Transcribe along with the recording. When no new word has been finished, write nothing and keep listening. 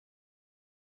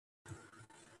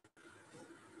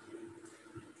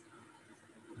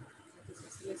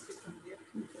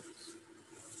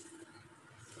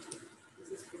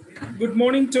Good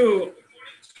morning to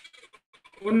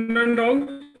one and all.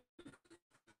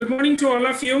 Good morning to all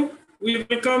of you. We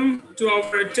welcome to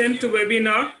our 10th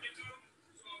webinar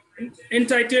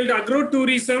entitled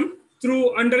Agro-Tourism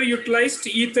through Underutilized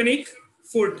Ethnic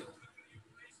Food.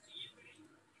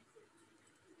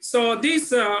 So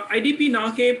this IDP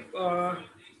NAHEP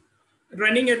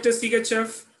running at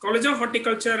CHF, College of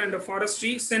Horticulture and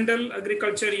Forestry, Central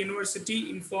Agriculture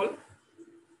University in Fall.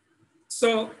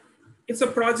 So it's a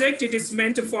project, it is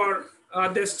meant for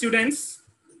the students,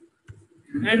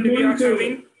 and we are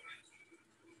having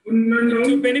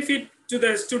to benefit to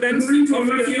the students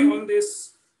on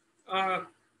this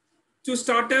to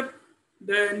start up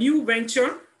the new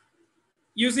venture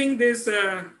using this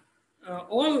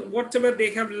all whatever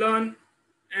they have learned,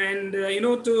 and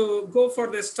to go for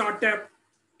the startup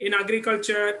in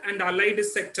agriculture and allied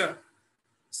sector.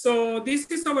 So this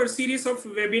is our series of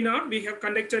webinar. We have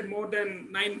conducted more than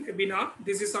 9 webinars.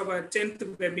 This is our 10th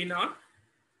webinar.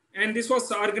 And this was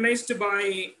organized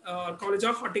by College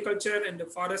of Horticulture and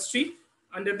Forestry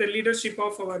under the leadership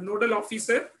of our nodal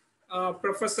officer,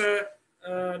 Professor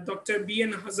Dr.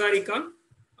 B.N. Hazarika,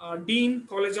 Dean,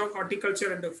 College of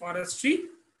Horticulture and Forestry.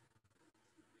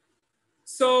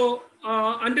 So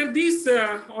under this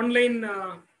online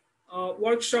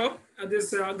workshop,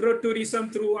 this agro-tourism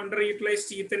through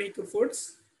underutilized ethnic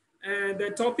foods,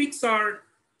 the topics are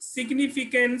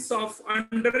significance of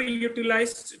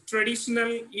underutilized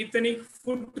traditional ethnic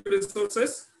food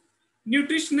resources,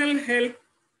 nutritional health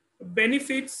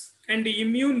benefits and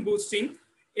immune boosting,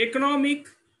 economic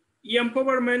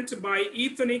empowerment by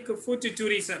ethnic food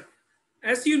tourism.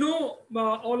 As you know,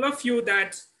 all of you,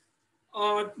 that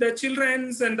the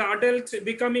children and the adults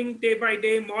becoming day by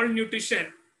day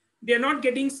malnutrition. They are not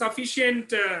getting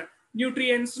sufficient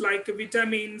nutrients like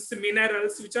vitamins,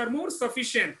 minerals, which are more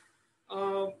sufficient.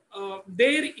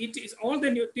 There it is all the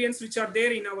nutrients which are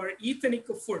there in our ethnic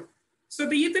food. So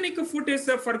the ethnic food is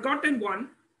a forgotten one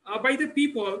by the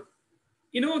people.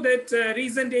 You know that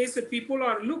recent days people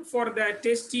are look for the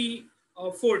tasty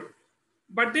food.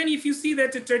 But then if you see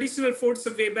that traditional foods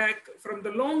way back from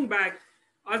the long back,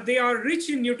 they are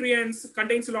rich in nutrients,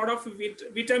 contains a lot of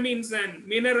vitamins and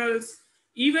minerals,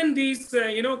 even these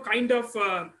kind of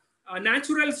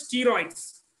natural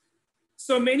steroids.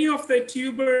 So many of the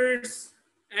tubers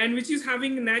and which is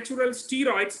having natural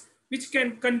steroids which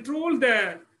can control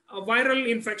the viral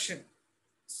infection.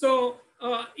 So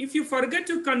if you forget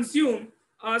to consume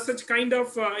such kind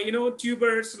of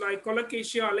tubers like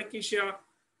colocasia, alocasia,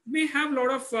 may have a lot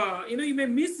of you may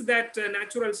miss that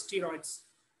natural steroids.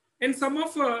 And some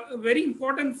of very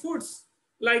important foods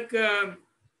like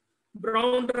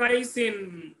brown rice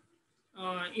in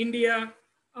India,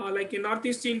 like in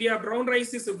Northeast India, brown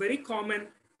rice is very common,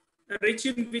 rich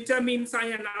in vitamins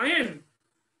and iron.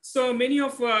 So many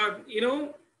of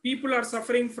people are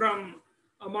suffering from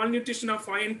malnutrition of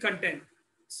iron content.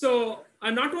 So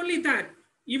not only that,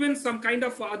 even some kind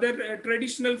of other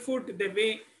traditional food, the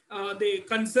way they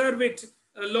conserve it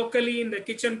locally in the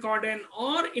kitchen garden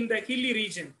or in the hilly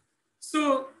region.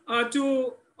 So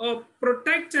to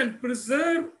protect and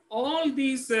preserve all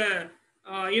these,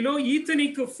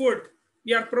 ethnic food,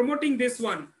 we are promoting this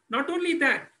one. Not only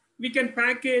that, we can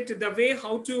pack it the way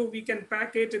how to, we can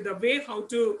pack it the way how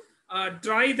to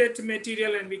dry that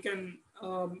material, and we can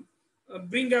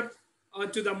bring up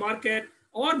to the market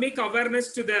or make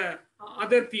awareness to the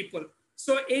other people.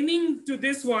 So aiming to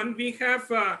this one, we have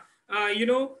 5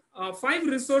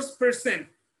 resource person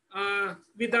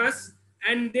with us,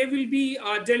 and they will be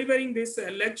delivering these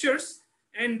lectures.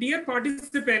 And dear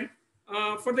participant,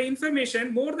 for the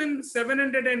information, more than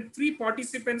 703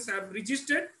 participants have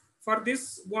registered for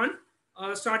this one,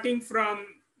 starting from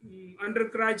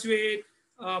undergraduate,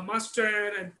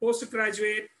 master and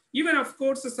postgraduate, even of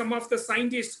course some of the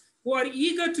scientists who are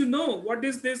eager to know what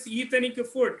is this ethnic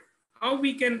food, how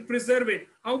we can preserve it,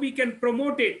 how we can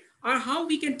promote it, or how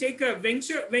we can take a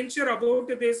venture about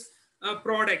this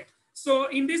product. So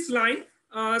in this line,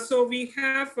 so we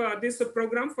have this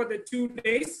program for the 2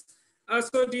 days.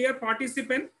 So dear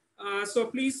participant, so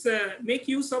please make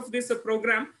use of this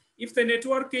program. If the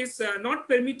network is not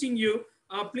permitting you,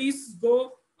 please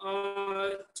go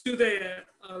to the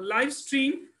live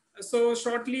stream. So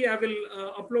shortly I will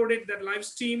upload it, that live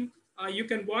stream. You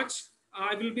can watch.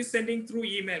 I will be sending through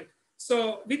email.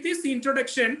 So with this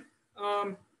introduction,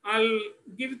 I'll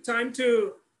give time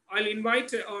to, I'll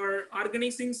invite our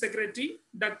organizing secretary,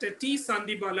 Dr. T.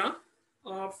 Sandibala,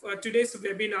 of today's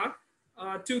webinar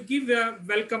to give the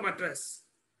welcome address.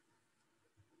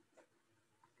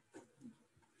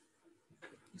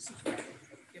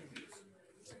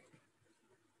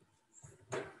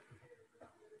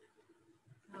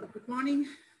 Good morning,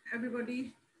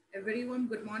 everybody. A very warm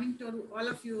good morning to all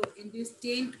of you in this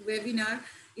 10th webinar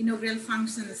inaugural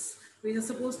functions. We are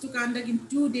supposed to conduct in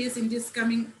 2 days in this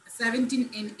coming 17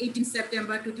 and 18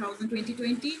 September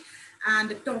 2020. And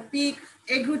the topic,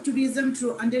 agro-tourism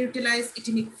through underutilized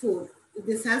ethnic food.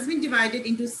 This has been divided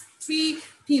into 3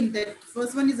 themes. The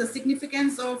first one is the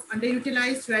significance of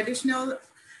underutilized traditional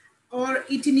or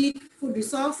ethnic food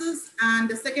resources, and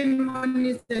the second one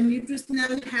is the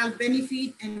nutritional health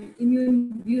benefit and immune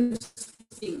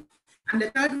boosting, and the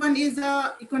third one is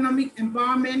the economic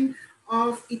empowerment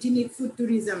of ethnic food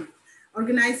tourism,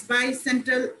 organized by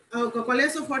Central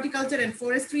College of Horticulture and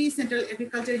Forestry, Central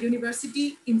Agriculture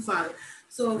University, Imphal.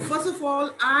 So first of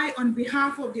all, I, on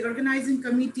behalf of the organizing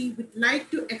committee, would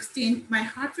like to extend my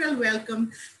heartfelt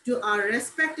welcome to our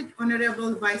respected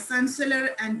Honorable Vice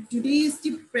Chancellor and today's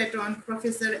Chief Patron,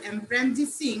 Professor M. Premjit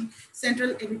Singh,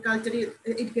 Central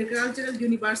Agricultural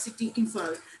University,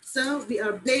 Imphal. Sir, we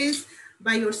are blessed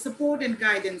by your support and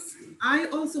guidance. I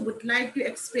also would like to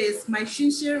express my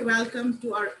sincere welcome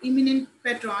to our eminent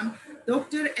patron,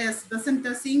 Dr. S.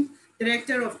 Basanta Singh,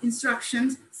 Director of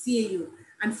Instructions, CAU.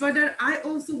 And further, I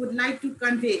also would like to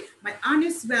convey my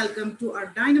honest welcome to our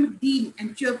dynamic Dean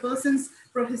and Chairpersons,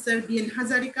 Professor B.N.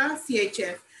 Hazarika,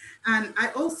 CHF. And I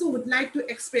also would like to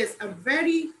express a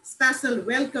very special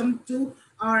welcome to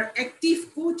our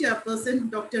active co-chairperson,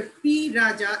 Dr. P.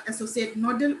 Raja, Associate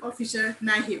Nodal Officer,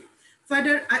 NAHIB.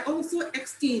 Further, I also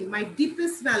extend my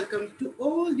deepest welcome to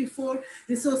all the 4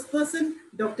 resource persons,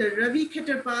 Dr. Ravi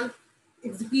Khetarpal,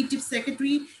 Executive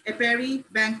Secretary, APARI,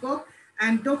 Bangkok,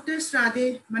 and Dr.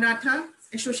 Shraddhe Maratha,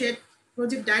 Associate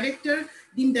Project Director,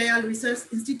 Deen Dayal Research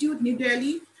Institute, New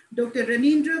Delhi, Dr.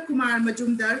 Ranendra Kumar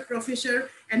Majumdar,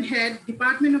 Professor and Head,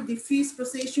 Department of the Fish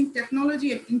Processing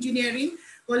Technology and Engineering,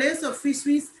 College of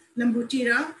Fisheries,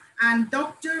 Lambutira, and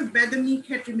Dr. Badami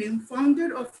Khetrimil,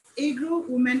 founder of Agro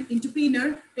Women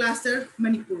Entrepreneur Cluster,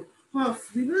 Manipur. Hope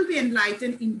we will be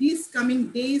enlightened in these coming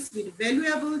days with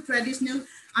valuable, traditional,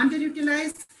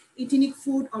 underutilized ethnic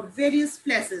food of various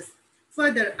places.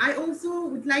 Further, I also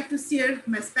would like to share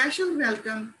my special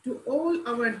welcome to all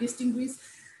our distinguished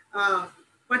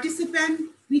participants.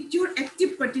 With your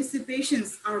active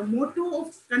participations, our motto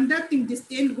of conducting this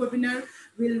 10th webinar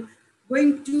will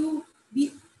going to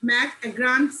be make a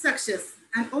grand success.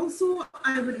 And also,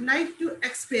 I would like to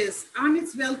express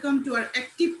honest welcome to our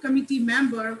active committee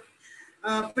member,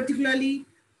 particularly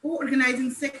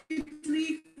co-organizing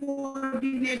secretary,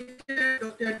 coordinator,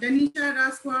 Dr. Danisha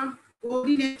Raswa,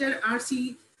 coordinator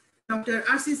RC, Dr.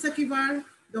 RC Sakivar,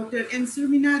 Dr. N.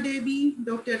 Surmina Devi,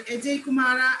 Dr. Ajay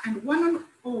Kumara, and one and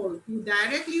all who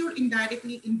directly or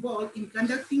indirectly involved in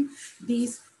conducting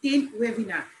these 10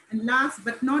 webinar. And last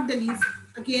but not the least,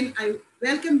 again, I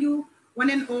welcome you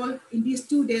one and all in these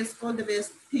 2 days. All the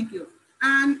best. Thank you.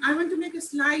 And I want to make a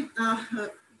slide.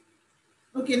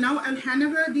 Okay, now I'll hand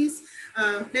over this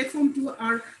platform to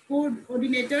our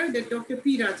coordinator, the Dr.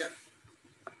 P. Raja.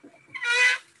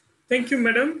 Thank you,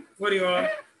 madam, for your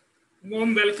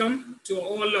warm welcome to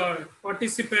all our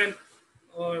participants,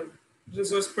 or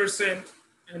resource person,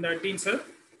 and our dean sir.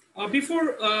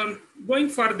 Before going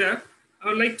further, I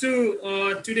would like to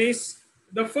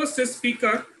the first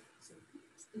speaker.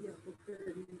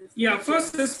 Yeah,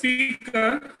 first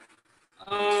speaker,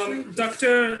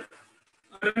 Dr.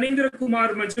 Ranendra Kumar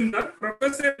Majumdar,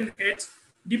 Professor and Head,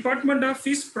 Department of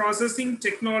Fish Processing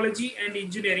Technology and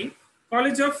Engineering,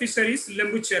 College of Fisheries,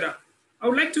 Lembuchera. I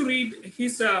would like to read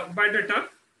his biodata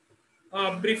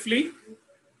briefly.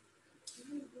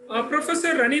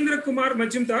 Professor Ranendra Kumar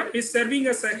Majumdar is serving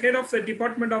as a head of the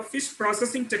Department of Fish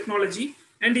Processing Technology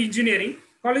and Engineering,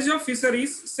 College of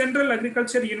Fisheries, Central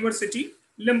Agriculture University,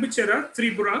 Lembuchera,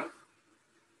 Tripura.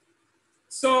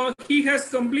 So he has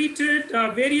completed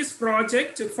various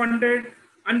projects funded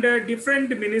under different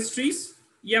ministries,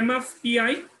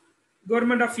 MFPI,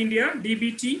 Government of India,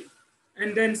 DBT,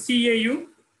 and then CAU.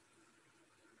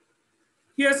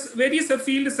 He has various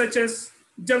fields such as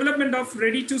development of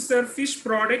ready-to-serve fish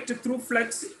product through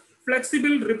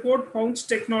flexible report pouch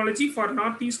technology for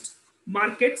Northeast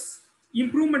markets,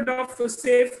 improvement of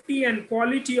safety and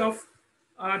quality of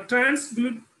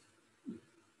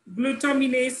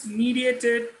transglutaminase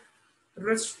mediated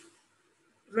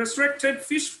restricted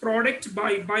fish product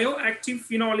by bioactive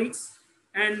phenolics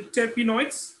and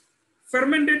terpenoids,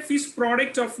 fermented fish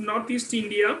product of Northeast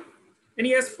India. And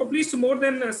he has published more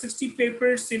than 60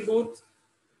 papers in both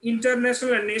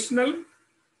international and national.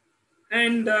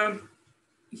 And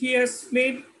he has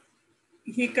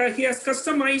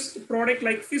customized product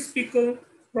like fish pickle,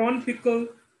 prawn pickle,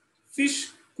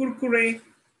 fish kurkure,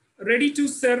 ready to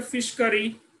serve fish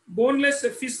curry, boneless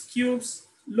fish cubes,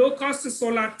 low-cost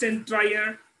solar tent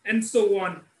dryer, and so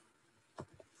on.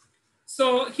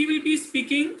 So he will be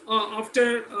speaking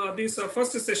after this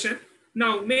first session.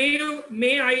 Now,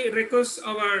 may I request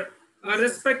our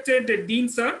respected Dean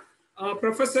Sir,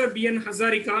 Professor B.N.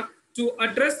 Hazarika, to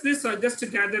address this August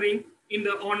gathering in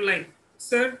the online.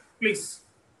 Sir, please.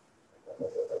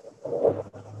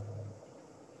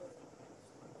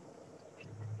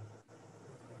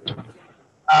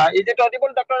 Is it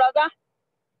audible, Dr. Raja?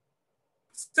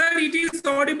 Sir, it is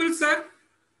audible, sir.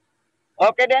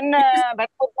 Okay, then very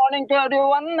good morning to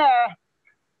everyone.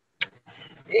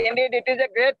 Indeed, it is a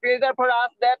great pleasure for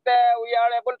us that we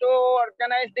are able to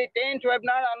organize the 10th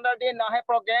webinar under the NAHE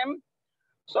program.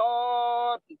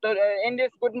 So, in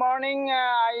this good morning,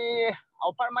 I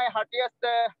offer my heartiest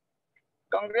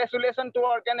congratulations to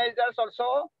organizers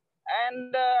also.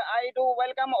 And I do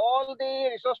welcome all the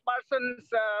resource persons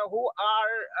who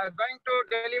are going to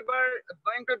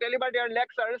deliver their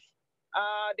lectures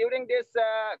during this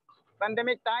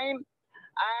pandemic time.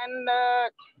 And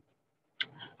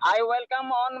I welcome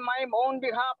on my own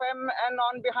behalf and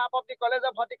on behalf of the College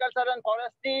of Horticulture and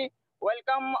Forestry,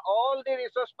 welcome all the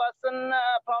resource person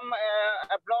from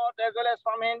abroad as well as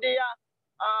from India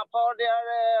for their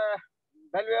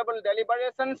valuable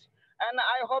deliberations. And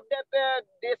I hope that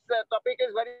this topic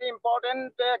is very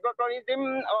important,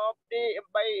 agrotourism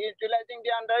by utilizing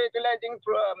the underutilizing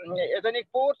ethnic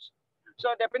foods.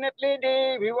 So definitely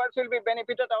the viewers will be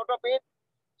benefited out of it.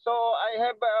 So I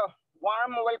have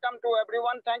warm welcome to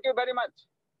everyone. Thank you very much.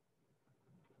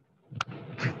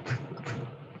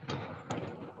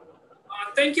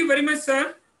 Thank you very much,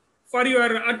 sir, for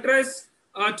your address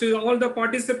to all the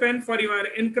participants, for your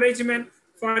encouragement,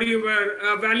 for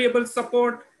your valuable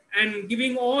support, and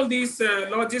giving all these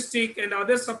logistic and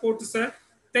other support, sir.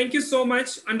 Thank you so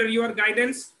much. Under your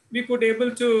guidance, we could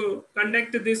able to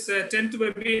conduct this 10th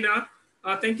webinar.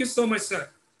 Thank you so much, sir.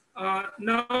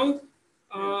 Now,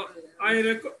 I'll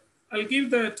give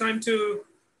the time to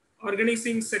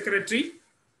organizing secretary.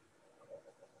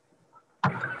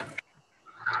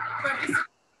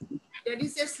 There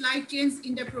is a slight change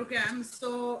in the program.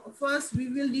 So first we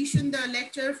will listen the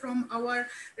lecture from our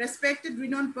respected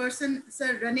renowned person,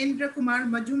 Sir Ranendra Kumar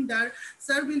Majumdar.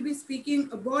 Sir will be speaking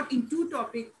about in two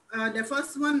topics. The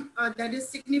first one that is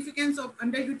significance of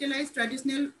underutilized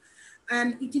traditional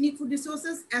and ethnic food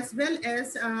resources, as well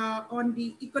as on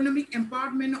the economic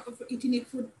empowerment of ethnic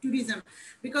food tourism.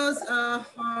 Because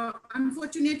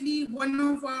unfortunately, one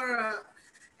of our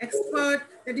expert,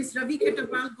 that is Ravi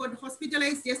Khetapal, got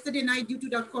hospitalized yesterday night due to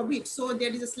the COVID. So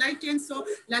there is a slight change. So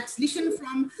let's listen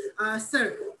from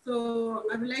Sir. So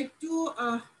I would like to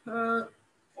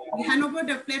hand over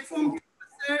the platform to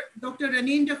Sir Dr.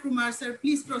 Ranendra Kumar. Sir,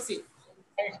 please proceed.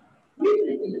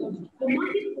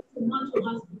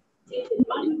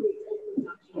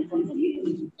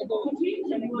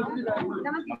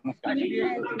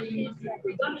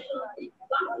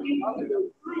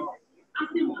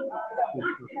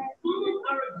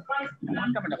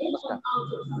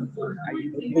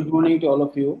 Good morning to all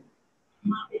of you.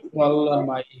 Well,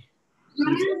 my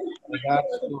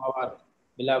regards to our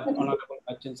beloved Honorable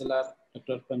Vice Chancellor,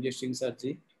 Dr. Panjit Singh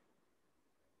Sarji.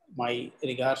 My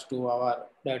regards to our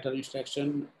Director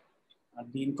Instruction,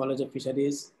 Dean College of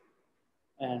Fisheries,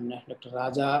 and Dr.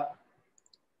 Raja,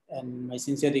 and my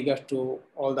sincere regards to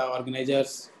all the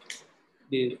organizers,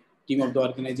 the team of the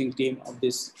organizing team of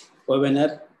this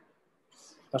webinar.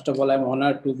 First of all, I'm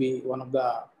honored to be one of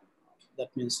the, that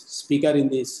means speaker in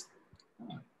this,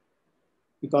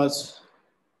 because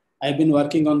I've been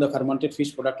working on the fermented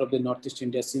fish product of the Northeast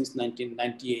India since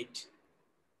 1998.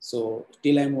 So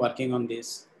still I'm working on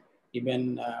this.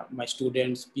 Even my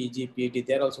students, PG, PhD,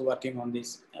 they're also working on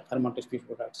these fermented fish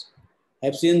products.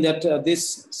 I've seen that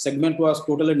this segment was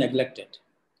totally neglected.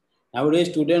 Nowadays,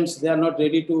 students, they are not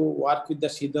ready to work with the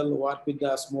seedle, work with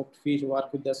the smoked fish,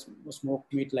 work with the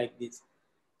smoked meat like this.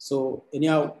 So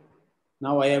anyhow,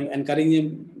 now I am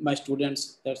encouraging my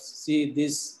students that see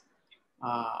this,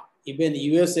 even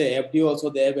USA, FD also,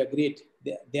 they have agreed.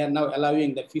 They are now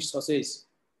allowing the fish sausage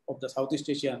of the Southeast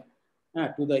Asia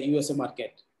to the USA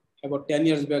market. About 10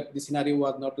 years back, the scenario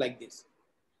was not like this.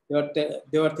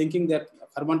 They were thinking that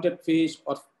fermented fish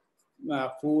or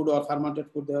food or fermented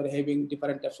food, they were having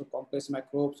different types of complex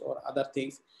microbes or other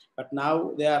things. But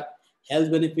now their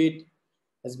health benefit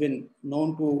has been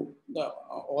known to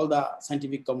all the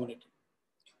scientific community.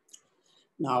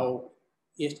 Now,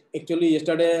 actually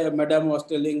yesterday, Madam was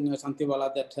telling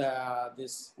Santiwala that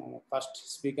this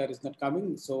first speaker is not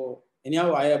coming. So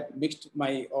anyhow, I have mixed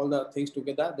all the things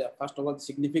together. First of all, the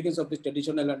significance of this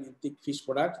traditional and ethnic fish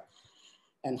product,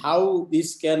 and how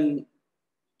this can,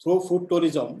 through food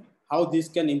tourism, how this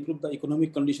can improve the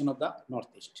economic condition of the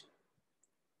Northeast.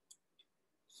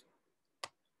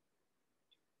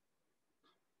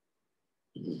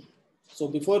 So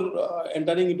before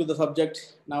entering into the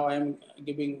subject, now I am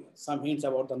giving some hints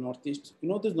about the Northeast. You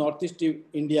know, this Northeast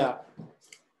India,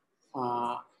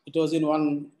 it was in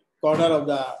one corner of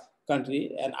the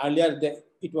country, and earlier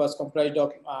it was comprised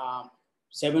of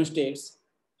 7 states,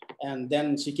 and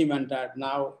then Sikkim entered.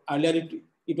 Now, earlier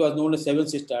it was known as 7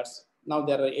 sisters. Now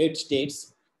there are 8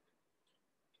 states.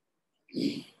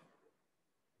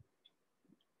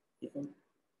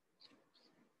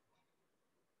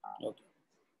 Okay.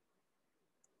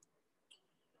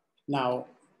 Now,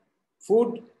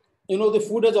 food, you know, the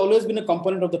food has always been a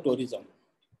component of the tourism.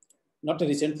 Not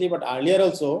recently, but earlier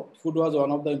also, food was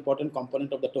one of the important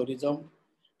component of the tourism.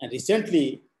 And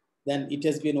recently, then it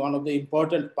has been one of the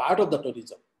important part of the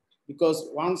tourism. Because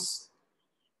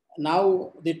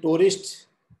now the tourists,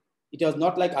 it was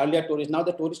not like earlier tourists. Now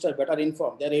the tourists are better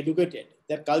informed. They're educated.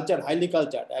 They're cultured, highly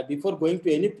cultured. And before going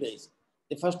to any place,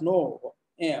 they first know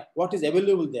what is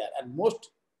available there. And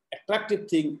most attractive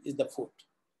thing is the food.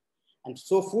 And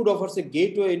so food offers a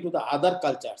gateway into the other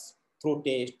cultures through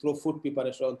taste, through food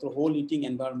preparation, through whole eating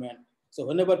environment. So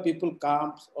whenever people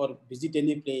come or visit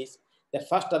any place, they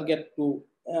first target to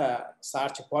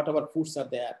search whatever foods are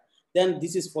there. Then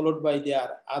this is followed by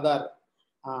their other,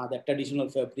 the traditional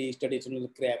fabrics, traditional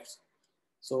crafts.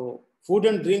 So food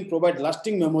and drink provide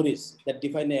lasting memories that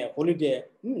define a holiday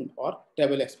or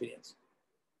travel experience.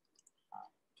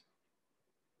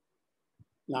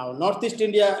 Now, Northeast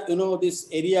India, you know, this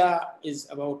area is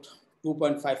about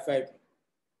 2.55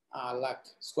 lakh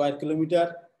square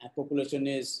kilometer, and population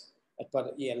is,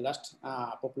 per year last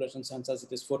population census,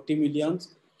 it is 40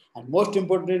 millions. And most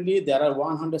importantly, there are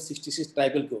 166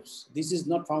 tribal groups. This is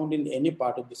not found in any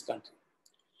part of this country.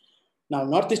 Now,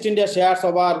 Northeast India shares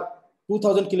over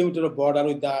 2,000 kilometers of border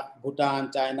with the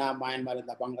Bhutan, China, Myanmar, and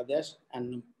the Bangladesh,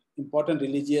 and important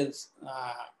religions.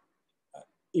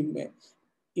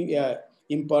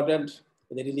 Important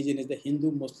the religion is the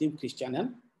Hindu, Muslim, Christian,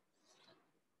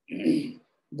 and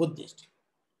Buddhist.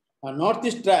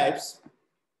 Northeast tribes,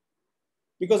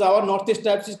 because our Northeast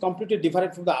tribes is completely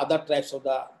different from the other tribes of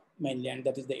the mainland,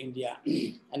 that is the India.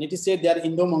 And it is said they are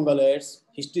Indo-Mongoloids.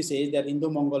 History says they are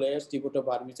Indo-Mongoloids,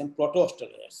 Tibeto-Burmese, and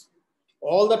Proto-Australoids.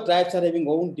 All the tribes are having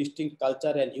own distinct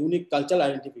culture and unique cultural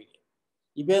identity.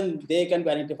 Even they can be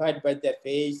identified by their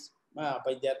face,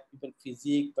 by their even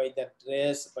physique, by their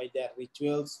dress, by their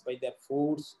rituals, by their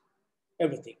foods,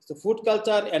 everything. So food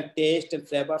culture and taste and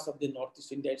flavors of the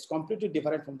Northeast India is completely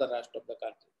different from the rest of the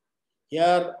country.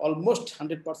 Here, almost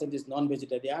 100% is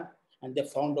non-vegetarian, and they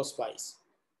found of spice.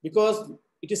 Because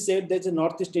it is said that the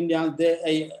Northeast Indians,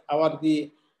 the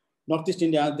Northeast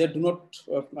Indians, they do not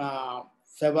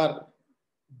favor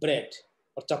bread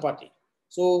or chapati.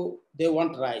 So they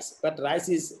want rice, but rice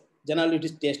is generally it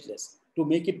is tasteless. To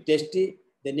make it tasty,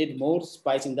 they need more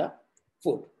spice in the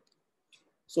food.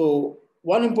 So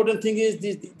one important thing is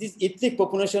this ethnic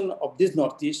population of this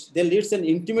Northeast, they lead an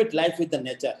intimate life with the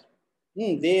nature.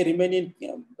 They remain in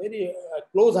very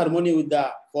close harmony with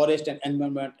the forest and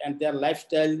environment, and their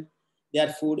lifestyle, their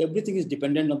food, everything is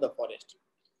dependent on the forest.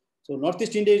 So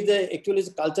Northeast India is actually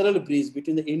a cultural bridge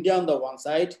between the India on the one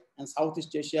side and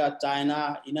Southeast Asia,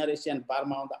 China, Inner Asia, and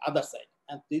Burma on the other side.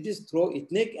 And this is through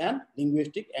ethnic and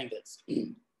linguistic angles.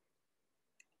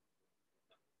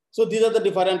 So these are the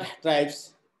different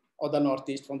tribes of the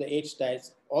Northeast from the 8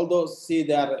 states. Although see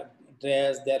their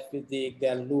dress, their physique,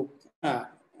 their look,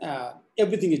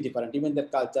 everything is different. Even their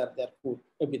culture, their food,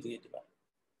 everything is different.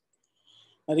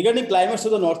 Now, regarding climates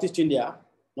of the Northeast India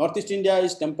is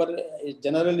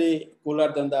generally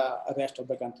cooler than the rest of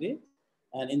the country.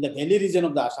 And in the valley region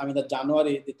of the Assam, in the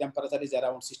January, the temperature is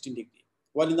around 16 degrees.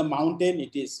 While in the mountain,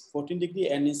 it is 14 degrees,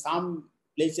 and in some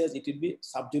places, it will be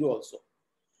sub-zero also.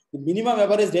 The minimum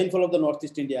average rainfall of the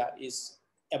Northeast India is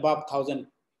above 1,000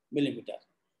 millimeters.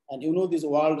 And you know this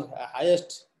world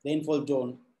highest rainfall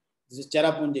zone, this is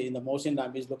Cherrapunji in the Mountain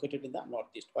Dam, is located in the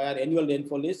Northeast, where annual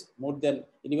rainfall is more than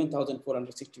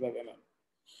 11,465 mm.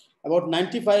 About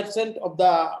 95% of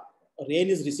the rain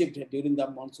is received during the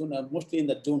monsoon, mostly in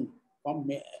the June, from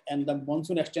May, and the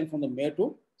monsoon extends from the May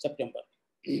to September.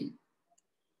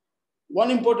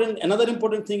 Another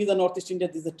important thing is the Northeast India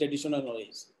is the traditional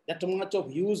knowledge. That much of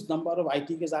huge number of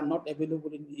ITKs are not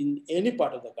available in any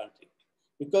part of the country,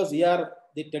 because here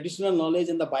the traditional knowledge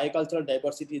and the biocultural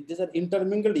diversity, these are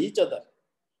intermingled each other,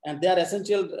 and they are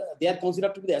essential. They are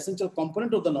considered to be the essential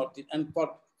component of the Northeast and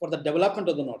for the development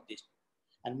of the Northeast.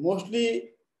 And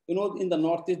mostly, you know, in the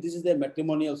Northeast, this is a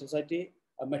matrimonial society,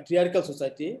 a matriarchal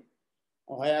society,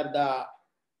 where the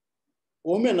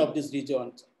women of this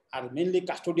region are mainly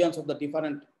custodians of the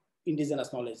different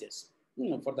indigenous knowledges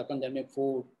for the consuming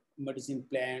food, medicine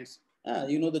plants.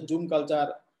 The Zoom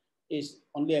culture is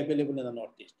only available in the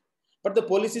Northeast. But the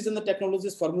policies and the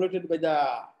technologies formulated by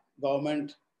the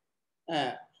government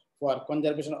for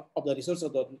conservation of the resources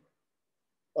of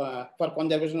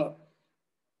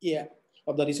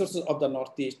the resources of the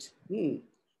Northeast.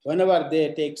 Whenever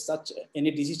they take such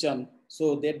any decision,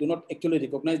 so they do not actually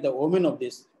recognize the women of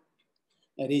this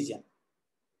region.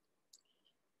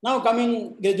 Now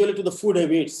coming gradually to the food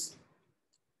habits,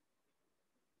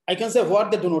 I can say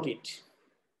what they do not eat.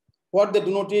 What they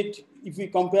do not eat, if we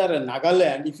compare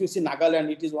Nagaland, if you see Nagaland,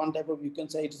 it is one type of, you can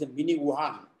say it is a mini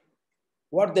Wuhan.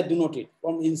 What they do not eat,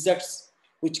 from insects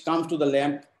which comes to the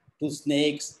lamp, to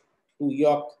snakes, to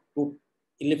yak, to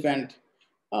elephant,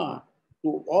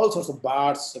 to all sorts of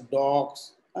birds,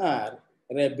 dogs,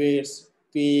 rabbits,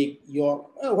 pig, yak,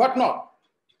 whatnot.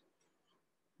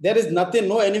 There is nothing,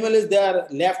 no animal is there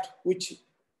left which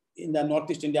in the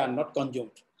Northeast India are not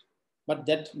consumed. But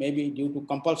that may be due to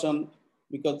compulsion,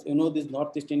 because this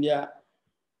Northeast India,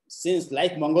 since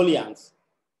like Mongolians,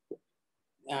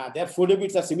 their food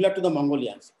habits are similar to the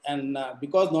Mongolians. And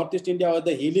because Northeast India was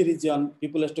the hilly region,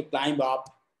 people have to climb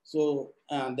up. So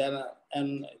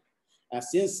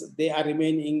since they are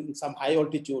remaining in some high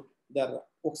altitude, their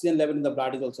oxygen level in the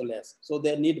blood is also less. So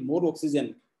they need more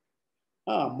oxygen.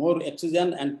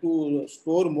 And to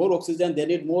store more oxygen, they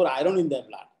need more iron in their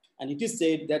blood. And it is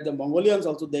said that the Mongolians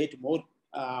also, they eat more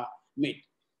meat.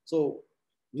 So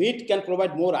meat can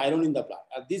provide more iron in the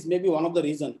blood. This may be one of the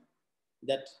reasons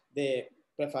that they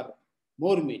prefer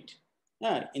more meat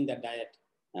in their diet,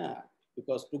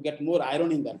 because to get more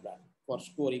iron in their blood for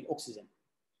storing oxygen.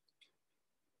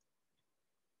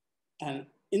 And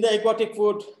in the aquatic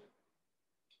food,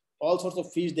 all sorts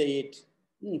of fish they eat.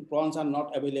 Prawns are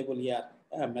not available here.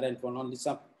 Marine prawn, only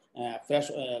some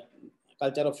fresh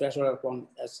culture of freshwater prawn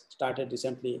has started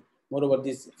recently. Moreover,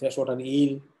 this freshwater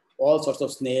eel, all sorts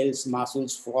of snails,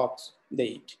 mussels, frogs, they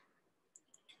eat.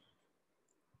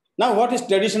 Now, what is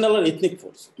traditional or ethnic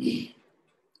foods?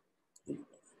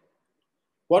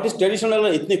 What is traditional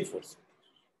or ethnic foods?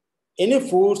 Any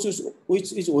foods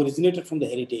which is originated from the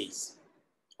heritage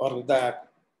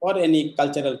or any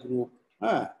cultural group,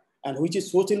 and which is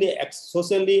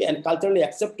socially and culturally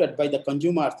accepted by the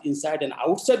consumers inside and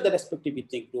outside the respective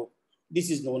ethnic group. This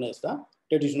is known as the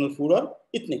traditional food or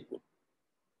ethnic food.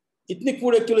 Ethnic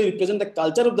food actually represent the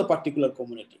culture of the particular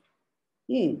community.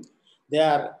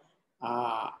 Their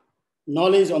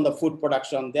knowledge on the food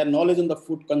production, their knowledge on the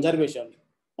food conservation.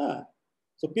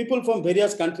 So people from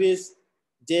various countries,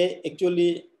 they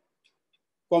actually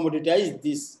commoditize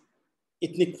this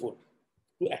ethnic food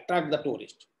to attract the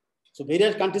tourist. So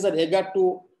various countries are eager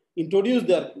to introduce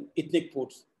their ethnic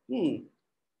foods,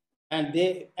 and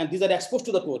these are exposed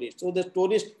to the tourists. So the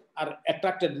tourists are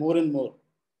attracted more and more,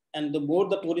 and the more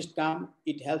the tourists come,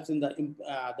 it helps in the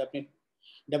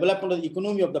development of the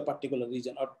economy of the particular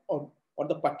region or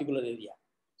the particular area.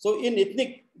 So in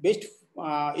ethnic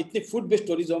food-based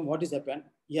tourism, what has happened?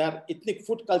 Here, ethnic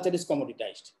food culture is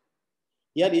commoditized.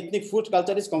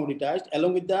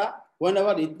 Along with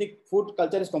whenever ethnic food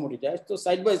culture is commoditized, so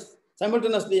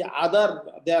simultaneously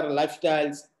their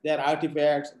lifestyles, their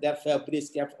artifacts, their fabrics,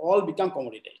 crafts, all become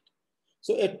commoditized.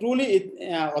 So a truly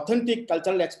authentic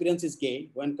cultural experience is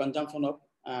gained when through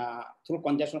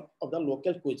consumption of the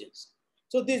local cuisines.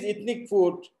 So this ethnic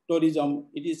food tourism,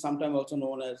 it is sometimes also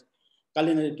known as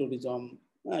culinary tourism,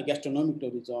 gastronomic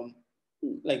tourism,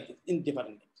 like in different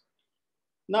names.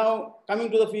 Now,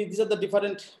 coming to the fish, these are the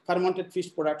different fermented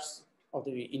fish products of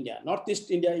the India.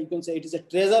 Northeast India, you can say it is a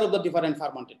treasure of the different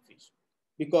fermented fish,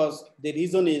 because the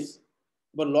reason is,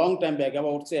 about a long time back,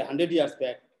 about say 100 years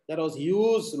back, there was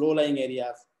huge low-lying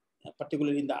areas,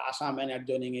 particularly in the Assam and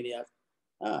adjoining areas.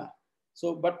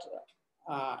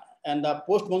 And the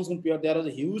post-monsoon period, there was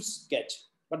a huge catch.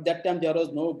 But that time there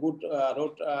was no good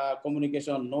road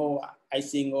communication, no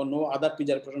icing or no other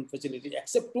preservation facility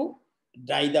except to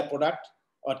dry the product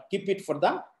or keep it for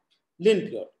the lean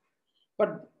period.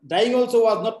 But drying also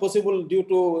was not possible due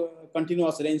to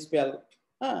continuous rain spell.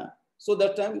 So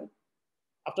that time,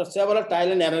 after several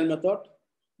trial and error method,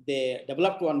 they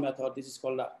developed one method. This is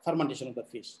called the fermentation of the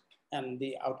fish. And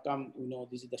the outcome,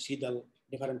 this is the shidal,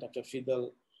 different types of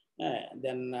shidal.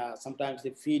 Then sometimes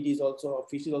the fish is also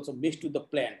mixed with the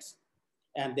plants,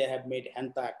 and they have made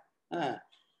hentak.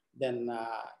 Then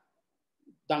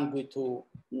dangbuitu,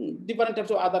 different types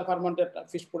of other fermented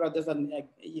fish products are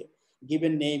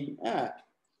given name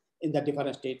in the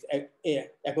different states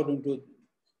according to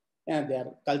their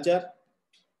culture.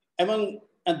 And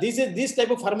this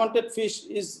type of fermented fish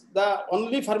is the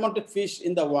only fermented fish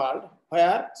in the world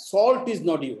where salt is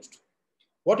not used.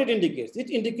 What it indicates? It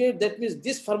indicates that means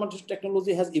this fermentation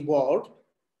technology has evolved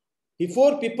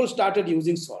before people started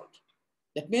using salt.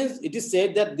 That means it is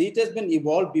said that it has been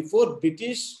evolved before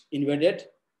British invaded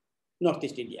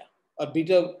Northeast India, or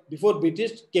before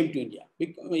British came to India,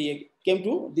 came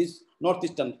to this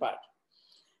northeastern part.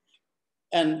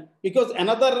 And because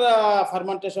another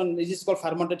fermentation is called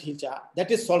fermented hilcha,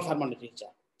 that is salt fermented hilcha.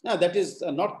 Now that is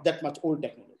not that much old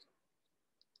technology.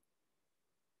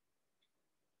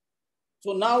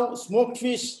 So now smoked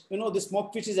fish, the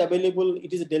smoked fish is available.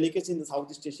 It is a delicacy in the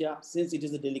Southeast Asia since it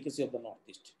is a delicacy of the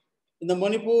Northeast. In the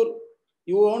Manipur,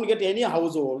 you won't get any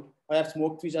household where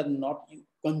smoked fish are not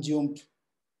consumed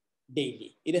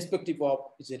daily, irrespective of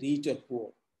it's rich or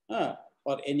poor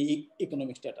or any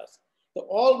economic status. So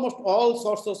almost all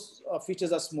sorts of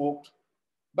fishes are smoked,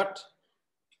 but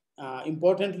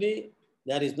importantly,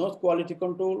 there is no quality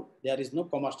control, there is no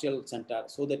commercial center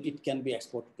so that it can be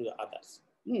exported to the others.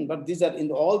 But these are in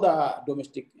all the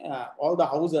domestic, all the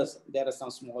houses, there are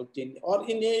some small tin or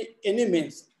in any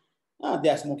means, they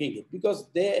are smoking it because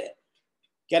they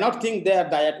cannot think their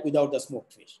diet without the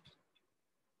smoked fish.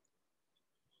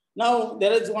 Now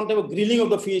there is one type of grilling of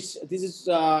the fish. This is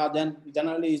then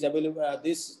generally is available.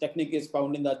 This technique is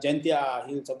found in the Jaintia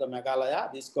hills of the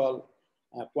Meghalaya. This is called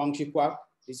Kwangshi Kwak.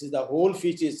 This is the whole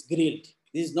fish is grilled.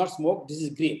 This is not smoked. This is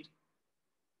grilled.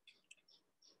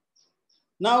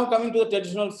 Now coming to the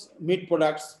traditional meat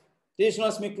products.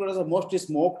 Traditional meat products are mostly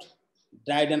smoked,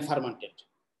 dried and fermented.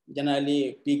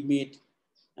 Generally pig meat,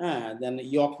 then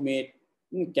york meat,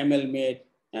 camel meat.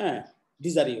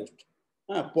 These are used.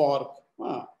 Pork,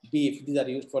 beef. These are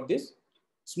used for this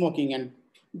smoking and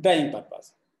drying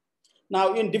purpose.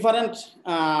 Now in different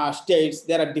states,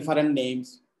 there are different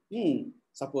names.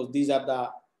 Suppose these are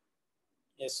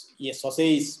the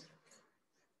sausage.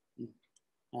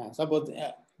 Suppose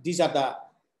these are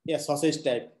the sausage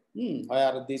type,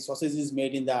 where the sausage is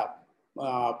made in the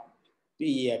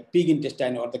pig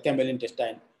intestine or the camel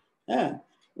intestine.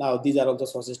 Now these are also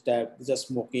sausage type. These are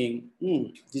smoking.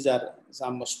 These are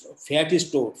some fat is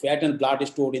stored. Fat and blood is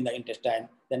stored in the intestine.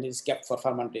 Then it is kept for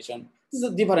fermentation. This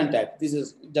is a different type. This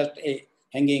is just a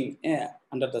hanging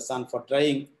under the sun for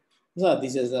drying. So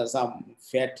this is some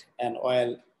fat and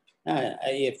oil.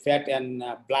 Fat and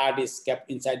blood is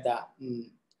kept inside the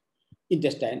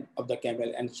intestine of the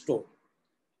camel and stored.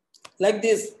 Like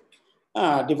this,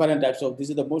 different types of, this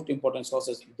is the most important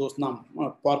sauces. Those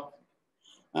pork,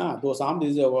 those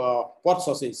this is pork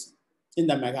sausage in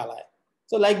the Meghalaya.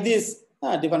 So like this,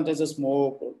 different types of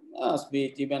smoke,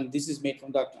 meat, even this is made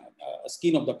from the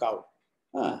skin of the cow.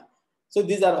 So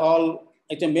these are all,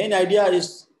 actually main idea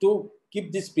is to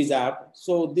keep this preserved.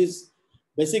 So this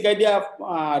basic idea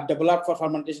developed for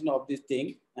fermentation of this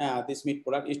thing, this meat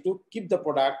product, is to keep the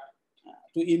product,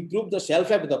 to improve the shelf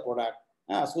life of the product,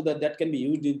 so that can be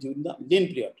used during the lean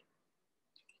period.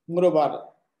 Moreover,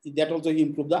 that also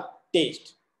improve the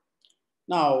taste.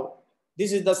 Now,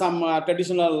 this is the some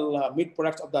traditional meat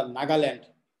products of the Nagaland.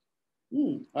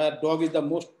 Where dog is the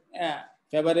most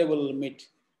favorable meat,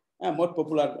 more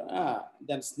popular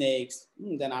than snakes,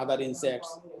 than other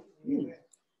insects,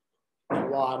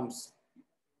 worms.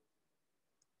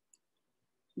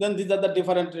 Then these are the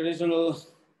different traditional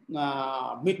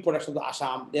meat products of the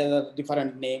Assam. There are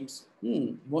different names.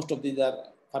 Most of these are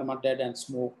fermented and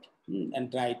smoked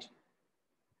and dried.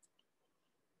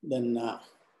 Then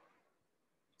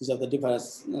these are the different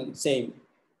same.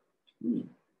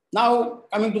 Now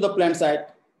coming to the plant side,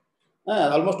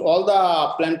 almost all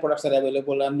the plant products are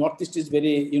available. And Northeast is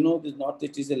very, this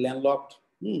Northeast is a landlocked.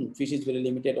 Fish is very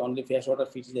limited. Only freshwater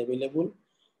fish is available.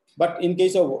 But in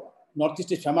case of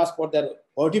Northeast is famous for their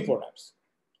horti products.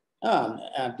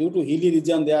 Due to hilly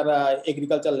region, their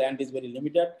agricultural land is very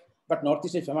limited. But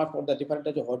Northeast is famous for the different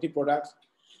types of horti products.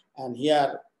 And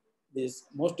here, this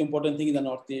most important thing in the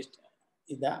Northeast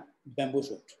is the bamboo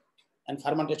shoot and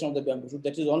fermentation of the bamboo shoot.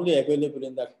 That is only available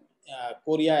in the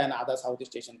Korea and other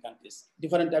Southeast Asian countries.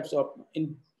 Different types of,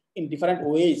 in different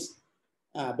ways,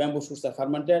 bamboo shoots are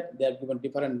fermented. They are given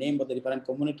different name for the different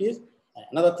communities. And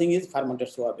another thing is fermented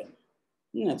soybean.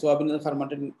 Soybean is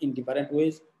fermented in different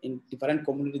ways. In different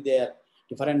communities, there are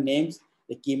different names.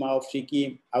 The Kima of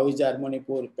Sikkim, Awijar,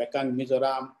 Manipur, Pekang,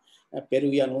 Mizoram,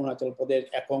 Peruvian, Arunachal Pradesh,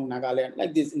 Ekong, Nagaland,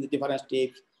 like this in the different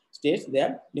states, they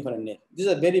have different names. These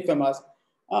are very famous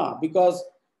because,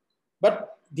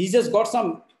 but these has got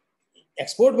some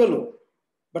export value,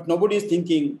 but nobody is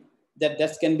thinking that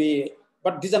that can be,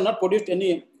 but these are not produced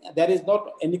any, there is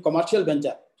not any commercial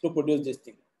venture to produce this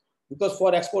thing. Because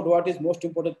for export, what is most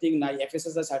important thing now,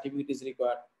 FSSI certificate is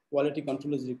required, quality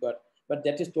control is required, but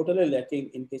that is totally lacking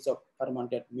in case of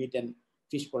fermented meat and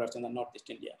fish products in the Northeast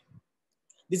India.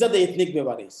 These are the ethnic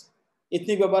beverages.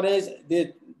 Ethnic beverage,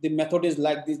 the method is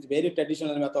like this very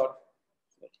traditional method.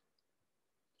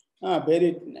 A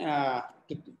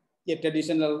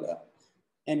traditional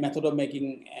method of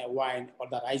making wine or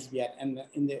the rice beer, and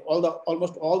in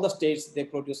almost all the states they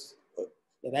produce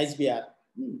the rice beer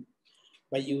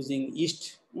by using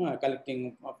yeast,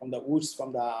 collecting from the woods,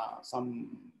 from the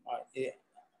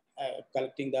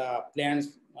collecting the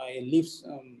plants, leaves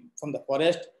from the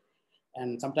forest,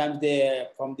 and sometimes they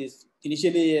from this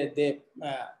initially they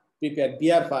prepare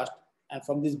beer first, and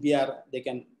from this beer they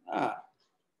can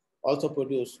also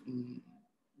produce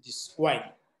this wine.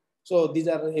 So these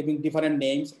are having different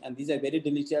names, and these are very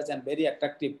delicious and very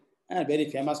attractive and very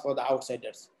famous for the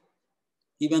outsiders.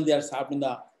 Even they are served in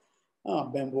the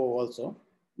bamboo also.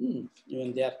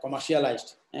 Even they are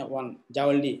commercialized. One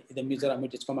Jawaldi, the Mizoram,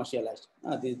 it is commercialized.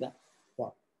 This is the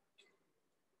one.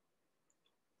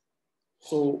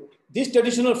 So these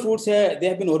traditional foods, they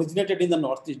have been originated in the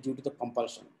Northeast due to the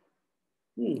compulsion.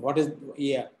 What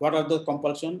are the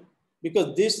compulsion?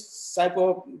 Because this type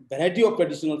of variety of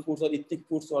traditional foods or ethnic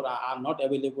foods are not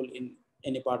available in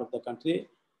any part of the country.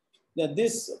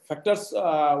 These factors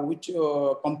which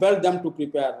compel them to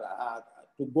prepare,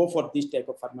 to go for this type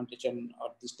of fermentation or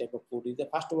this type of food. The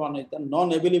first one is the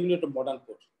non-availability of modern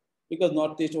food. Because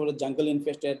Northeast was a jungle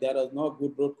infested, there was no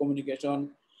good road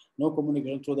communication, no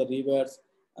communication through the rivers.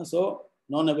 And so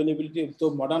non-availability,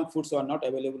 so modern foods are not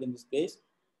available in this place.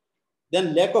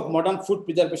 Then lack of modern food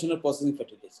preservation or processing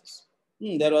facilities.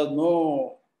 There was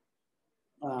no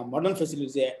modern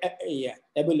facilities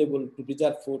available to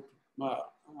preserve food or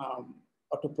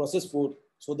to process food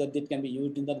so that it can be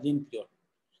used in the lean period.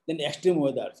 Then extreme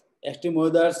weathers. Extreme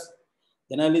weathers,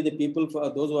 generally the people, for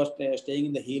those who are staying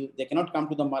in the hill, they cannot come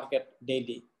to the market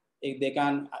daily. They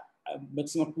can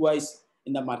maximum twice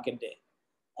in the market day.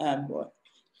 And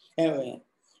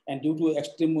due to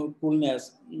extreme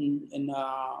coolness in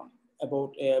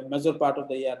about a major part of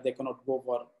the year, they cannot go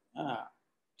for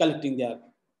collecting their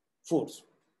foods.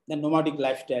 The nomadic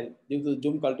lifestyle, due to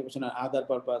Zoom cultivation and other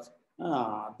purpose,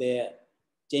 they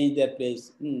change their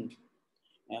place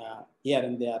here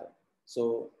and there.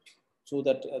 So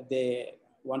that they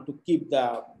want to keep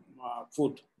the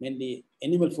food, mainly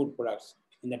animal food products,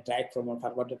 in the dried form or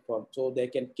fermented form, so they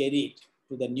can carry it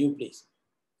to the new place.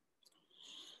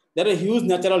 There are huge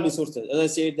natural resources. As I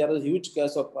said, there is a huge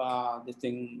case of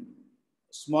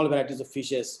small varieties of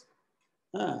fishes.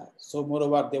 So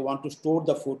moreover, they want to store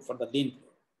the food for the lean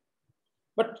period.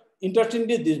 But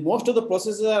interestingly, most of the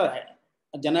processes are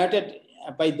generated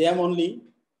by them only,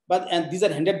 and these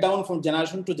are handed down from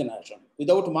generation to generation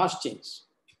without much change.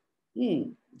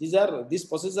 These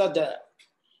processes are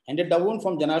handed down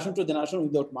from generation to generation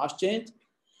without much change.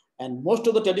 And most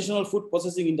of the traditional food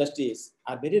processing industries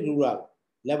are very rural,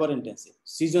 labor intensive,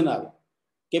 seasonal,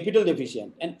 capital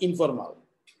deficient, and informal.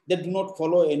 They do not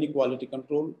follow any quality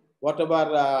control. Whatever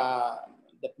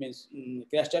that means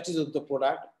characteristics of the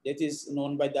product, that is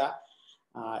known by the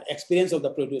experience of the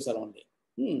producer only.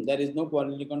 There is no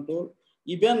quality control.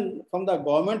 Even from the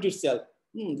government itself,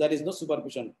 there is no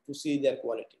supervision to see their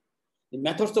quality. The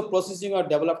methods of processing are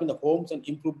developed in the homes, and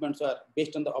improvements are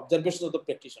based on the observations of the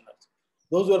practitioners.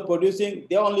 Those who are producing,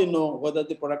 they only know whether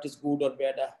the product is good or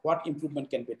bad, what improvement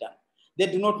can be done. They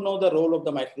do not know the role of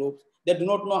the microbes. They do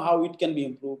not know how it can be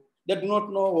improved. They do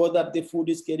not know whether the food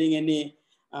is carrying any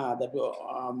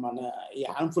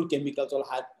harmful chemicals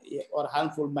or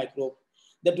harmful microbes.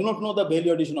 They do not know the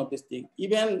value addition of this thing.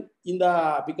 Even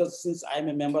because since I'm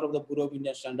a member of the Bureau of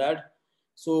Indian Standard,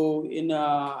 so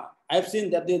I've seen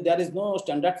that there is no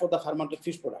standard for the fermented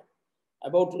fish product.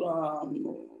 About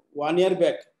 1 year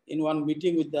back, in one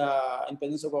meeting with in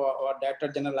presence of our Director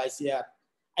General ICR,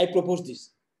 I proposed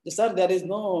this. Sir, there is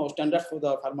no standard for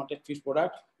the fermented fish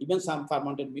product, even some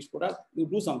fermented fish product, you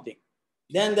do something.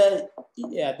 Then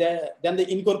they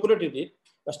incorporated it,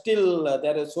 but still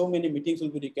there are so many meetings will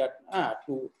be required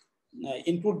to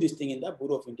include this thing in the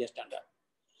Bureau of Indian Standard.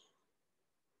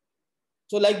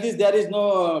 So like this, there is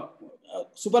no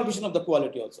supervision of the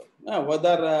quality also,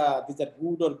 whether these are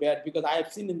good or bad, because I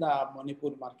have seen in the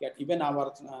Manipur market, even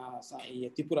our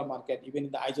Tripura market, even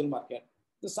in the Aizawl market,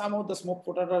 some of the smoked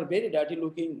product are very dirty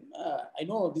looking. I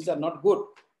know these are not good,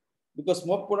 because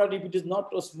smoked product, if it is not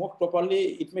smoked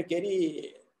properly, it may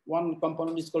carry one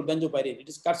component is called benzopyrene. It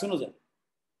is carcinogen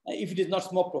if it is not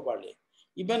smoked properly.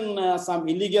 Even some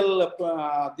illegal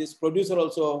this producer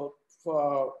also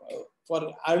for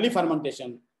early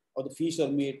fermentation of the fish or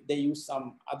meat, they use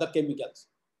some other chemicals,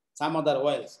 some other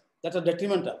oils that are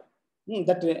detrimental.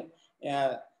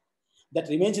 That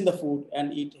remains in the food,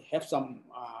 and it has some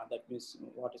that means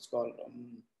what is called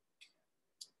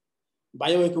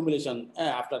bioaccumulation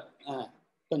after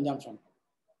consumption.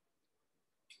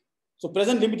 So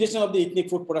present limitation of the ethnic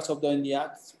food products of the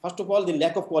India, first of all, the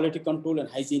lack of quality control and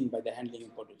hygiene by the handling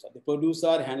producer. The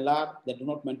producer, handler, they do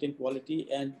not maintain quality,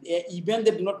 and even they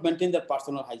do not maintain their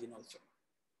personal hygiene also.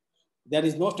 There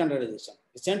is no standardization.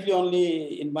 Recently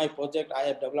only in my project, I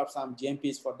have developed some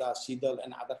GMPs for the seedal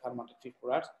and other fermented fish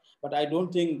products, but I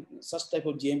don't think such type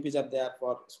of GMPs are there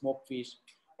for smoked fish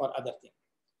or other things.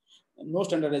 No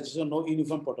standardization, no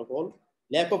uniform protocol,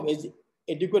 lack of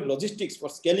adequate logistics for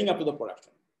scaling up to the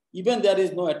production. Even there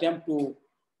is no attempt to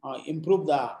improve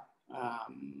the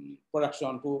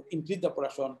production, to increase the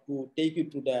production, to take it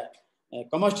to the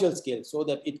commercial scale so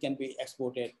that it can be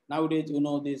exported. Nowadays, you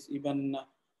know, this even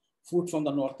food from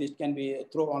the Northeast can be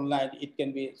thrown online, it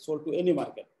can be sold to any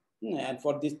market. And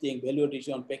for this thing, value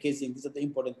addition, packaging, these are the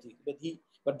important things.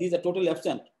 But these are totally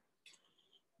absent.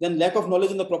 Then lack of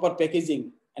knowledge in the proper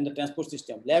packaging and the transport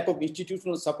system, lack of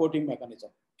institutional supporting mechanism.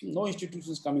 No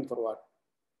institutions coming forward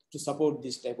to support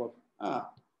this type of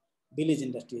village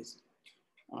industries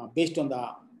based on the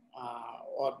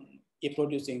or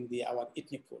producing our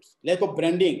ethnic foods. Lack of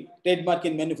branding, trademark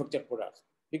in manufactured products,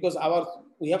 because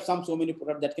we have so many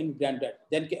products that can be branded,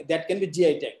 that can be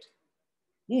GI tagged.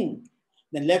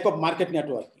 Then lack of market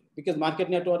networking, because market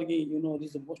networking, you know,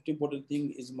 is the most important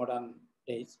thing is modern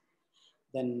days.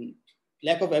 Then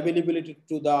lack of availability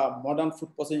to the modern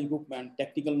food processing equipment,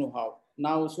 technical know-how.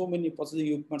 Now, so many processing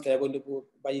equipment are available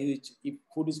by which if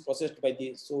food is processed by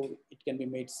this, so it can be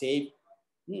made safe.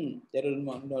 There will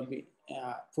not be,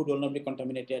 food will not be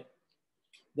contaminated.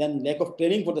 Then lack of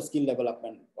training for the skill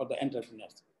development or the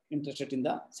entrepreneurs interested in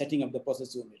the setting up the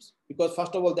process units. Because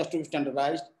first of all, that's to be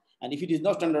standardized. And if it is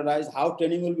not standardized, how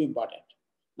training will be important.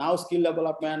 Now skill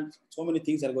development, so many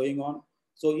things are going on.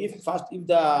 So if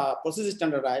the process is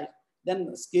standardized,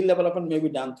 then skill development may be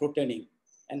done through training,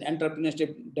 and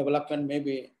entrepreneurship development may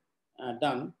be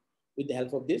done with the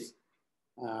help of this,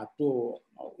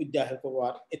 with the help of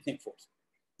our ethnic foods.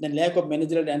 Then lack of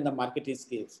managerial and the marketing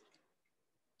skills.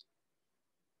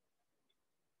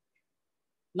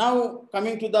 Now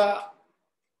coming to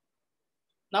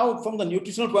from the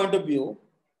nutritional point of view,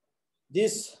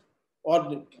 this,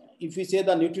 or if we say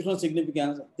the nutritional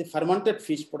significance, the fermented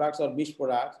fish products or meat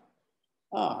products,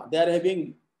 they are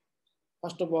having,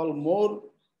 first of all, more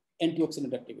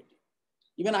antioxidant activity.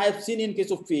 Even I have seen in case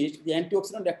of fish, the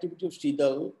antioxidant activity of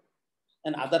seedal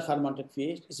and other fermented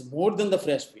fish is more than the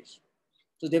fresh fish.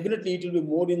 So definitely it will be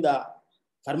more in the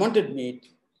fermented meat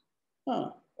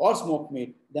or smoked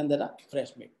meat than the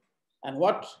fresh meat. And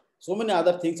so many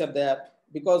other things are there,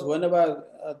 because whenever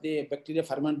the bacteria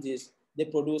ferment this, they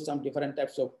produce some different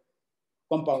types of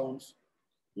compounds,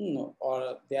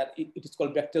 or it is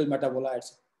called bacterial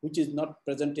metabolites, which is not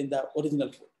present in the original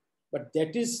food. But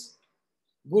that is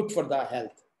good for the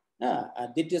health.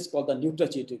 And that is called the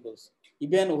nutraceuticals.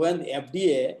 Even when the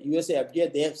FDA, USA FDA,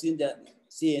 they have seen that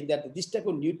this type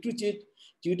of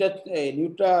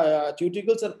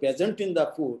nutraceuticals are present in the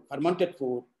food, fermented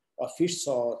food, or fish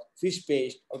sauce, fish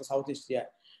paste of the Southeast Asia.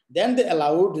 Then they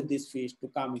allowed this fish to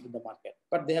come into the market.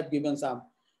 But they have given some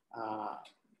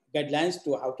guidelines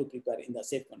to how to prepare in the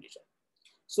safe condition.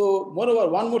 So moreover,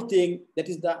 one more thing, that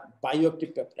is the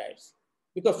bioactive peptides.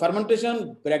 Because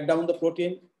fermentation break down the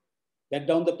protein, break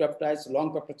down the peptides,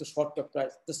 long peptides, short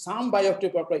peptides. Some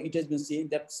bioactive peptides, it has been seen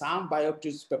that some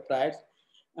bioactive peptides,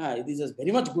 this is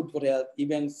very much good for health.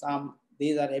 Even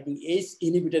these are having ACE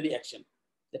inhibitory action.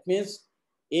 That means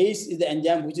ACE is the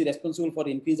enzyme which is responsible for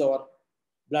increase our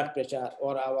blood pressure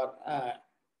or our,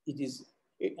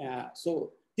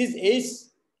 so these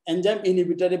ACE enzyme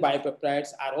inhibitory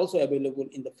biopeptides are also available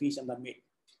in the fish and the meat.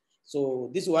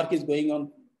 So this work is going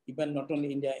on even not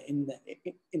only India, in the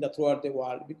throughout the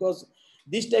world, because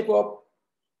this type of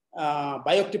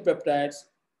bioactive peptides,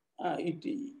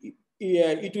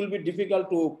 it will be difficult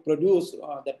to produce,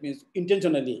 that means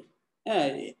intentionally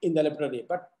in the laboratory.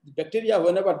 But the bacteria,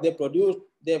 whenever they produce,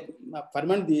 they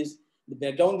ferment this, they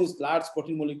break down these large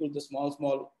protein molecules, the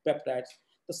small peptides.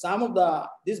 So some of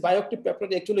these bioactive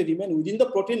peptides actually remain within the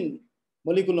protein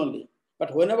molecule only.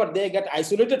 But whenever they get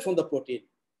isolated from the protein,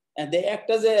 and they act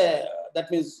as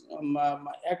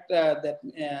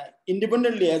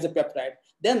independently as a peptide,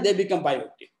 then they become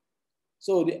bioactive.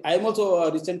 So I am also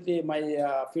recently, my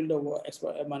field of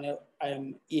expert, I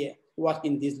am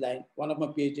working in this line. One of my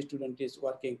PhD students is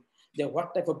working there.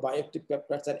 What type of bioactive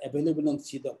peptides are available on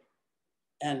seedal?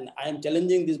 And I am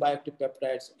challenging these bioactive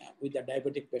peptides with the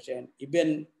diabetic patient.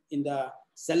 Even in the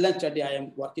cell line study, I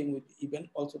am working with even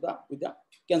also with the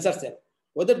cancer cell.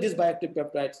 Whether these bioactive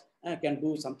peptides can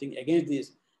do something against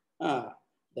this,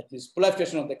 that means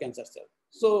proliferation of the cancer cell.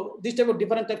 So these type of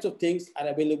different types of things are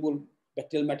available.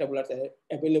 Bacterial metabolites are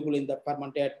available in the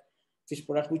fermented fish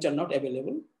products, which are not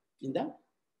available in the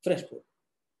fresh food.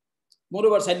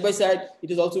 Moreover, side by side, it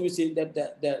is also we see that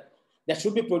that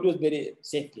should be produced very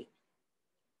safely.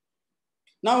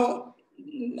 Now,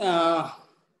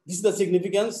 this is the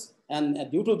significance,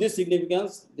 and due to this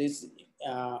significance, this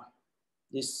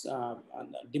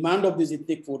demand of this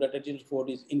ethnic food, alternative food,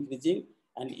 is increasing,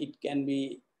 and it can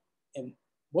be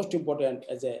most important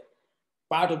as a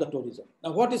part of the tourism.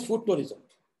 Now, what is food tourism?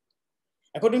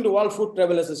 According to World Food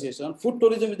Travel Association, food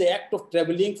tourism is the act of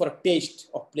traveling for a taste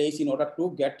of place in order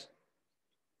to get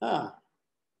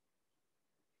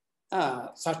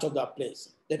such of the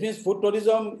place. That means food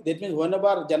tourism, that means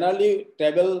whenever generally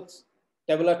traveler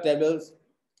travels,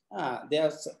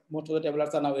 most of the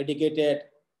travelers are now educated.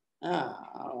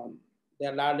 They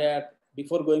are learned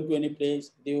before going to any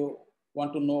place. They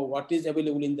want to know what is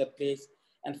available in that place.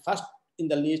 And first in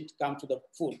the list comes to the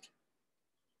food.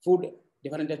 Food,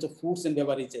 different types of foods and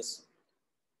beverages.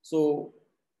 So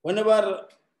whenever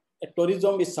a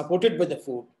tourism is supported by the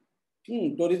food,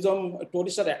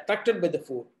 tourists are attracted by the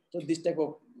food. So this type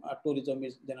of tourism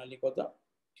is generally called the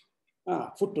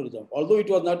food tourism. Although it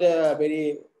was not a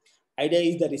very idea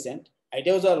is the recent.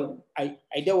 Idea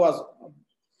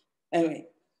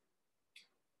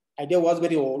was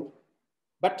very old,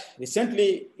 but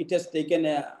recently it has taken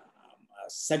a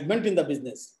segment in the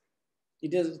business.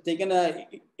 It has taken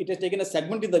a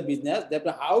segment in the business that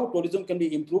how tourism can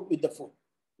be improved with the food.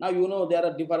 Now, you know, there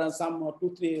are different, some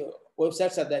 2-3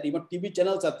 websites are there, even TV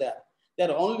channels are there. They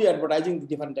are only advertising the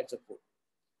different types of food.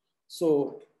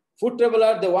 So food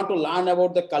traveler, they want to learn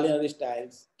about the culinary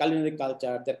styles, culinary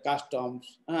culture, their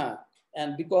customs.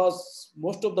 And because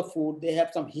most of the food, they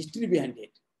have some history behind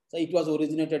it. So it was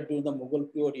originated during the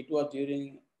Mughal period.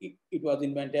 It was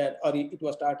invented, or it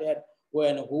was started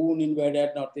when Hun invaded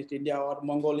Northeast India or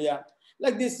Mongolia.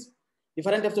 Like this,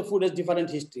 different types of food has different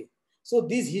history. So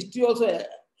this history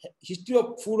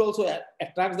of food also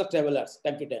attracts the travelers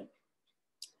time to time.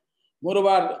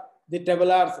 Moreover, the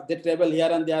travelers, they travel here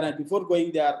and there, and before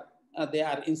going there, they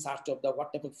are in search of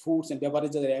what type of foods and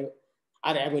beverages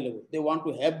are available. They want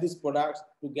to have these products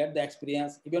to get the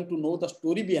experience, even to know the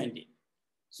story behind it.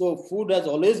 So food has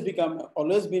always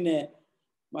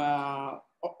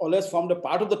formed a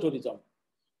part of the tourism.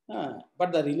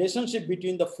 But the relationship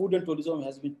between the food and tourism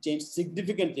has been changed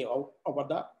significantly over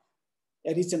the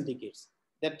recent decades.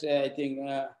 That I think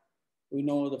we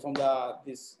know from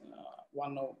this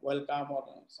one welcome or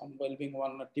some well-being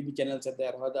one TV channels are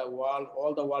there, where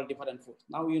all the world different foods.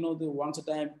 Now, you know, once a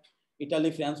time,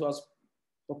 Italy, France was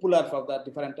popular for the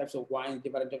different types of wines,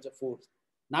 different types of foods.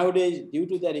 Nowadays, due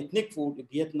to their ethnic food,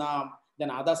 Vietnam, then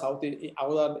other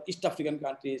East African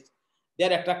countries, they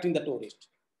are attracting the tourists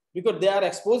because they are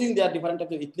exposing their different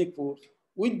types of ethnic foods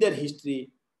with their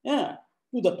history to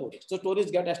the tourists. So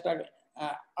tourists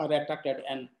are attracted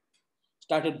and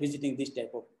started visiting this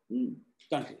type of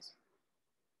countries.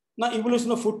 Now,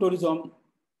 evolution of food tourism.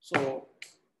 So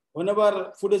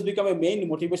whenever food has become a main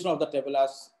motivation of the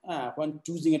travelers when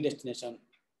choosing a destination,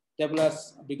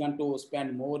 travelers began to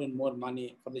spend more and more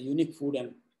money for the unique food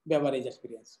and beverage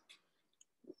experience.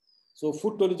 So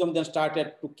food tourism then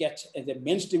started to catch as a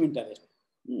mainstream interest,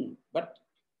 but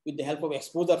with the help of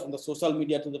exposure from the social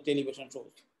media to the television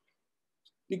shows.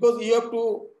 Because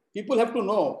people have to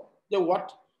know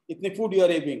what ethnic food you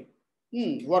are having,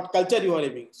 what culture you are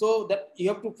having. So that you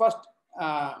have to first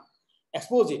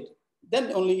expose it.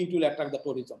 Then only it will attract the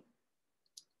tourism.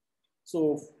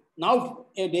 So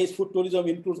nowadays, food tourism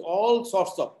includes all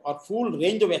sorts of or full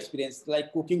range of experience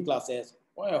like cooking classes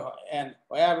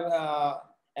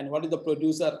and what is the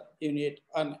producer unit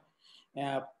and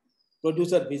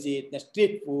producer visit, the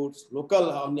street foods, local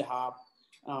on the hub,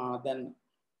 then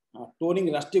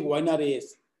touring rustic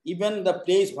wineries, even the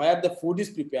place where the food is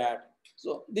prepared.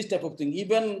 So this type of thing,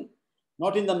 even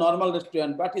not in the normal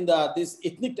restaurant, but in this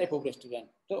ethnic type of restaurant.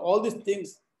 So all these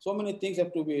things, so many things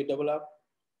have to be developed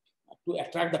to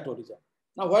attract the tourism.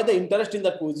 Now, why the interest in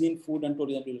the cuisine, food and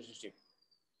tourism relationship?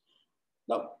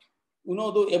 Now, you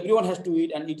know, though everyone has to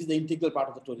eat and it is the integral part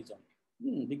of the tourism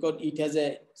because it has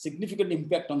a significant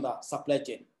impact on the supply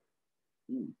chain.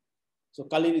 So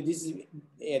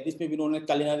this may be known as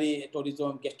culinary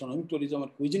tourism, gastronomic tourism,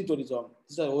 and cuisine tourism.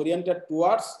 These are oriented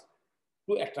towards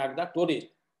to attract the tourist.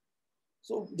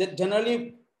 So that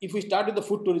generally, if we start with the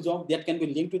food tourism, that can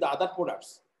be linked to the other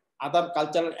products, other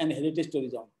cultural and heritage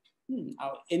tourism.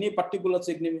 Any particular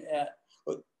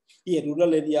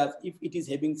rural areas, if it is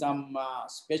having some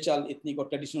special ethnic or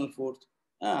traditional foods,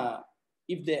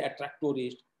 if they attract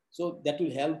tourists, so that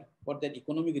will help for that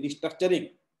economic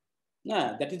restructuring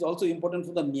Yeah, that is also important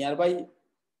for the nearby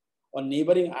or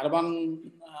neighboring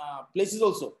urban places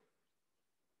also.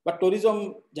 But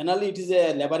tourism, generally, it is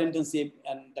a labor intensive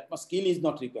and that much skill is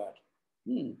not required.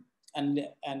 And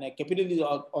capital is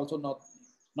also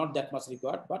not that much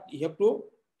required, but you have to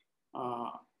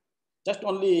just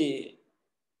only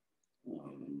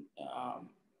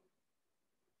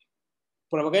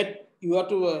propagate, you have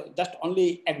to just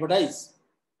only advertise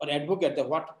or advocate the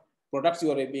what products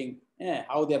you are being,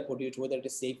 how they are produced, whether it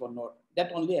is safe or not.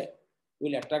 That only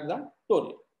will attract the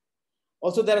tourist.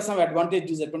 Also, there are some advantages,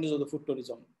 disadvantages of the food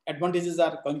tourism. Advantages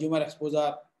are consumer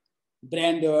exposure,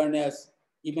 brand awareness,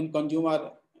 even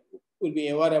consumer will be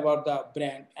aware about the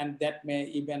brand, and that may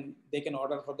even they can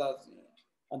order for the,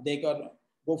 they can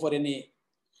go for any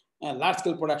large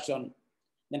scale production.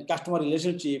 Then customer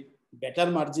relationship, better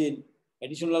margin,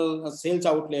 additional sales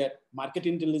outlet, market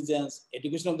intelligence,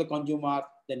 education of the consumer,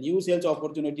 the new sales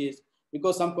opportunities,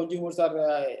 because some consumers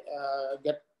are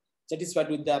get satisfied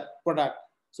with their product,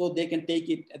 so they can take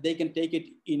it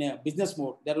in a business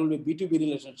mode. There will be B2B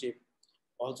relationship.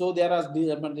 Also, there are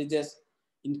disadvantages,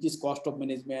 increased cost of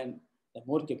management, the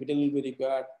more capital will be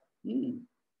required,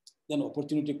 then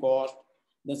opportunity cost,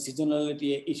 then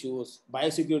seasonality issues,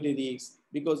 biosecurity risks,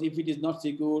 because if it is not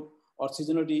secured, or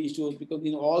seasonality issues, because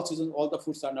in all seasons, all the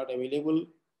foods are not available.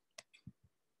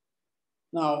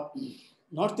 Now,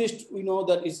 Northeast, we know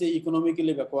that it's an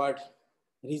economically backward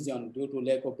region due to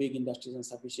lack of big industries and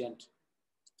sufficient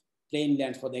plain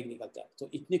lands for the agriculture. So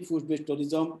ethnic food-based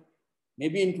tourism may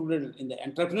be included in the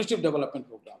entrepreneurship development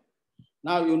program.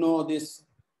 Now, you know, this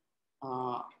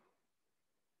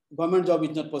government job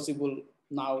is not possible.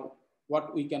 Now,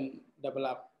 what we can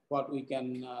develop, what we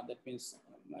can, that means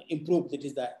improve, that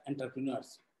is the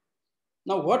entrepreneurs.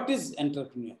 Now, what is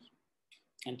entrepreneur?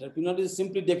 Entrepreneur is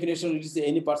simply definition, it is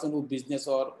any person who business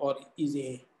or is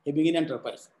having an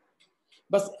enterprise.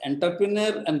 But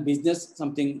entrepreneur and business,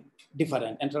 something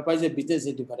different. Enterprise and business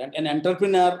is different. An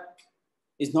entrepreneur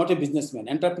is not a businessman.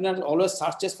 Entrepreneur always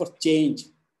searches for change,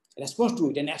 response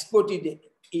to it, and exploit it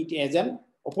as an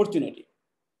opportunity.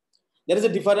 There is a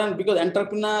difference, because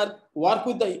entrepreneur work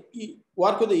with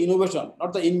the innovation,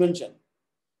 not the invention.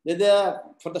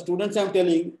 For the students, I'm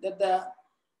telling that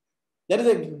there is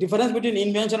a difference between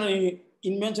invention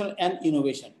and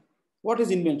innovation. What is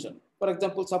invention? For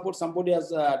example, suppose somebody has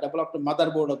developed a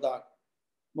motherboard of the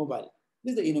mobile.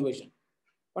 This is the innovation.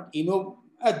 But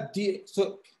this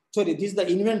is the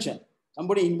invention.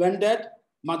 Somebody invented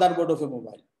motherboard of a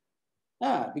mobile.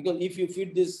 Because if you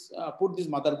feed this, put this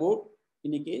motherboard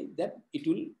in a case, that it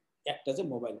will act as a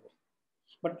mobile board.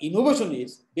 But innovation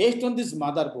is based on this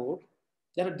motherboard.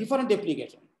 There are different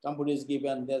applications. Somebody is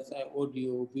given, there's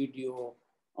audio, video,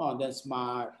 then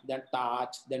smart, then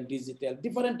touch, then digital,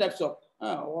 different types of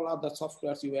all other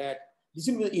softwares you add. This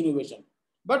will be the innovation.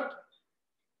 But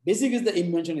basic is the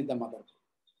invention is the motherboard.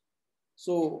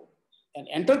 So an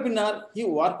entrepreneur, he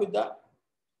work with the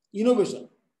innovation,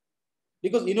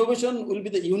 because innovation will be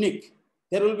the unique.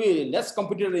 There will be less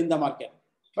competitor in the market.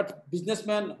 But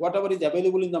businessman, whatever is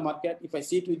available in the market, if I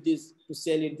sit with this to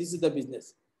sell it, this is the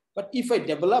business. But if I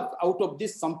develop out of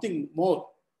this something more,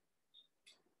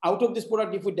 out of this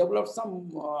product, if we develop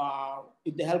some,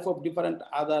 with the help of different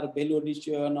other value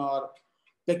addition or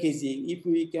packaging, if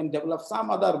we can develop some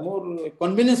other more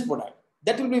convenience product,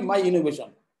 that will be my innovation.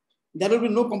 There will be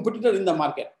no competitor in the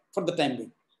market for the time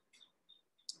being.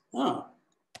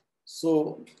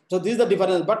 So this is the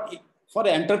difference. But for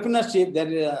entrepreneurship,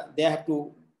 they have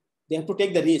to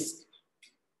take the risk.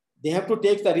 They have to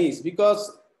take the risk,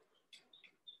 because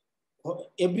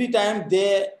every time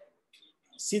they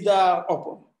see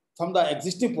from the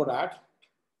existing product,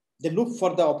 they look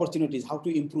for the opportunities, how to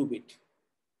improve it.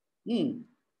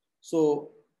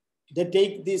 So they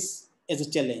take this as a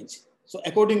challenge. So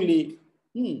accordingly,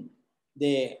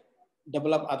 they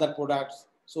develop other products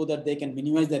so that they can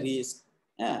minimize the risk.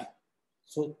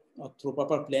 So through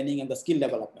proper planning and the skill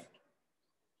development.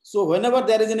 So whenever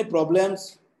there is any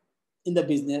problems in the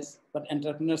business, but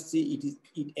entrepreneurs see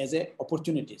it as a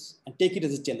opportunities and take it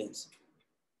as a challenge.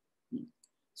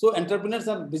 So entrepreneurs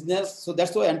are business. So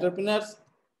that's why entrepreneurs,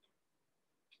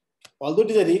 although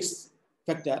it is a risk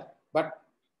factor, but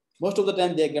most of the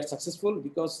time they get successful,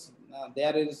 because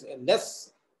there is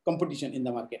less competition in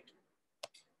the market.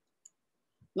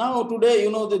 Now today,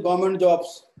 you know, the government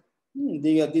jobs,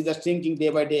 these are shrinking day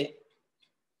by day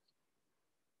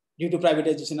due to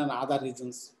privatization and other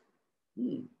reasons.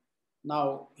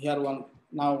 Now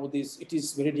it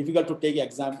is very difficult to take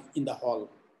exam in the hall.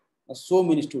 So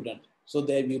many students, so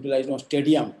they have utilized a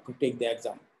stadium to take the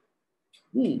exam.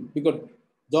 Because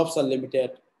jobs are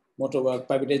limited, moreover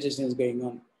privatization is going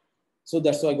on. So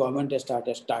that's why government has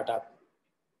started startup.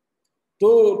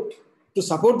 To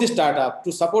support the startup,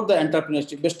 to support the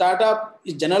entrepreneurship, the startup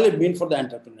is generally meant for the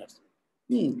entrepreneurs.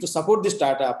 To support the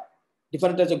startup,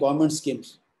 different types of government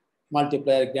schemes,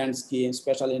 multiplier grant scheme,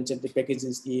 special incentive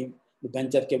packaging scheme, the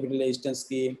venture capital assistance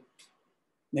scheme,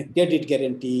 the credit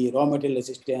guarantee, raw material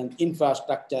assistance,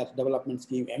 infrastructure development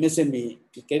scheme, MSME,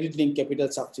 the credit linked capital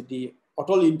subsidy,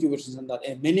 auto incubation center,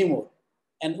 and many more.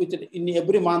 And with it, in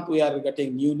every month we are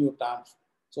getting new terms,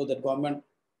 so that government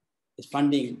is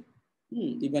funding.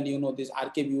 Even this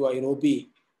RKBY, ROBI,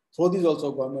 through this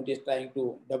also government is trying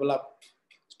to develop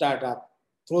startup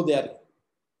through their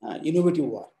innovative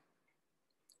work.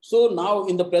 So now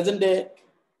in the present day,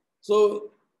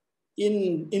 so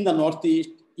in the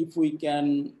Northeast, if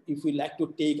we like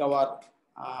to take our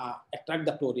attract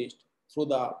the tourist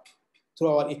through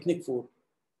our ethnic food,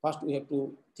 first we have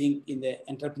to think in the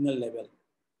entrepreneurial level.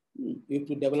 We have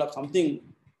to develop something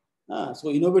so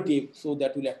innovative, so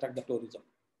that will attract the tourism.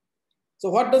 So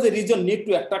what does a region need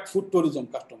to attract food tourism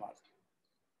customers?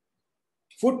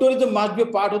 Food tourism must be a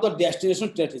part of the destination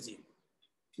strategy.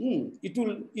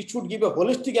 It should give a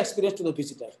holistic experience to the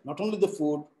visitors, not only the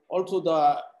food, also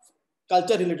the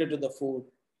culture related to the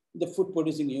food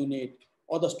producing unit,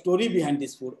 or the story behind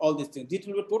this food, all these things. It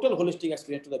will be a total holistic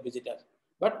experience to the visitors,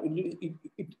 but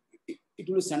it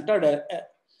will be centered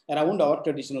around our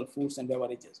traditional foods and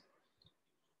beverages.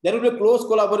 There will be a close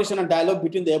collaboration and dialogue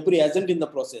between every agent in the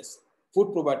process,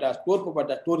 food providers, tour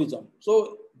providers, tourism.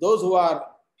 So those who are,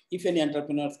 if any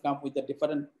entrepreneurs come with the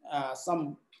different,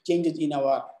 some changes in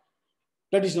our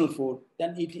traditional food,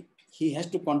 then he has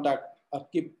to contact or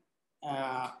keep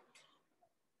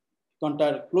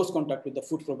close contact with the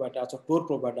food providers or tour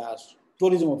providers,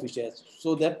 tourism officials,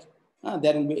 so that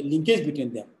there will be a linkage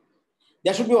between them.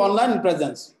 There should be online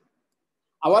presence.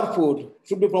 Our food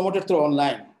should be promoted through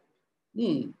online,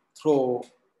 through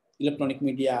electronic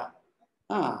media.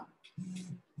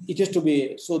 It has to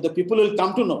be, so the people will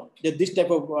come to know that this type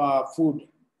of food,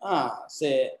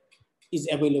 say, is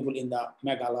available in the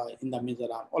Meghalaya, in the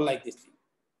Mizoram, or like this thing.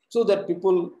 So that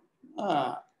people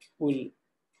will,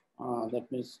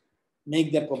 that means,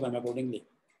 make their program accordingly.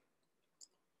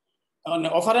 And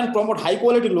offer and promote high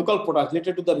quality local products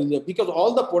related to the region, because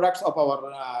all the products of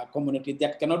our community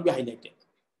that cannot be highlighted.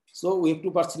 So we have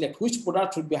to first select which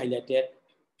product should be highlighted.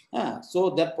 So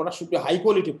that product should be high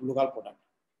quality local product.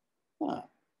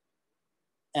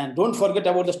 And don't forget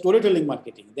about the storytelling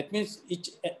marketing. That means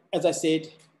as I said,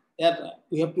 that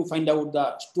we have to find out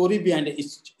the story behind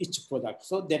each product.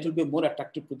 So that will be more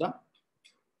attractive to the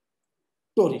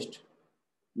tourist.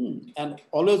 And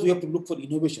always we have to look for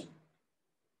innovation.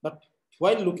 But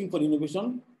while looking for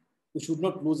innovation, we should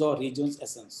not lose our region's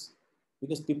essence,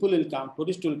 because people will come,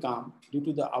 tourists will come due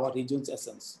to our region's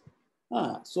essence.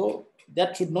 So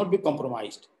that should not be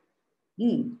compromised.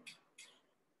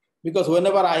 Because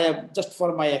whenever I have, just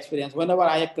for my experience, whenever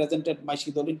I have presented my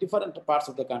Shidol in different parts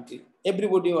of the country,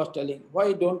 everybody was telling,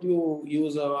 why don't you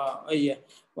use,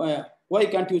 why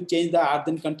can't you change the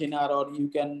earthen container, or you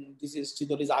can, this is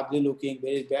Shidol is ugly looking,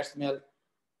 very bad smell.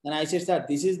 And I said, sir,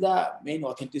 this is the main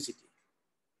authenticity.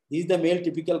 This is the main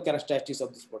typical characteristics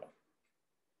of this product.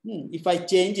 If I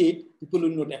change it, people will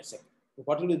not accept. So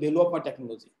what will be the value of my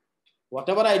technology?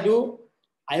 Whatever I do,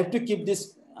 I have to keep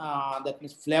this, that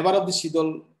means flavor of the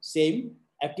Shidol same.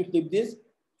 I have to keep this,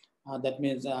 that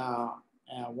means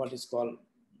what is called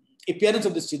appearance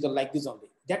of the Shidol like this only.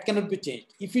 That cannot be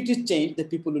changed. If it is changed, the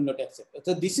people will not accept.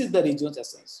 So this is the region's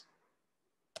essence.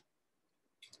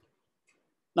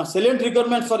 Now, salient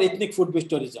requirements for ethnic food-based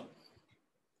tourism.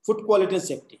 Food quality and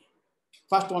safety.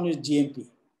 First one is GMP.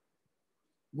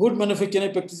 Good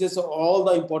manufacturing practices of all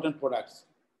the important products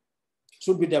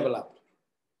should be developed.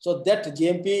 So that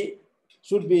GMP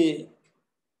should be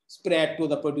spread to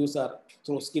the producer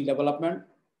through skill development.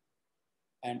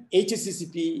 And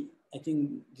HACCP, I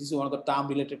think this is one of the terms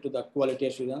related to the quality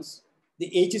assurance. The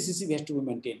HACCP has to be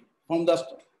maintained from the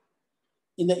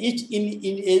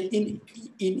in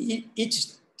each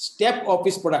step of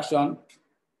its production.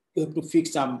 You have to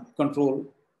fix some control.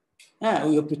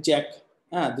 We have to check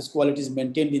this quality is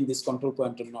maintained in this control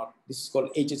point or not. This is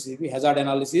called HACCP, hazard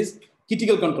analysis,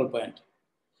 critical control point.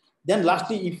 Then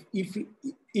lastly, if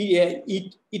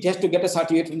it has to get a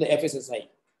certificate from the FSSI,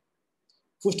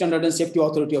 Food Standard and Safety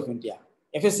Authority of India.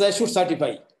 FSSI should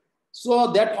certify,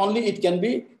 so that only it can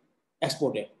be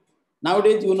exported.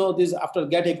 Nowadays, this after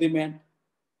GATT agreement,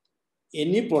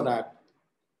 any product,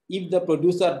 if the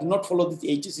producer do not follow this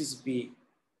HACCP,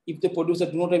 if the producer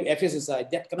do not have FSSI,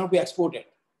 that cannot be exported.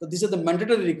 So this is the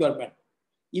mandatory requirement.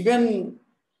 Even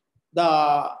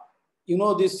the,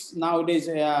 this nowadays,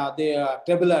 the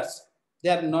travelers, They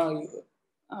are not,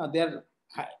 yeah,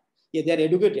 they are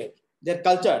educated, they are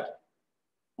cultured.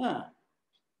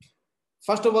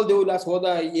 First of all, they will ask,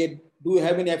 do you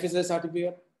have any FSS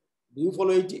certificate? Do you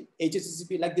follow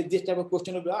HACCP? Like this type of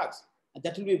question will be asked. And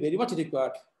that will be very much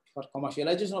required for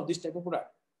commercialization of this type of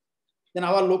product. Then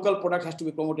our local product has to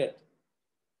be promoted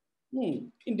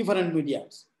in different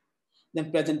mediums.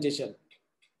 Then presentation,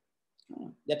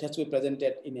 that has to be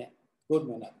presented in a good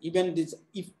manner. Even this,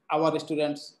 if our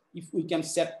restaurants, if we can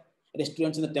set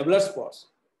restaurants in the tabular spots,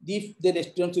 if the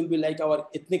restaurants will be like our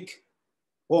ethnic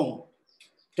home,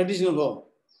 traditional home,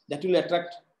 that will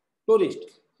attract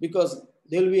tourists because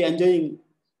they will be enjoying,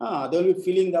 they will be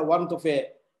feeling the warmth of a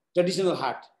traditional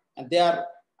hut, and they are,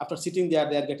 after sitting there,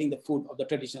 they are getting the food of the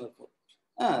traditional food.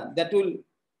 That will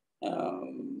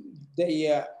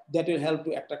that will help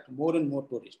to attract more and more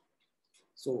tourists.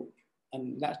 So,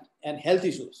 and health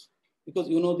issues, because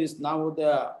you know this now,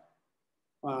 the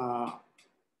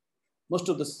most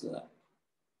of the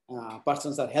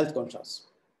persons are health conscious.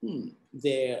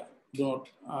 They do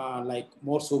not like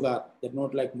more sugar, they do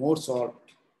not like more salt,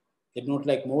 they do not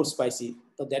like more spicy.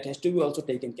 So that has to be also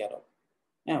taken care of.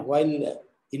 And while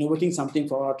innovating something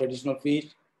for our traditional fish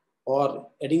or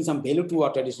adding some value to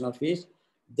our traditional fish,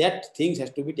 that things has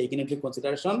to be taken into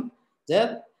consideration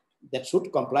that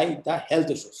should comply with the health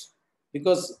issues.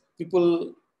 Because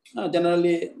people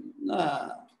generally,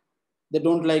 they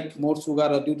don't like more sugar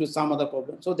or due to some other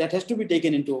problem. So that has to be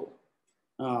taken into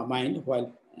mind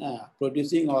while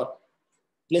producing or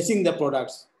placing the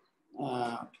products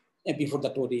before the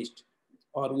tourist,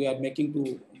 or we are making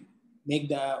to make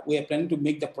the, we are planning to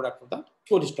make the product for the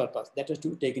tourist purpose. That has to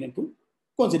be taken into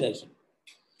consideration.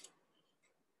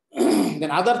 Then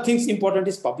other things important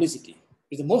is publicity.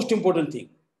 It's the most important thing.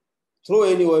 Through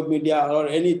any web media or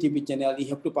any TV channel, you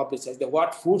have to publicize the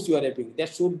what foods you are having. That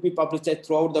should be publicized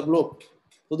throughout the globe,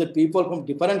 so that people from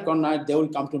different corners, they will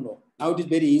come to know. Now it is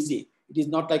very easy. It is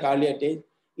not like earlier days.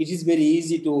 It is very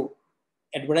easy to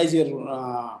advertise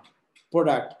your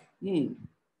product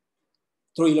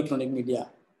through electronic media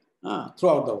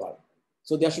throughout the world.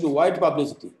 So there should be wide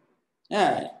publicity,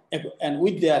 and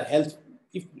with their health,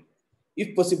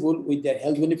 if possible, with their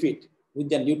health benefit, with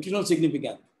their nutritional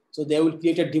significance. So they will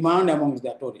create a demand amongst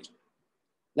the tourists.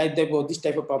 Like this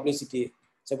type of publicity,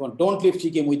 don't leave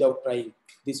Sikkim without trying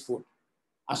this food.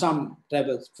 Assam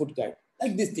Travels Food Guide,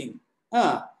 like this thing.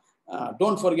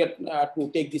 Don't forget to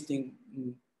take this thing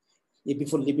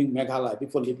before leaving Meghalaya,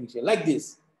 before leaving here. Like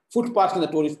this. Food parks in the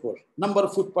tourist spot. Number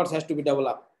of food parks has to be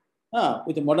developed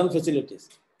with the modern facilities,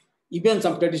 even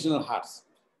some traditional huts.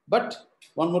 But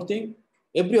one more thing,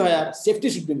 everywhere safety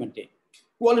should be maintained,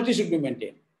 quality should be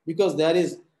maintained, because there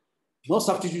is no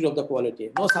substitute of the quality,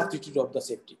 no substitute of the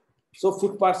safety. So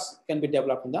food parks can be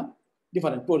developed in the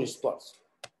different tourist spots.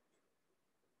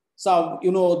 So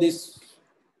you know this,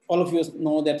 all of you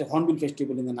know that the Hornbill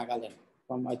Festival in the Nagaland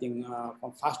from I think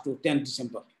from 1st to 10th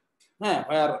December,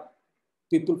 where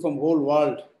people from whole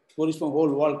world, tourists from whole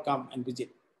world come and visit,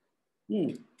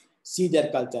 see their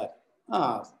culture,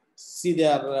 see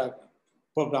their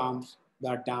programs,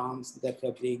 their dance, their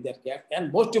fabric, their craft,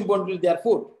 and most importantly, their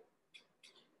food.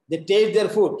 They taste their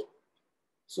food.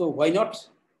 So why not?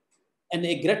 And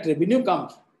a great revenue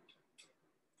comes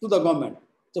to the government.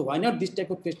 So why not this type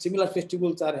of similar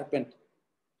festivals are happened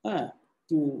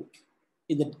to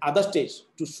in the other states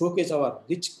to showcase our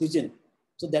rich cuisine?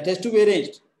 So that has to be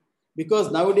arranged,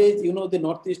 because nowadays, you know, the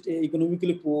Northeast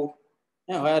economically poor,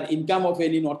 where income of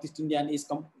any Northeast Indian is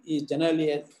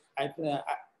generally,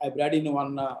 I've read in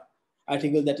one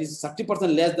article, that is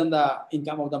 30% less than the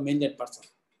income of the mainland person.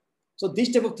 So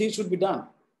this type of things should be done.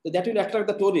 So that will attract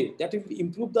the tourists. That will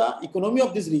improve the economy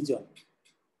of this region,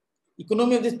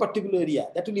 economy of this particular area.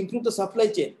 That will improve the supply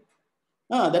chain.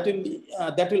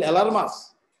 That will alarm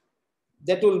us.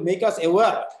 That will make us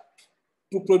aware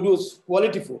to produce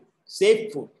quality food,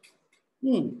 safe food.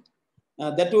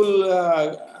 That will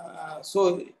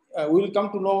we will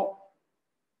come to know.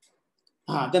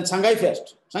 Then Shanghai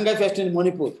Fest in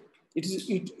Manipur.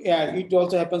 It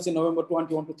also happens in November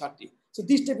 21 to 30. So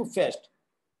this type of fest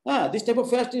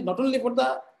is not only for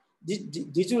the,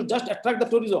 this will just attract the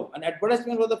tourism, and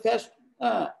advertisement for the fest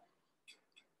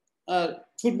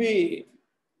should be,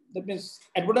 that means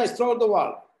advertised throughout the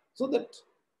world, so that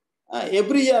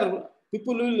every year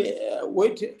people will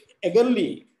wait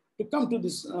eagerly to come to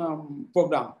this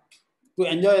program to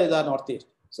enjoy the Northeast.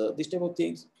 So this type of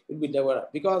things will be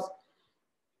developed, because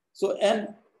so,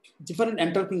 and different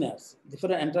entrepreneurs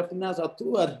are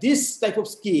through this type of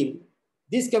skill,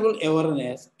 this type of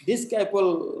awareness, this type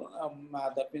of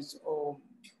that means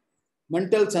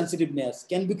mental sensitiveness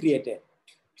can be created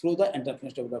through the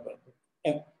entrepreneurship development.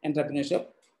 entrepreneurship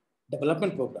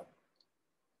development program.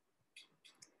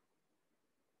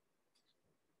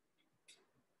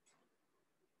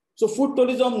 So food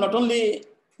tourism not only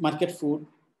market food,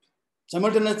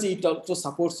 simultaneously it also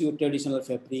supports your traditional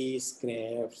fabrics,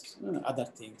 crafts, other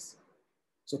things.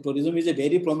 So tourism is a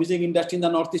very promising industry in the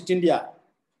Northeast India.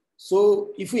 So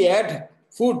if we add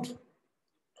food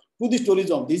to this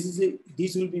tourism,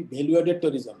 this will be value-added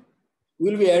tourism. We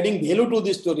will be adding value to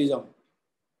this tourism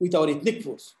with our ethnic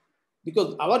foods.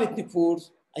 Because our ethnic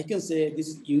foods, I can say this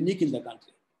is unique in the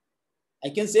country. I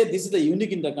can say this is the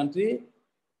unique in the country.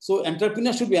 So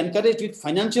entrepreneurs should be encouraged with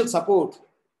financial support.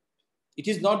 It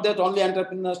is not that only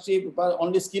entrepreneurship, but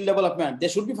only skill development. There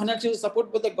should be financial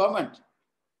support by the government,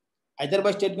 either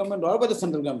by state government or by the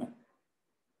central government,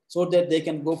 so that they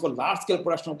can go for large-scale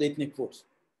production of the ethnic foods.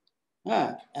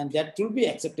 And that will be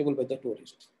acceptable by the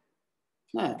tourist.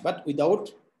 But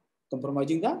without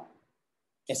compromising the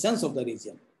essence of the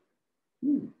region.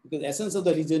 Because essence of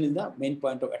the region is the main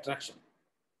point of attraction.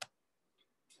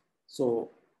 So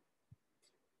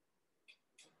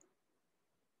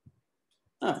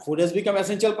food has become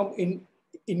essential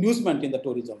inducement in the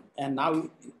tourism. And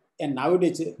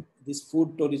nowadays, this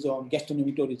food tourism,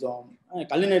 gastronomy tourism,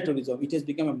 culinary tourism, it has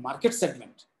become a market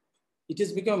segment. It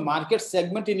has become a market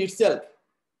segment in itself.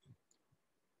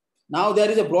 Now there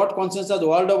is a broad consensus the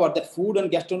world over that food and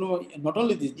gastronomy, not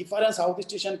only this, different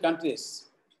Southeast Asian countries,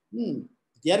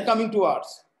 they are coming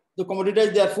towards to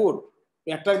commoditize their food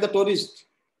to attract the tourists.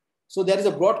 So there is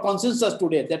a broad consensus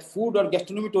today that food or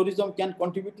gastronomy tourism can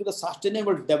contribute to the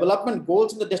sustainable development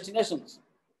goals in the destinations,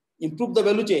 improve the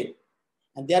value chain.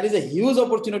 And there is a huge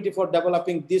opportunity for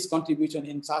developing this contribution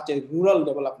in such a rural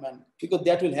development, because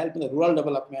that will help in the rural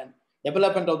development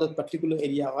of the particular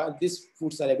area where these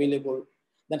foods are available.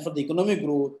 Then for the economic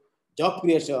growth, job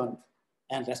creation,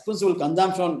 and responsible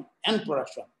consumption and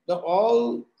production.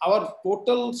 All our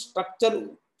total structure,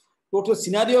 total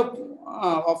scenario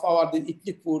of our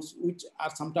ethnic foods, which are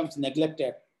sometimes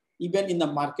neglected, even in the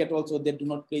market also, they do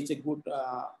not place a good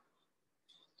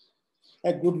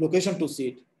location to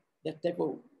sit. That type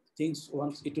of things,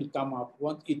 once it will come up,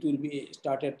 once it will be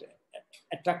started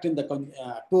attracting the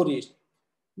tourists,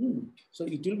 so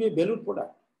it will be a valued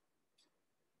product.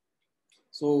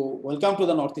 So welcome to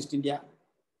the Northeast India.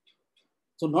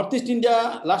 So Northeast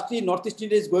India, lastly, Northeast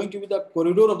India is going to be the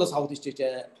corridor of the Southeast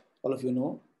Asia, all of you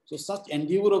know. So such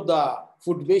endeavor of the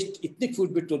food-based, ethnic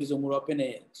food-based tourism will open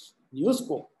a new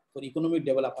scope for economic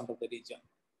development of the region.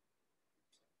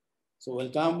 So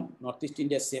welcome, Northeast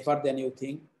India is safer than you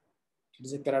think. It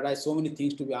is a paradise, so many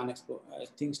things to be unexplored,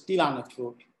 things still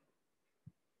unexplored.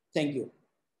 Thank you.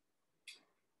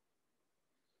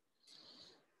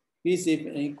 Please, if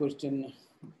any question.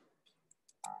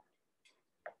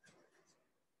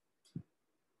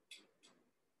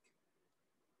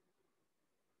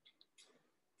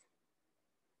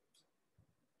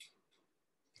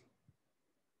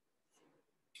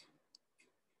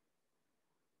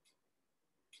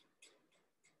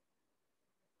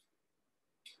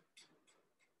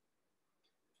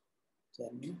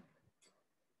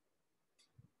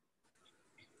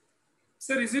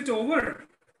 Sir, is it over?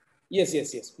 Yes,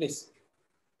 please.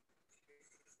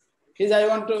 Please, I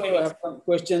want to have some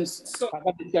questions,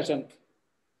 further discussion.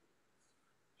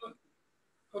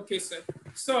 Okay, sir.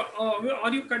 So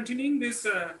are you continuing this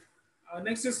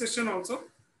next session also?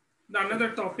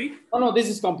 Another topic? No, this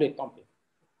is complete.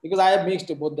 Because I have mixed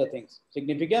both the things,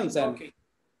 significance and... Okay.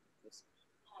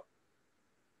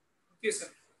 Okay, sir.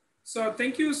 So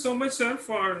thank you so much, sir,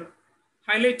 for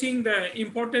highlighting the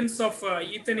importance of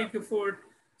ethnic food,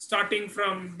 starting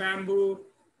from bamboo,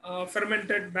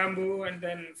 fermented bamboo, and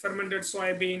then fermented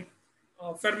soybean,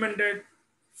 fermented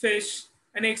fish,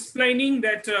 and explaining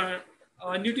that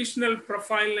nutritional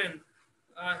profile and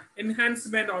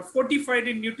enhancement or fortified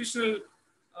in nutritional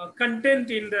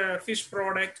content in the fish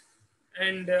product,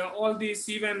 and all these,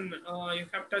 even you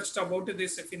have touched about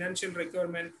this financial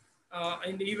requirement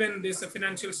and even this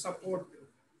financial support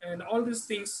and all these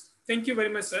things. Thank you very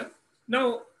much, sir.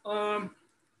 Now,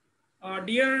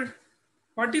 dear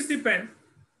participant,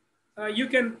 you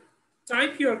can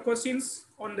type your questions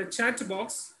on the chat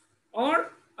box,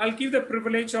 or I'll give the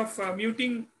privilege of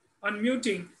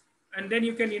unmuting, and then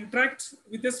you can interact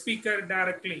with the speaker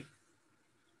directly.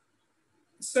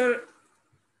 Sir,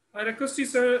 I request you,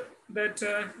 sir, that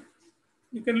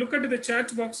you can look at the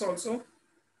chat box also.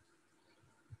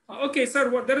 Okay, sir,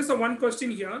 there is one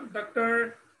question here.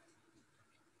 Dr.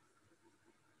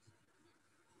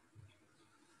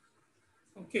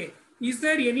 Okay, is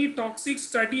there any toxic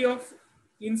study of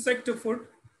insect food?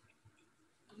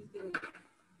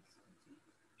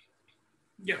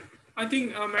 Yeah, I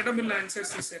think Madam will answer,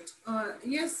 she said.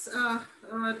 Yes,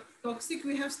 toxic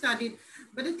we have studied,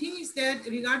 but the thing is that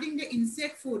regarding the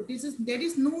insect food, there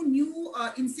is no new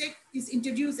insect is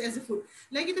introduced as a food.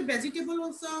 Like in the vegetable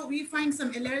also, we find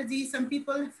some allergy. Some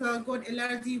people have got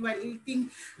allergy while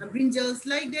eating brinjals.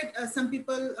 Like that, some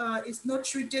people is not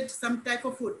treated some type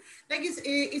of food. Like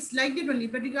it's like that only.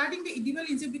 But regarding the edible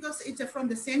insect, because it's from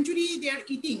the century they are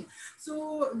eating,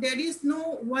 so there is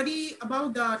no worry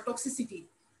about the toxicity.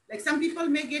 Like some people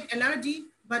may get allergy,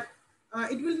 but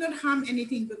it will not harm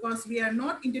anything because we are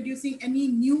not introducing any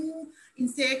new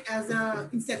insect as a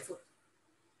insect food.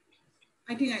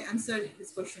 I think I answered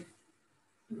this question.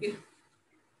 Okay.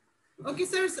 Okay,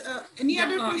 sir. Any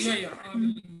other question? Yeah. I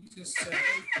will just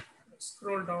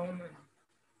scroll down.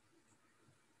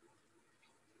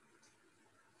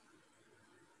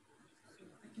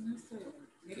 I can ask the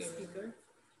next speaker.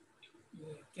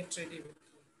 Yeah, get ready.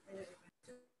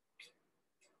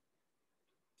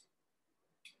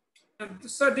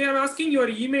 So they are asking your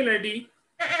email ID.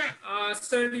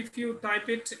 Sir, if you type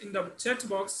it in the chat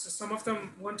box, some of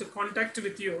them want to contact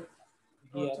with you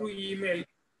through email.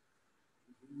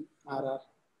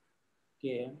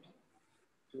 RRKM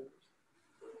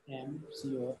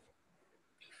MCO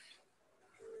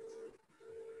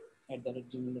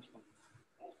 @gmail.com.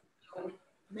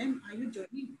 Ma'am, are you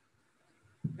joining?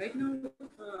 Right now,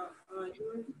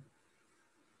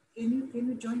 can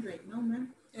you join right now,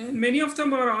 ma'am? And many of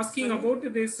them are asking about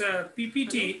this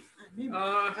PPT.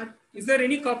 Is there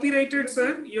any copyrighted,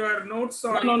 sir? Your notes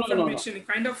or information,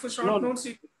 kind of short notes?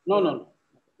 No.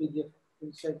 PDF.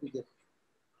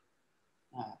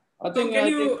 I think can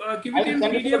you give it in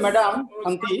send PDF? It to Madam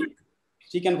Santi.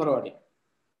 She can forward it.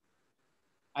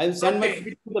 I'll send my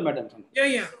PPT to the Madam.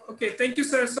 Yeah. Okay, thank you,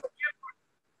 sir. So,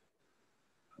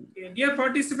 dear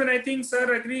participant, I think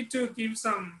sir agreed to give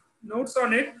some notes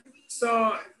on it.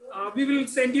 So we will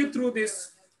send you through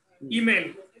this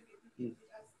email.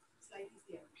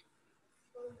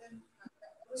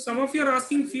 Some of you are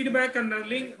asking feedback and the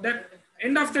link. That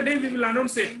end of the day we will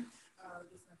announce it.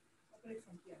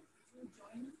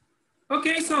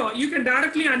 Okay, so you can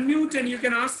directly unmute and you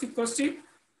can ask the question.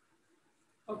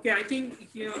 Okay, I think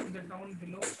here the down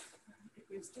below.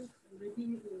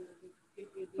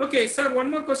 Okay, sir, one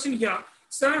more question here.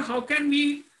 Sir, how can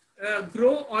we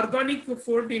grow organic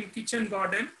food in kitchen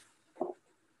garden?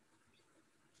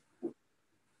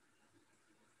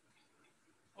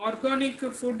 Organic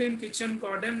food in kitchen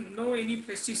garden, no any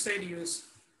pesticide use.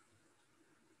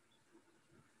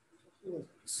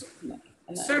 So,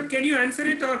 sir, can you answer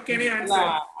it or can I answer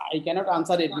it? I cannot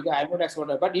answer it because I'm not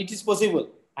expert, but it is possible.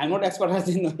 I'm not expert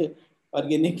in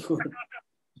organic food.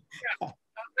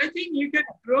 I think you can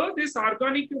grow this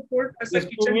organic food as a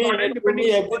kitchen garden.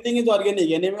 Everything is organic.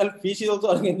 Animal, fish is also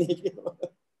organic.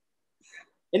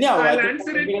 Anyhow, I'll I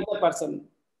answer it. The person.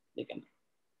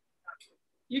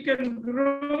 You can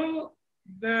grow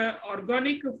the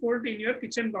organic food in your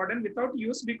kitchen garden without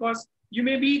use because you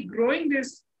may be growing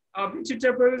this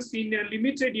vegetables in a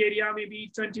limited area, maybe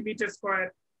 20 meters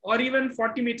square or even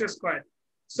 40 meters square.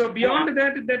 So beyond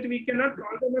that we cannot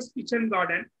call them as kitchen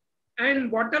garden.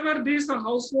 And whatever this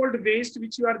household waste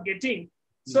which you are getting,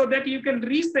 so that you can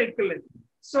recycle it.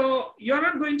 So you're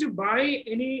not going to buy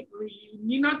any, you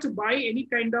need not to buy any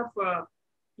kind of,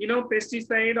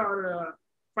 pesticide or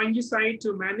fungicide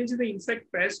to manage the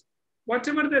insect pest.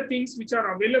 Whatever the things which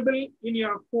are available in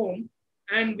your home,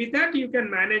 and with that you can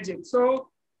manage it. So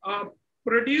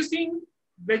producing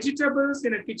vegetables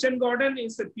in a kitchen garden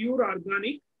is a pure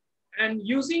organic, and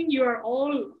using your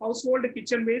all household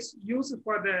kitchen waste used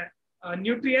for the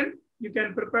nutrient, you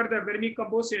can prepare the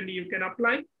vermicompost and you can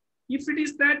apply. If it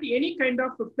is that any kind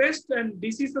of pests and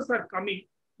diseases are coming,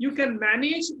 you can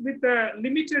manage with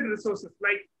limited resources.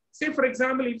 Like say, for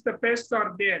example, if the pests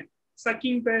are there,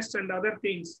 sucking pests and other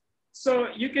things. So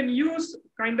you can use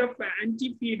kind of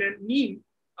anti-feed and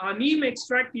neem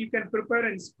extract you can prepare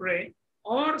and spray,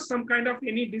 or some kind of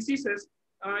any diseases,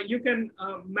 you can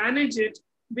manage it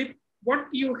with what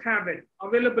you have it,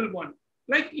 available one.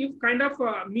 Like if kind of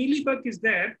mealybug is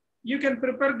there, you can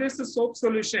prepare this soap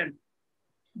solution.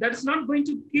 That's not going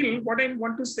to kill. What I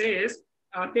want to say is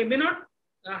they may not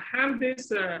have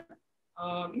this,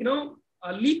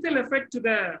 lethal effect to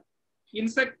the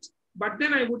insect, but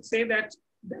then I would say that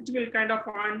will kind of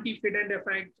anti-fident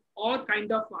effect or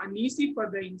kind of uneasy for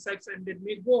the insects and it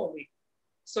may go away.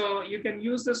 So you can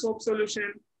use the soap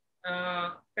solution,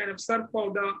 kind of surf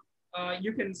powder,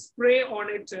 you can spray on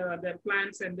it the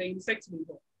plants and the insects will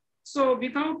go. So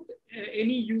without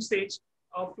any usage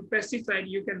of pesticide,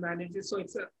 you can manage it. So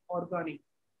it's organic.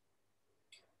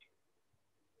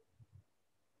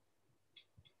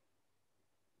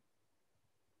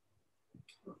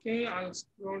 Okay, I'll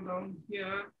scroll down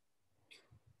here.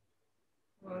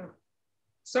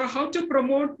 So how to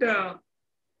promote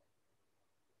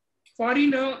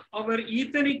foreigner our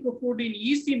ethnic food in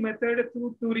easy method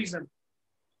through tourism?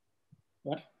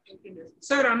 What?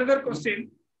 Sir, another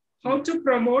question. How to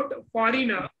promote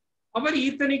foreigner our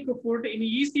ethnic food in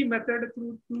easy method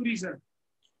through tourism?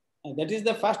 That is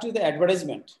the first is the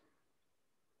advertisement.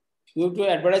 You have to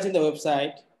advertise in the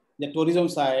website, the tourism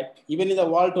site, even in the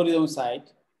world tourism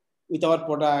site, with our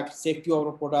product, safety of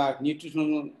our product,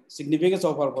 nutritional significance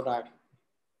of our product.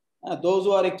 Those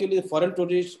who are actually foreign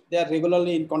tourists, they are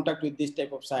regularly in contact with this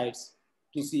type of sites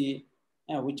to see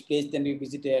which place can be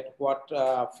visited, what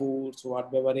foods,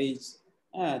 what beverage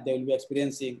they will be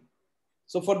experiencing.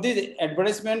 So for this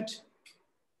advertisement,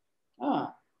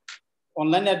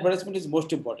 online advertisement is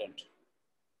most important.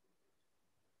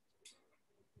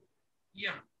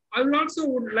 Yeah, I would also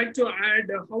would like to add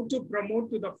how to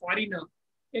promote to the foreigner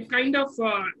a kind of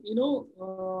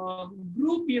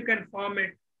group you can form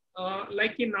it,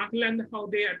 like in Nagaland, how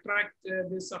they attract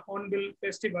this Hornbill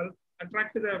festival,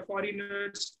 attract the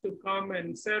foreigners to come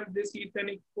and serve this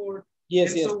ethnic food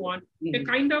Yes, and yes. so on. A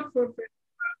kind of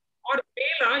or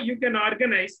mela you can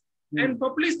organize and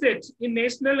publish it in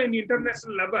national and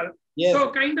international level. Yes. So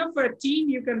kind of a team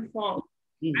you can form.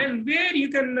 And where you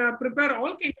can prepare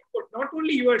all kinds of food, not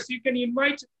only yours, you can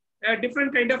invite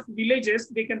different kind of villages,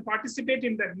 they can participate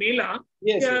in that mela.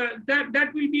 Yes, yes.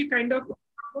 That will be kind of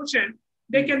promotion.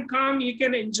 They can come, you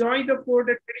can enjoy the food,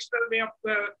 the traditional way of,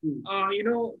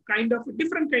 kind of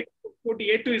different kind of food,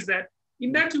 A to Z.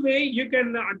 In that way, you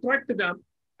can attract them.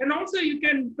 And also you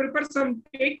can prepare some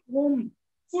take home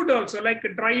food also, like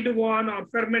a dried one or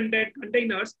fermented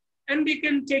containers, and they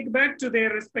can take back to their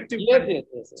respective country.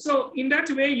 Yes. So in that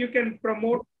way, you can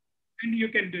promote and you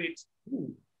can do it.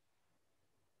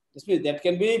 That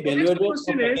can be valuable.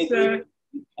 Question is, and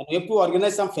we have to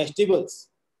organize some festivals.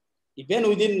 Even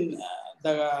within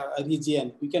the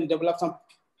region, we can develop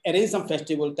arrange some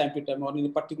festival time to time or in a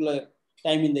particular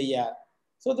time in the year.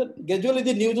 So that gradually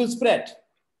the news will spread.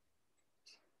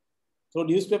 Through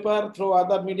newspaper, through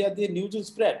other media, the news will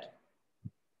spread.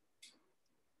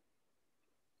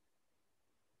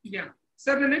 Yeah.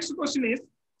 Sir, the next question is,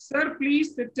 sir,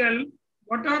 please tell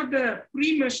what are the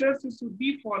pre-measures should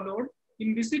be followed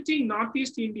in visiting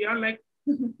Northeast India, like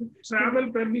travel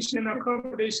permission,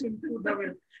 accommodation, food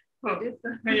available.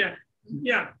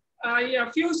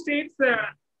 A few states,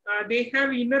 they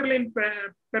have inner lane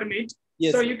permit.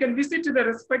 Yes. So you can visit the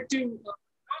respective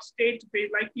state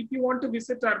page. Like if you want to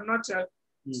visit Arunachal,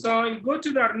 so you go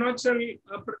to the Arunachal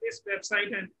Pradesh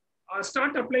website and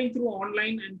start applying through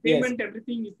online and payment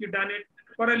everything. If you've done it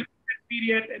for a limited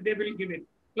period, they will give it.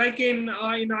 Like in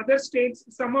other states,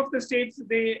 some of the states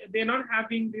they're not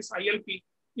having this ILP.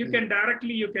 You can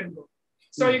directly you can go.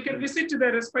 So you can visit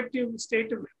the respective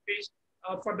state page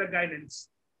for the guidance.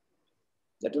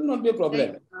 That will not be a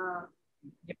problem.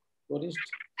 What is?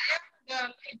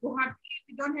 Guwahati,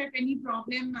 we don't have any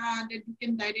problem that you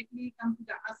can directly come to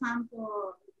the Assam,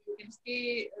 so you can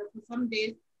stay for some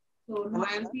days. So no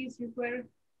ILP is required.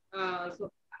 So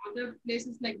other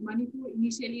places like Manipur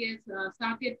initially has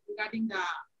started regarding the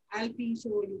ILP,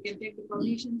 so you can take the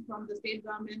permission from the state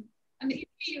government, and if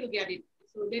you will get it.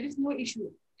 So there is no issue.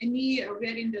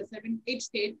 Anywhere in the 7-8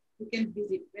 states, you can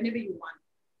visit whenever you want.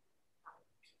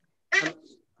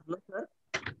 Hello, sir.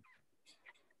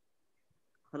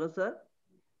 Hello, sir.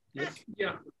 Yes.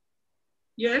 Yeah.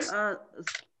 Yes.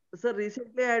 Sir,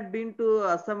 recently I had been to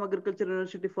Assam Agriculture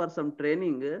University for some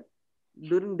training.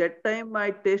 During that time,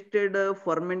 I tasted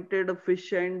fermented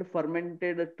fish and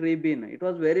fermented tree bean. It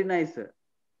was very nice.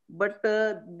 But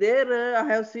there I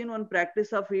have seen one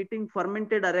practice of eating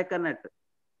fermented areca nut.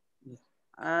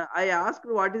 I asked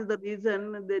what is the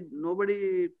reason.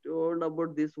 Nobody told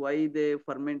about this, why they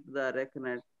ferment the areca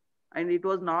nut. And it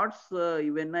was not,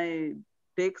 when I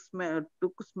took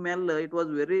smell, it was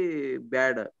very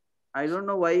bad. I don't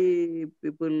know why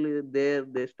people there,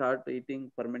 they start eating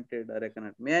fermented areca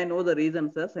nut. May I know the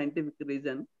reason, sir, scientific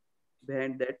reason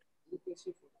behind that?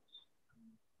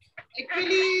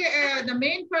 Actually, the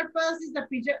main purpose is the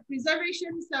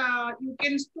preservations. You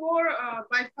can store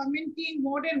by fermenting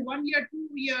more than 1 year, 2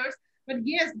 years. But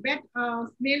yes, bad smell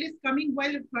is coming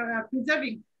while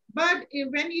preserving. But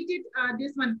when it is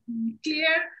this one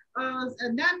clear,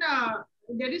 then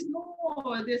there is no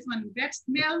this one bad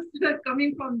smells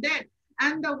coming from that.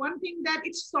 And the one thing that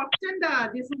it softened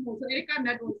this one also, areca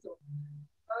nut also.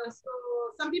 So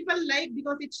some people like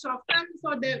because it's softened,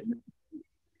 so they.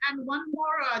 And one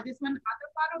more, this one other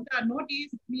part of the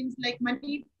notice means like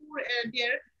Manipur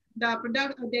there, the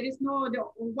product, there is no,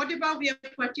 whatever we are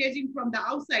purchasing from the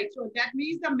outside. So that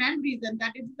means the main reason,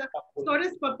 that is the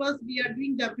storage purpose we are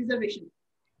doing the preservation.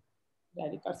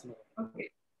 Okay.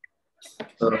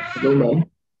 Hello, ma'am.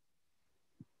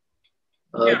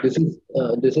 This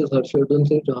is Harshvardhan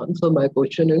Singh Chauhan. So my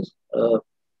question is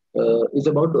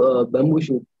about bamboo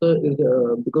shoots.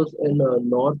 Because in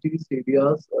northeast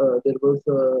areas there was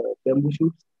bamboo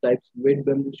shoots types, wet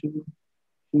bamboo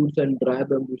shoots and dry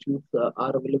bamboo shoots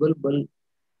are available,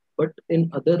 but in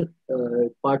other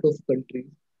part of countries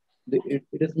it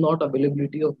is not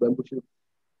availability of bamboo shoots.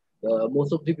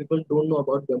 Most of the people don't know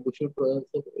about bamboo shoot. So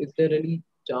is there any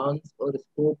chance or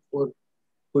scope for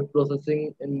food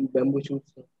processing in bamboo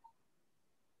shoots?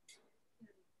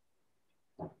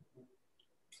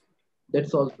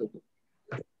 That's all, sir.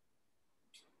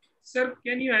 Sir,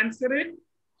 can you answer it?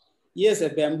 Yes,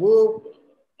 bamboo,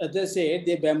 as I said,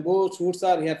 the bamboo shoots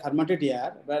are here fermented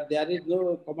here, but there is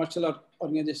no commercial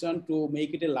organization to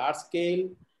make it a large scale,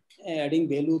 adding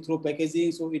value through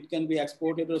packaging, so it can be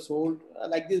exported or sold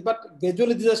like this. But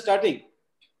gradually, these are starting.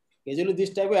 Gradually, this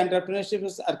type of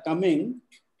entrepreneurships are coming.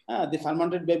 The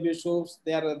fermented bamboo shoots,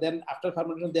 they are then after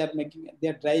fermentation, they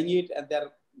are drying it and they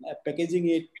are packaging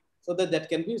it so that that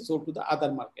can be sold to the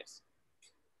other markets.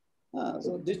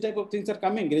 So this type of things are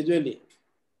coming gradually.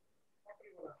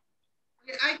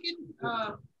 I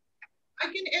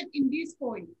can add in this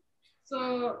point.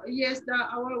 So yes,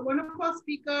 one of our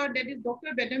speaker, that is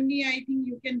Dr. Bedamni, I think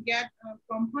you can get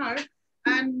from her.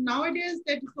 And nowadays,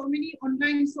 that so many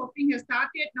online shopping has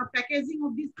started. Now packaging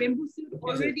of this bamboo suit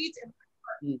already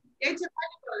it's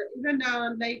available.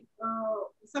 Even like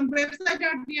some websites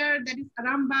are there, that is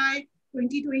Arambai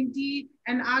 2020,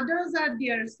 and others are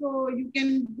there. So you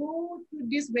can go to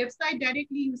this website directly.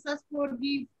 You search for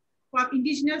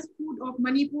indigenous food of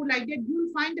Manipur, like that,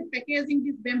 you'll find the packaging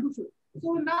this bamboo shoot.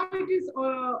 So now it is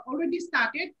already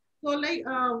started. So like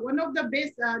one of the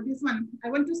best, this one, I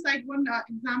want to cite one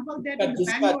example that in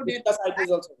Bangalore. Jiska site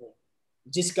is also there.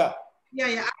 Jiska.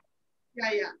 Yeah.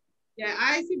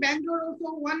 I see Bangalore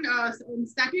also one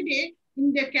Saturday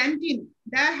in their canteen.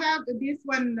 They have this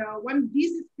one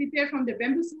dish is prepared from the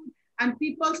bamboo shoot, and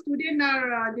students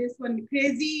are this one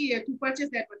crazy to purchase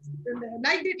that one.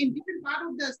 Like that in different part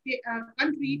of the state,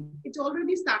 country, it's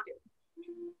already started.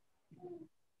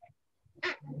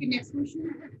 Okay, next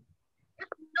question.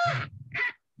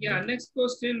 Yeah, next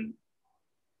question.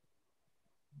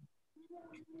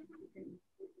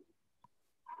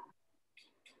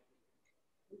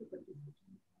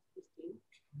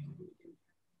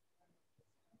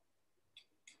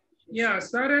 Yeah,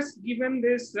 sir has given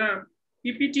this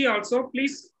PPT also.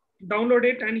 Please download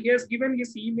it, and he has given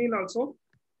his email also.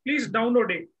 Please download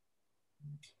it.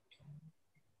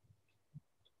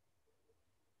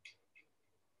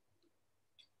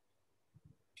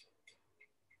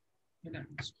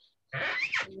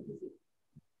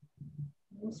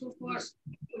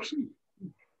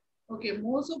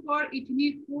 Most of our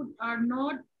ethnic food are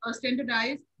not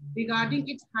standardized regarding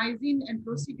its hygiene and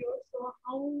procedure. So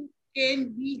how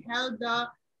can we help the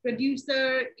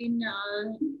producer in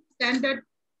standard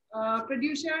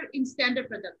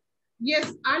product?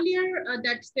 Yes, earlier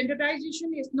that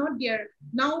standardization is not there.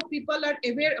 Now people are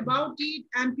aware about it,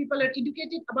 and people are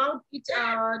educated about its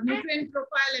nutrient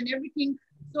profile and everything.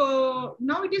 So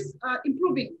now it is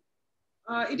improving.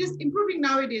 It is improving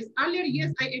nowadays. Earlier,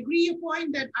 yes, I agree your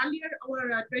point that earlier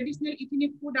our traditional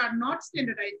ethnic food are not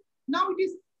standardized. Now it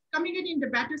is coming in the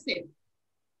better shape.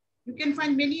 You can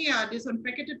find many this on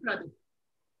packaged products.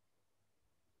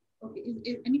 Okay,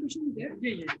 is any question there?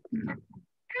 Yeah.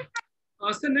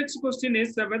 So next question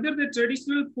is whether the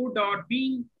traditional food are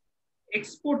being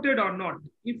exported or not.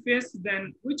 If yes,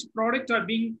 then which products are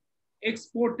being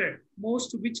exported?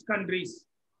 Most which countries?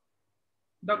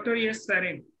 Dr. S.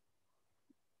 Sarin.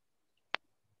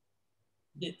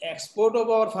 The export of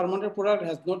our fermented product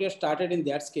has not yet started in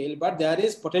that scale, but there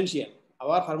is potential.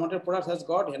 Our fermented product has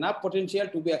got enough potential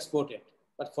to be exported.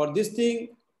 But for this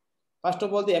thing, first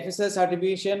of all, the FSI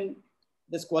certification,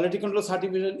 this quality control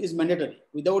certification is mandatory.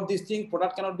 Without this thing,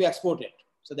 product cannot be exported.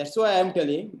 So that's why I am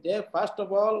telling that first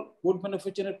of all, good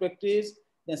manufacturing practice,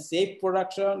 then safe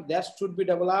production, that should be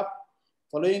developed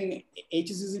following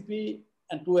HACCP,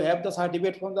 and to have the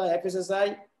certificate from the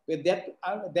FSSI. With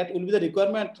that will be the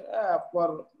requirement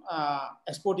for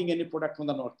exporting any product from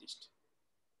the Northeast.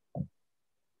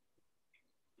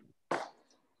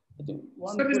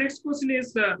 So the next question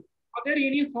is, are there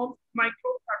any harmful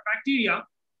microbes or bacteria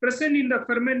present in the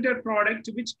fermented product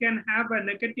which can have a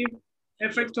negative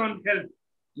effect on health?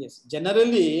 Yes,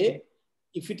 generally,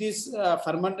 if it is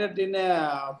fermented in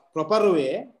a proper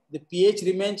way, the pH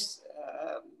remains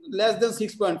less than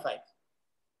 6.5.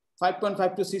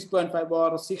 5.5 to 6.5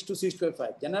 or 6 to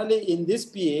 6.5. Generally, in this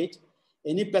pH,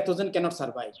 any pathogen cannot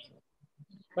survive.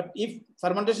 But if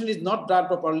fermentation is not done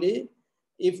properly,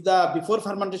 if the before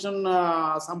fermentation,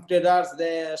 some traders,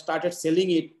 they started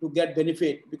selling it to get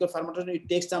benefit, because fermentation, it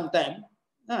takes some time.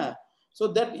 So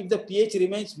that if the pH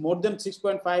remains more than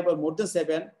 6.5 or more than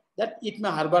 7, that it may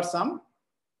harbor some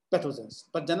pathogens.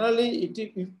 But generally,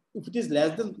 if it is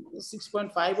less than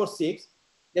 6.5 or 6,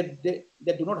 they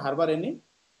do not harbor any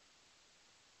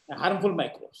harmful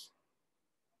microbes.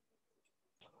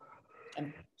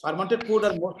 And fermented food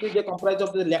are mostly they comprise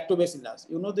of the lactobacillus.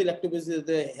 You know, the lactobacillus,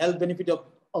 the health benefit of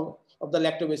the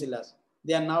lactobacillus.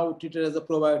 They are now treated as a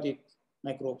probiotic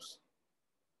microbes.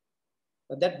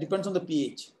 But that depends on the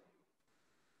pH.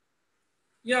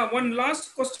 Yeah, one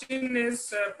last question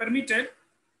is permitted.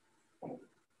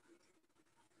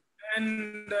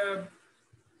 And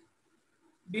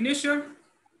Dinesha,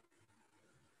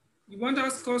 you want to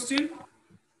ask question?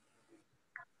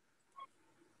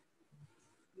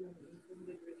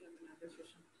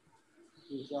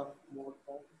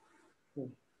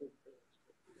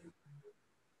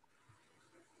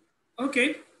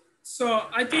 Okay, so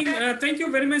I think thank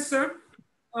you very much, sir,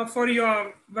 for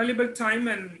your valuable time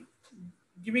and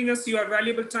giving us your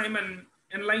valuable time and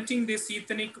enlightening this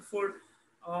ethnic food,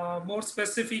 more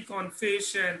specific on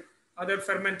fish and other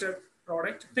fermented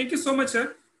product. Thank you so much,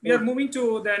 sir. We are moving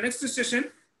to the next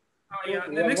session.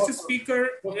 The next speaker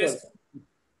is.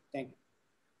 Thank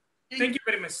you. Thank you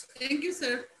very much. Thank you,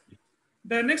 sir.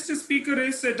 The next speaker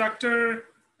is Dr.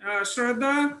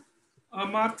 Shraddha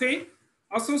Marthe,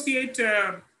 Associate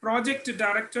Project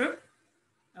Director,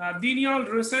 Dinial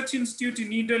Research Institute in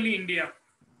New Delhi, India.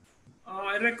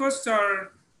 I request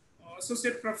our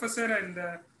Associate Professor and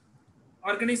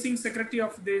Organizing Secretary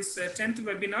of this 10th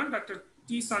webinar, Dr.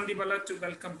 T. Sandibala, to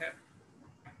welcome her.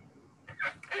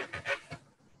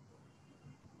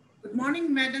 Good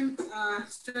morning, Madam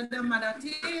Shraddha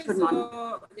Marathi.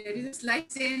 So there is a slight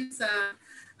change. So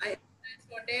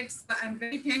I'm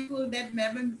very thankful that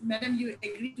Madam you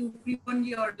agreed to prepone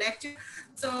your lecture.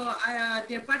 So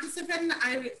dear participant,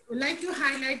 I would like to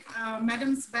highlight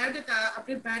Madam's biodata,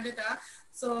 update biodata.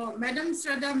 So Madam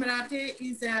Shraddha Marathi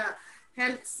is a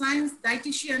health science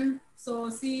dietitian.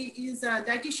 So she is a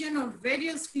dietitian of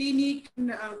various clinic,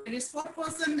 various 4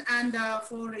 person, and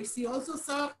she also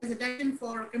served as a dietitian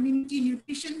for community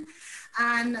nutrition,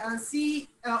 and she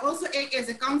also acts as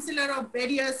a counselor of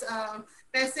various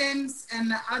patients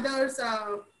and others,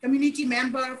 community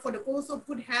member for the course of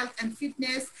food health and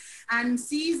fitness, and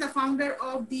she is the founder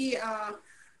of the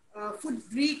Food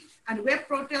Greek and web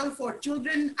portal for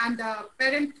children and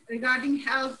parent regarding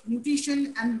health,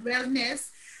 nutrition, and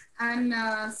wellness. And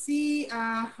she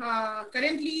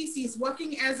currently she is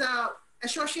working as a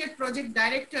associate project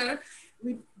director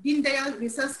with Deen Dayal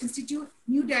Research Institute,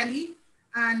 New Delhi.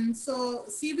 And so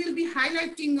she will be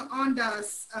highlighting on the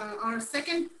our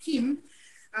second theme,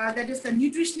 that is the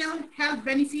nutritional health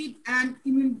benefit and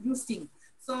immune boosting.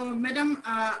 So, Madam,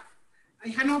 I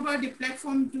hand over the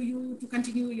platform to you to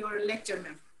continue your lecture,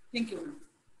 ma'am. Thank you, ma'am.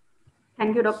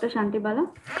 Thank you, Dr. Shantibala.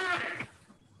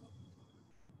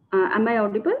 Am I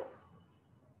audible?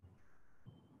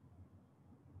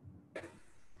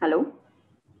 Hello?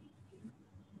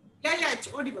 Yeah,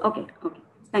 it's audible. Okay,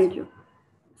 thank you.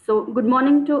 So good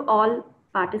morning to all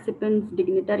participants,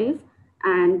 dignitaries,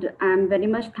 and I'm very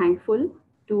much thankful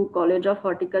to College of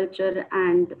Horticulture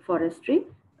and Forestry,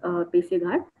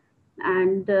 Pasighat.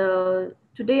 And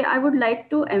today I would like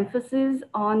to emphasize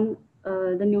on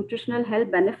the nutritional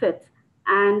health benefits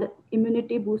and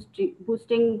immunity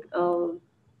boosting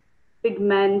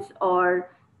pigments or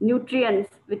nutrients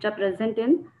which are present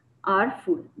in our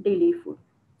food, daily food.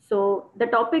 So the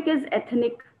topic is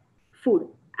ethnic food.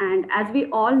 And as we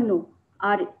all know,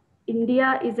 our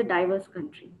India is a diverse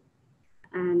country.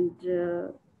 And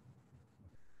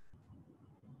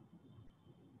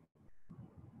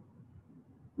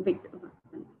wait.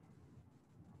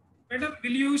 Madam,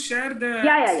 will you share the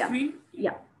screen?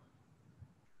 Yeah.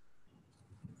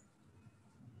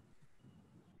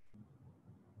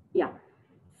 Yeah.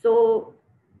 So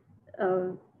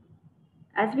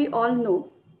as we all know,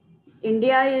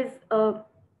 India is a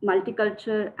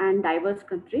multicultural and diverse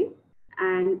country,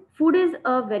 and food is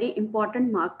a very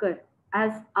important marker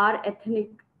as our ethnic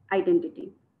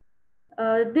identity.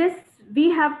 This, we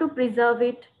have to preserve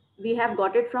it. We have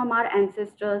got it from our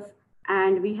ancestors,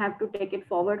 and we have to take it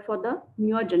forward for the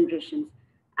newer generations.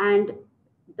 And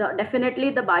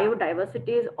definitely the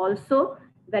biodiversity is also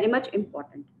very much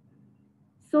important.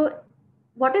 So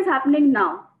what is happening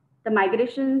now? The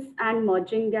migrations and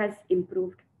merging has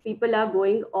improved. People are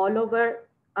going all over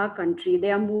our country.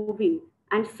 They are moving.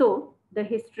 And so the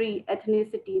history,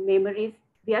 ethnicity, memories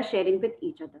we are sharing with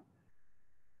each other.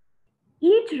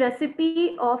 Each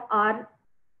recipe of our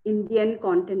Indian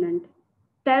continent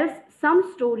tells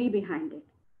some story behind it,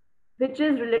 which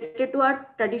is related to our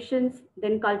traditions,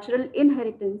 then cultural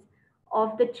inheritance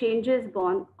of the changes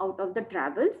born out of the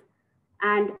travels.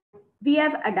 And we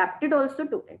have adapted also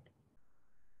to it.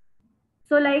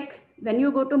 So like when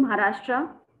you go to Maharashtra,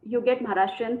 you get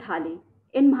Maharashtrian thali.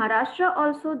 In Maharashtra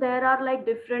also there are like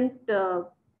different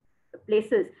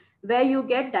places where you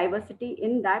get diversity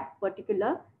in that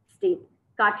particular state.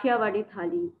 Kathiawadi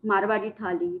thali, Marwadi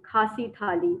thali, Khasi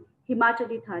thali,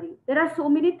 Himachali thali. There are so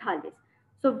many thalis.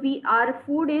 So our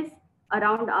food is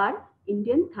around our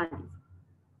Indian thalis.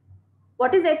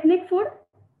 What is ethnic food?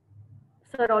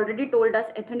 Sir already told us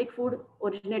ethnic food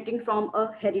originating from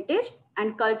a heritage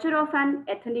and culture of an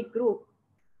ethnic group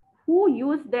who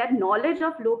use their knowledge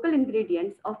of local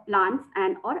ingredients of plants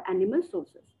and or animal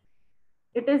sources.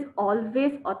 It is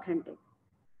always authentic.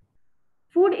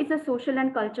 Food is a social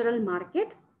and cultural market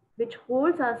which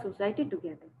holds our society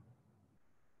together.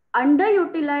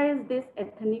 Underutilize this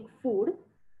ethnic food,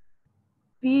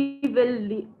 we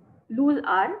will lose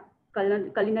our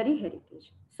culinary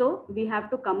heritage. So we have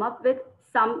to come up with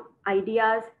some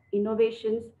ideas,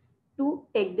 innovations to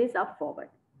take this up forward.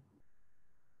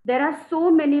 There are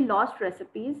so many lost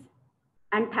recipes,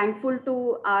 and thankful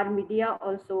to our media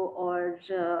also, or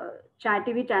chat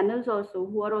TV channels also,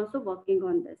 who are also working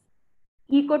on this.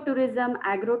 Ecotourism,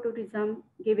 agrotourism,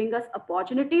 giving us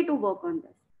opportunity to work on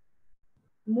this.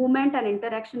 Movement and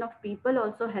interaction of people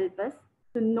also help us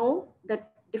to know the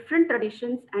different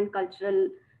traditions and cultural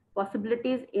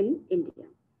possibilities in India.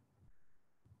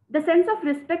 The sense of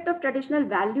respect of traditional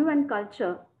value and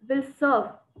culture will serve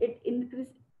it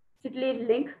increasingly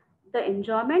link the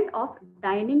enjoyment of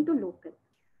dining to local.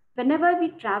 Whenever we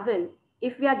travel,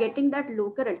 if we are getting that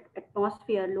local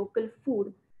atmosphere, local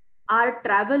food, our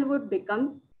travel would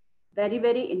become very,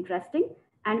 very interesting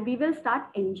and we will start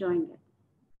enjoying it,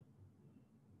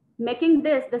 making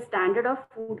this the standard of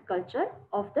food culture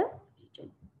of the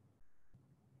region.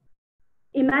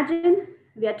 Imagine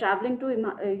we are traveling to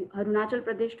Arunachal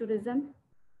Pradesh tourism,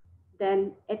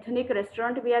 then ethnic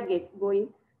restaurant we are going.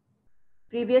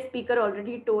 Previous speaker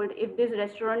already told if these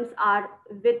restaurants are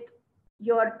with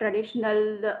your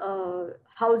traditional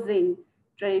housing,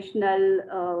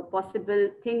 traditional possible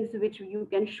things which you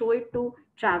can show it to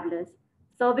travelers,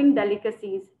 serving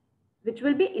delicacies, which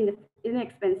will be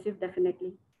inexpensive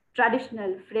definitely.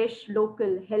 Traditional, fresh,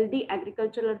 local, healthy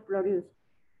agricultural produce.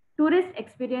 Tourists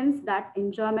experience that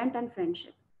enjoyment and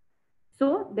friendship.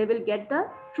 So they will get the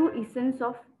true essence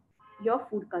of your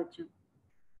food culture.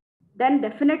 Then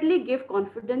definitely give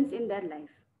confidence in their life.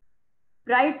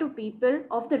 Pride to people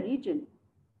of the region.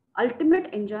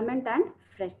 Ultimate enjoyment and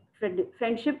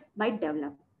friendship might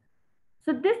develop.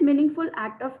 So this meaningful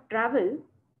act of travel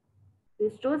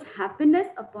bestows happiness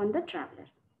upon the traveler.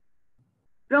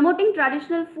 Promoting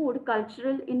traditional food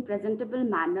cultural in presentable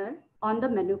manner on the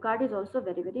menu card is also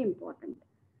very, very important.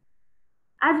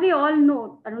 As we all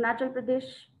know, Arunachal Pradesh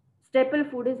staple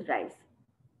food is rice.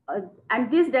 And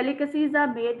these delicacies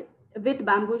are made with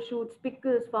bamboo shoots,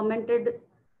 pickles, fermented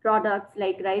products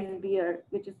like rice beer,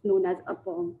 which is known as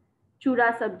appam,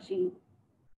 chura sabji,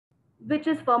 which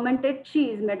is fermented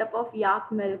cheese made up of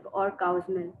yak milk or cow's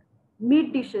milk,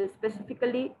 meat dishes,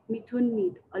 specifically mithun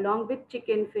meat, along with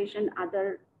chicken, fish, and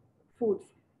other foods,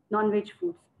 non-veg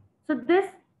foods. So this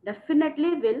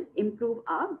definitely will improve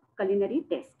our culinary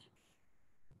taste.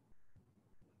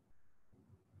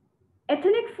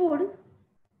 Ethnic food,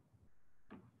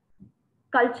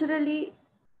 culturally,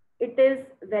 it is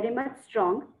very much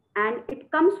strong and it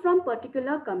comes from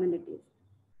particular communities.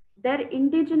 Their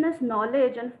indigenous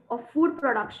knowledge of food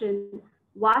production,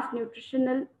 vast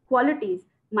nutritional qualities,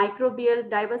 microbial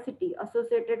diversity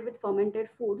associated with fermented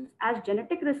foods as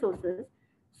genetic resources,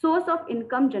 source of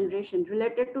income generation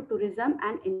related to tourism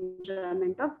and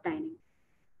enjoyment of dining.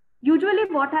 Usually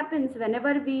what happens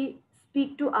whenever we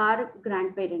speak to our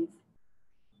grandparents,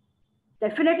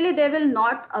 definitely they will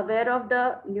not aware of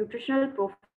the nutritional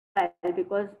profile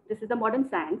because this is the modern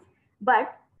science,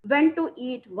 but when to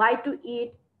eat, why to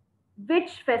eat,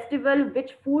 which festival,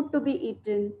 which food to be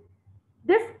eaten,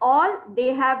 this all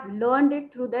they have learned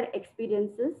it through their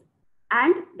experiences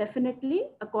and definitely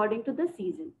according to the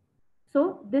season.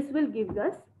 So this will give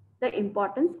us the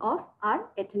importance of our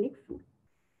ethnic food.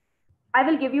 I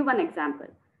will give you one example.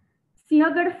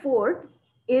 Sinhagad Fort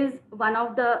is one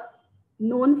of the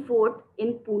known fort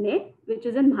in Pune, which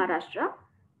is in Maharashtra,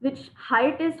 which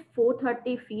height is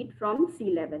 430 feet from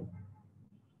sea level.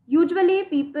 Usually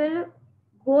people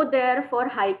go there for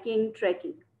hiking,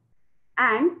 trekking.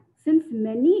 And since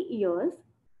many years,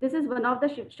 this is one of the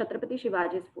Chhatrapati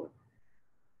Shivaji's fort.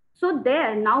 So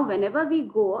there, now whenever we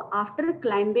go, after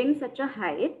climbing such a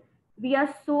height, we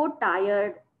are so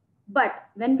tired. But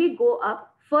when we go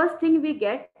up, first thing we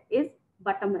get is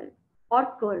buttermilk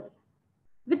or curd,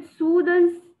 which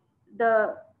soothes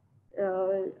the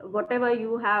whatever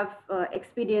you have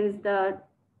experienced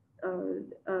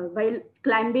while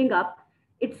climbing up.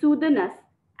 It soothes us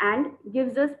and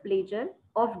gives us pleasure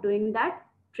of doing that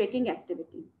trekking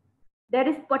activity. There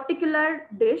is particular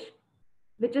dish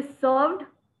which is served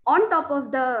on top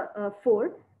of the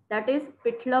fort, that is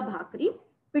pitla bhakri.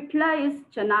 Pitla is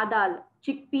chana dal,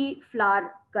 chickpea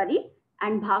flour curry,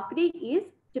 and bhakri is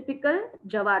typical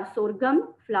jawar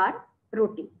sorghum flour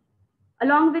roti.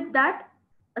 Along with that,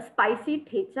 a spicy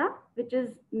thecha, which is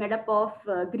made up of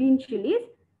green chilies,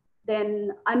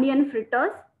 then onion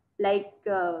fritters like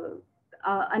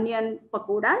onion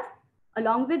pakodas,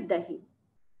 along with dahi.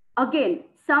 Again,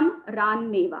 some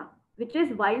ran meva, which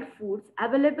is wild foods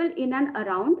available in and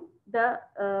around the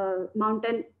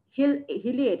mountain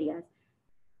hilly areas.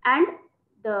 And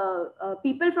the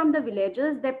people from the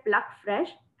villages, they pluck fresh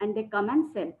and they come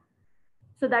and sell.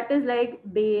 So that is like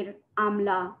bear,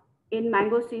 amla, in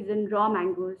mango season, raw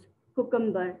mangoes,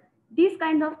 cucumber. These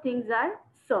kind of things are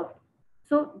served.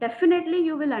 So definitely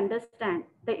you will understand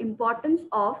the importance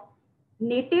of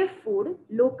native food,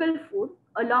 local food,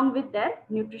 along with their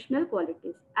nutritional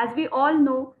qualities. As we all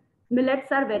know,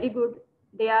 millets are very good.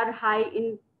 They are high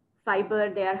in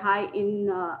fiber, they are high in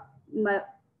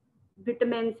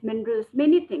vitamins, minerals,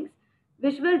 many things,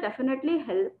 which will definitely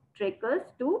help trekkers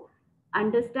to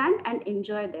understand and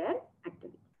enjoy their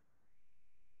activity.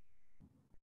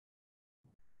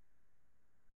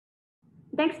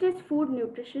 Next is food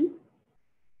nutrition,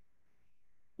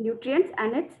 nutrients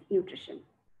and its nutrition.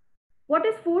 What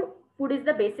is food? Food is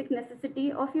the basic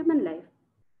necessity of human life.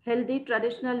 Healthy,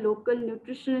 traditional, local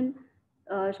nutritious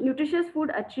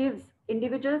food achieves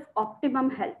individuals' optimum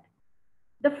health.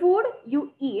 The food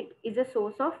you eat is a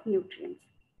source of nutrients.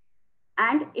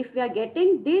 And if we are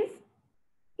getting these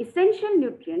essential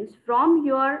nutrients from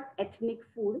your ethnic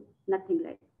food, nothing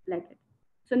like it.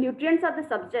 So nutrients are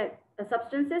the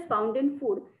substances found in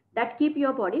food that keep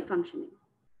your body functioning.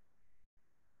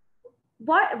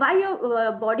 Why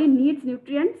your body needs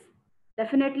nutrients?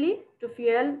 Definitely to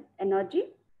fuel energy,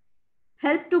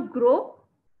 help to grow,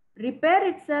 repair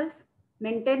itself,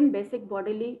 maintain basic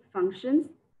bodily functions,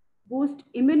 boost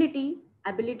immunity,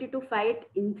 ability to fight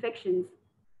infections.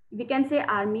 We can say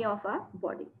army of our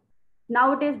body.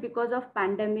 Nowadays, because of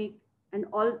pandemic and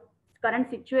all current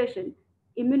situation,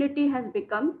 immunity has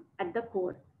become at the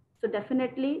core. So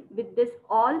definitely with this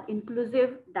all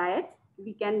inclusive diets,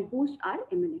 we can boost our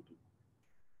immunity.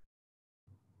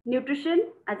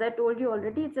 Nutrition, as I told you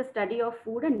already, it's a study of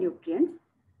food and nutrients.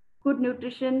 Good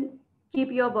nutrition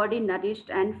keep your body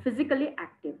nourished and physically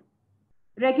active.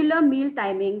 Regular meal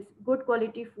timings, good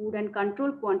quality food and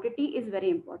controlled quantity is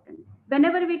very important.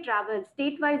 Whenever we travel,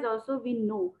 state-wise also we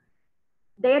know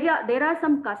there are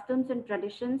some customs and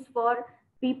traditions for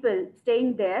people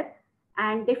staying there,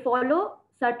 and they follow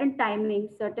certain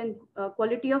timings, certain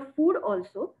quality of food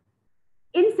also.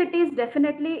 In cities,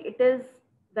 definitely it is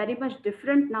very much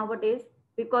different nowadays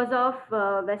because of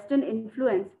Western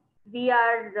influence. We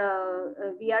are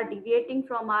deviating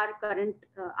from our current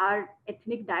our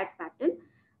ethnic diet pattern,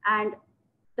 and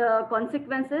the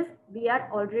consequences we are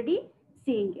already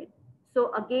seeing it.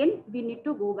 So again, we need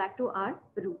to go back to our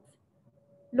roots.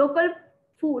 Local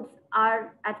foods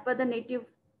are as per the native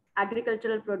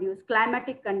agricultural produce,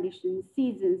 climatic conditions,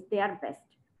 seasons, they are best.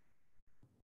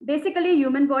 Basically,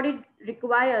 human body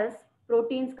requires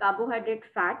proteins, carbohydrate,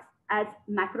 fats as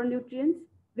macronutrients,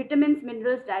 vitamins,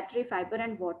 minerals, dietary fiber,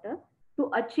 and water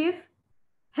to achieve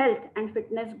health and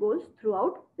fitness goals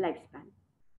throughout lifespan.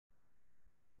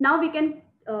 Now we can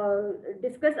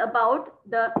discuss about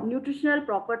the nutritional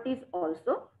properties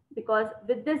also, because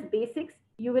with this basics,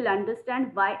 you will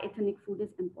understand why ethnic food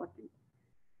is important.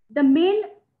 The main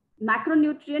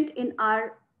macronutrient in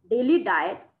our daily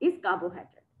diet is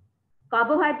carbohydrate.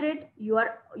 Carbohydrate, you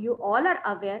all are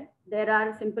aware, there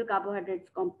are simple carbohydrates,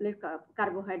 complex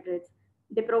carbohydrates.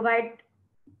 They provide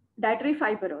dietary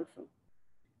fiber also.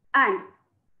 And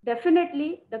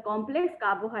definitely the complex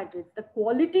carbohydrates, the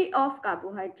quality of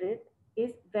carbohydrate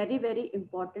is very, very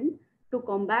important to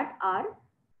combat our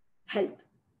health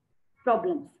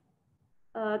problems.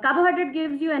 Carbohydrate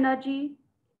gives you energy.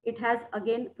 It has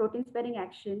again protein sparing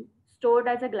action, stored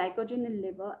as a glycogen in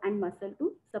liver and muscle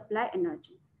to supply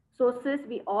energy. Sources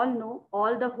we all know,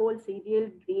 all the whole cereal,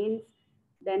 grains,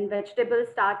 then vegetables,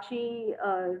 starchy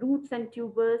roots and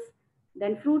tubers,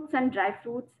 then fruits and dry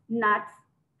fruits, nuts,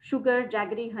 sugar,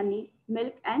 jaggery, honey,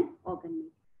 milk, and organ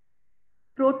meat.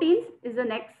 Proteins is the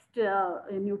next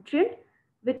nutrient,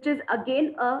 which is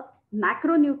again a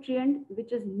macronutrient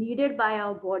which is needed by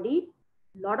our body.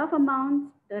 Lot of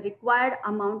amounts, the required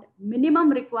amount, minimum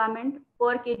requirement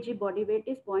per kg body weight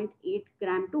is 0.8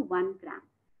 gram to 1 gram.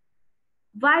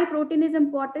 Why protein is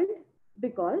important?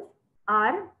 Because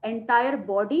our entire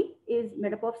body is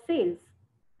made up of cells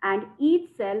and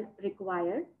each cell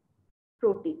requires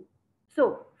protein.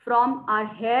 So from our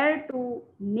hair to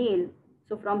nail,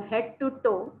 so from head to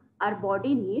toe, our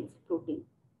body needs protein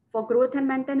for growth and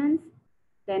maintenance.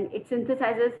 Then it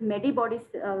synthesizes many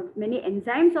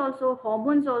enzymes also,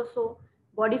 hormones also,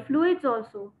 body fluids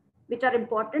also, which are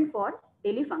important for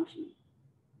daily functioning.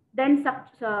 Then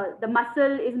the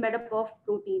muscle is made up of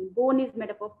protein, bone is made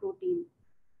up of protein.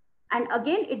 And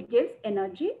again, it gives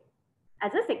energy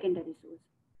as a secondary source.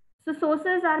 So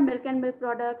sources are milk and milk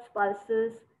products,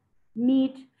 pulses,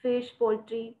 meat, fish,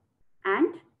 poultry,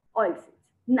 and oilseeds,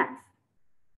 nuts.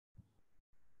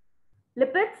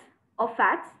 Lipids or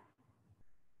fats.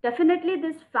 Definitely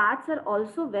these fats are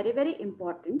also very, very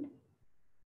important.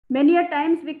 Many a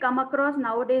times we come across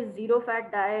nowadays zero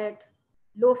fat diet,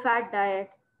 low fat diet.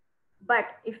 But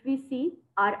if we see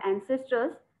our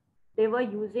ancestors, they were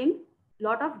using a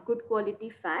lot of good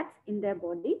quality fats in their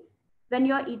body. When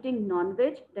you're eating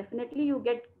non-veg, definitely you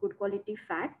get good quality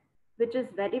fat, which is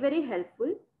very, very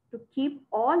helpful to keep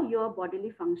all your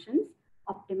bodily functions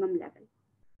optimum level.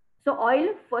 So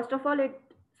oil, first of all, it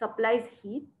supplies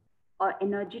heat or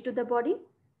energy to the body.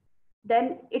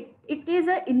 Then it is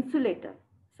an insulator.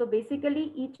 So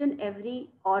basically each and every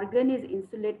organ is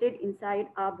insulated inside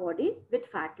our body with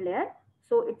fat layer.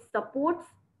 So it supports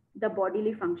the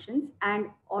bodily functions and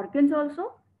organs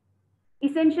also.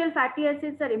 Essential fatty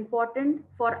acids are important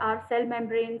for our cell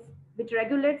membranes, which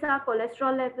regulates our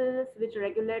cholesterol levels, which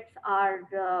regulates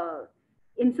our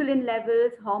insulin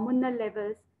levels, hormonal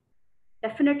levels.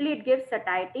 Definitely it gives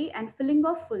satiety and feeling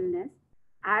of fullness,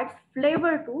 adds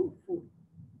flavor to food.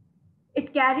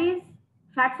 It carries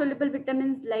fat soluble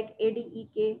vitamins like A, D, E,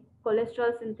 K,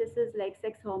 cholesterol synthesis like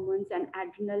sex hormones and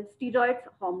adrenal steroids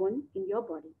hormone in your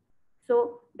body.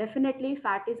 So definitely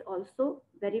fat is also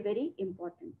very, very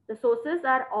important. The sources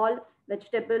are all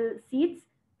vegetable seeds,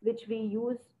 which we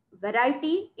use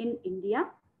variety in India: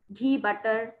 ghee,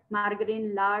 butter,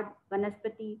 margarine, lard,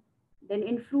 vanaspati. Then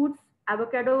in fruits,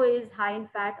 avocado is high in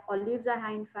fat, olives are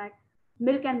high in fat,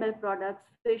 milk and milk products,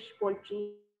 fish,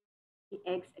 poultry,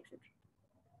 eggs, etc.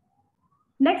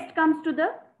 Next comes to the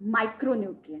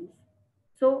micronutrients.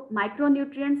 So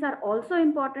micronutrients are also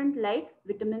important like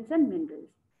vitamins and minerals.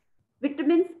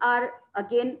 Vitamins are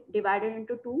again divided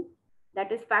into two,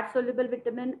 that is fat soluble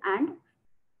vitamin and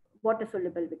water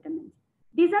soluble vitamins.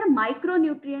 These are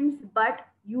micronutrients, but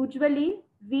usually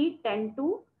we tend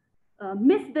to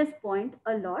miss this point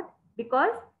a lot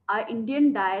because our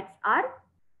Indian diets are,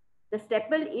 the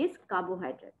staple is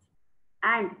carbohydrates.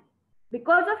 And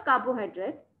because of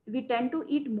carbohydrates, we tend to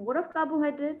eat more of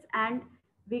carbohydrates and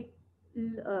we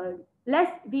uh,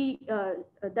 less we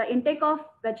the intake of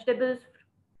vegetables,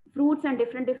 fruits, and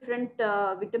different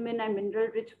vitamin and mineral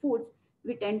rich foods,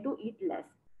 we tend to eat less.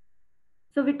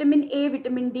 So vitamin A,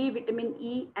 vitamin D, vitamin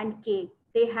E, and K,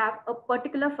 they have a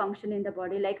particular function in the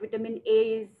body. Like vitamin A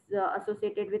is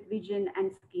associated with vision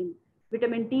and skin.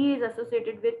 Vitamin D is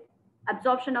associated with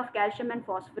absorption of calcium and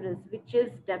phosphorus, which is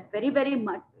very, very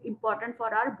much important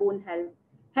for our bone health.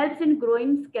 Helps in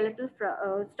growing skeletal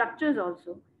structures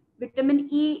also. Vitamin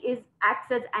E is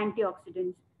acts as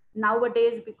antioxidants.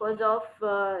 Nowadays, because of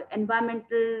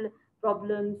environmental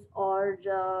problems or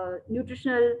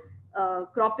nutritional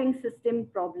cropping system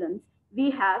problems,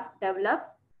 we have developed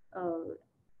uh,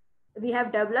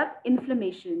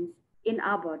 inflammations in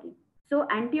our body. So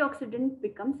antioxidant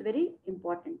becomes very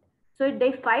important. So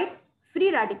they fight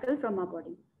free radical from our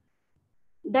body.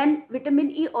 Then vitamin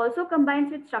E also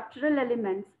combines with structural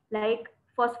elements like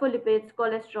phospholipids,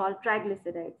 cholesterol,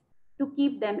 triglycerides to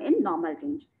keep them in normal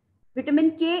range.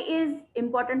 Vitamin K is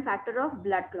important factor of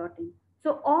blood clotting.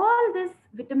 So all these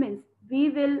vitamins we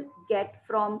will get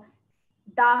from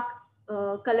dark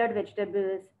colored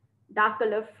vegetables, dark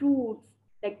colored fruits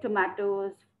like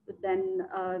tomatoes. Then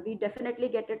we definitely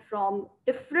get it from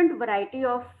different variety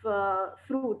of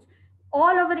fruits.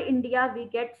 All over India, we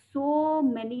get so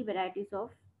many varieties of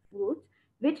fruits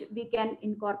which we can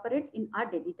incorporate in our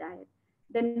daily diet.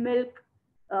 Then milk,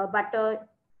 butter,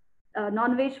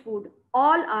 non-veg food,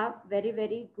 all are very,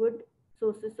 very good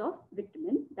sources of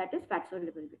vitamin, that is fat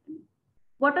soluble vitamin.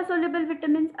 Water soluble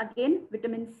vitamins, again,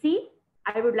 vitamin C,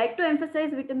 I would like to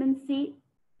emphasize vitamin C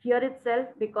here itself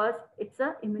because it's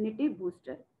a immunity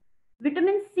booster.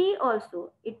 Vitamin C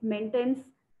also, it maintains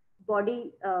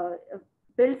body,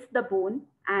 builds the bone,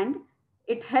 and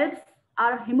it helps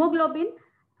our hemoglobin,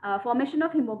 formation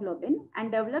of hemoglobin,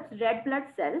 and develops red blood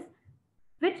cells,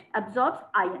 which absorbs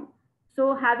iron.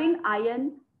 So having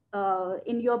iron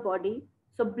in your body,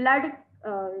 so blood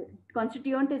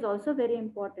constituent is also very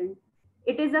important.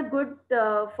 It is a good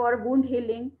for wound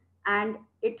healing, and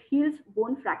it heals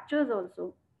bone fractures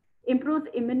also, improves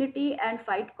immunity and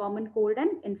fight common cold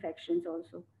and infections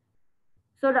also.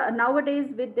 So nowadays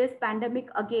with this pandemic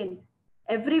again,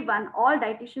 everyone, all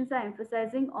dietitians are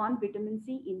emphasizing on vitamin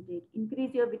C intake.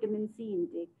 Increase your vitamin C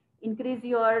intake, increase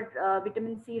your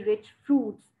vitamin C rich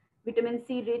fruits, vitamin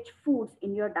C rich foods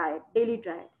in your diet, daily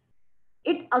diet.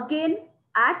 It again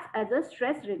acts as a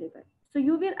stress reliever. So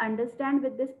you will understand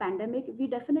with this pandemic, we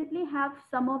definitely have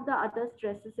some of the other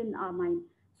stresses in our mind.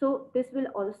 So this will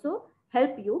also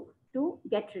help you to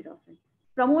get rid of it,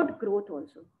 promote growth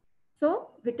also. So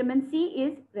vitamin C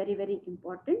is very, very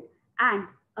important. And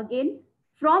again,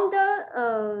 from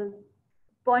the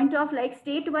point of like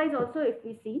state wise also, if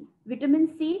we see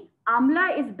vitamin C,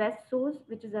 amla is best source,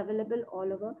 which is available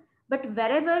all over. But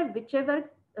wherever, whichever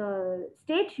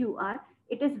state you are,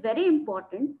 it is very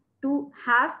important to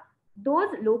have those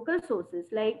local sources.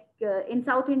 Like in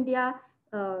South India,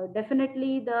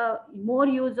 definitely the more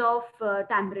use of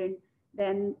tamarind.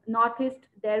 Then Northeast,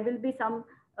 there will be some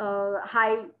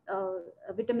high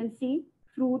vitamin C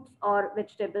fruits or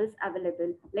vegetables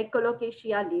available, like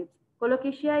colocasia leaves.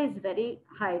 Colocasia is very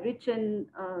high, rich in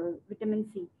vitamin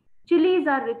C. Chilies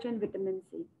are rich in vitamin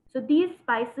C. So these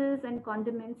spices and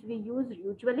condiments we use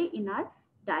usually in our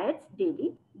diets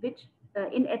daily, which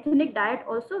in ethnic diet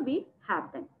also we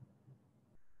have them.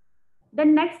 The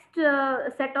next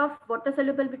set of water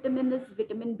soluble vitamin is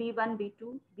vitamin B1,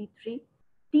 B2, B3.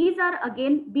 These are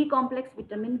again B complex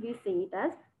vitamin, we say it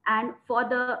as, and for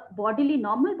the bodily,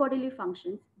 normal bodily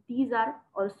functions, these are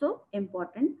also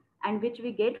important and which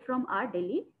we get from our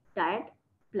daily diet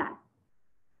plan.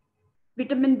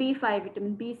 Vitamin B5,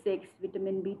 vitamin B6,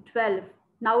 vitamin B12.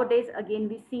 Nowadays, again,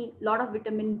 we see a lot of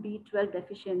vitamin B12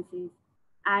 deficiencies.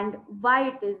 And why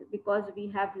it is? Because we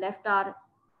have left our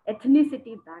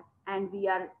ethnicity back and we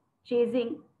are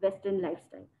chasing Western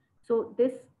lifestyle. So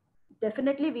this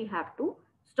definitely we have to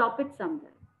stop it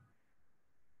somewhere.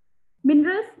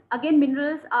 Minerals, again,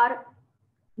 minerals are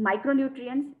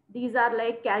micronutrients. These are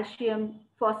like calcium,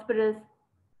 phosphorus,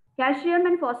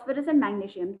 and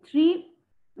magnesium. Three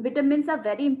vitamins are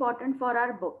very important for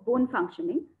our bone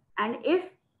functioning. And if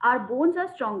our bones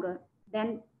are stronger,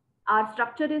 then our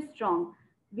structure is strong.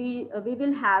 We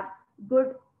will have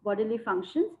good bodily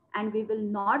functions and we will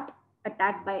not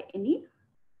attacked by any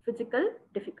physical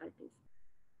difficulties.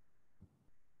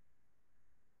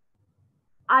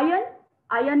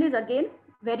 Iron is again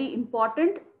very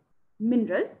important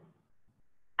mineral.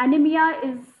 Anemia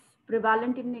is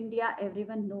prevalent in India,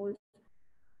 everyone knows.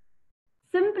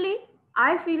 Simply,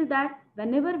 I feel that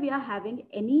whenever we are having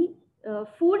any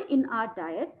food in our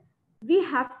diet, we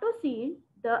have to see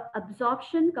the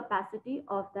absorption capacity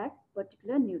of that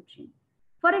particular nutrient.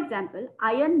 For example,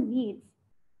 iron needs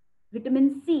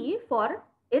vitamin C for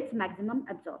its maximum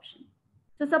absorption.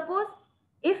 So suppose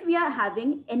if we are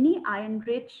having any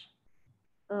iron-rich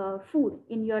food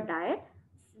in your diet,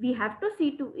 we have to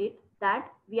see to it that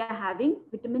we are having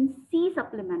vitamin C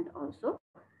supplement also.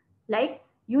 Like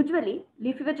usually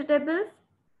leafy vegetables,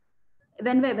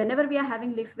 whenever we are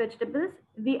having leafy vegetables,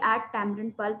 we add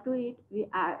tamarind pulp to it.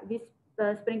 We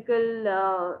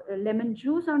sprinkle lemon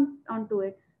juice onto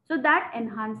it. So that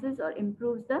enhances or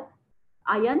improves the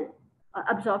iron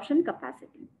absorption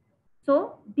capacity.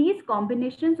 So these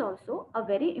combinations also are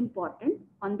very important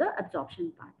on the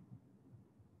absorption part.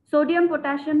 Sodium,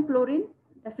 potassium, chlorine,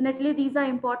 definitely these are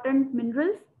important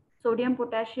minerals. Sodium,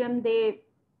 potassium, they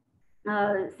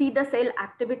see the cell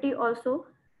activity also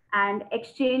and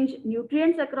exchange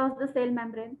nutrients across the cell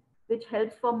membrane, which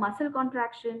helps for muscle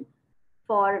contraction,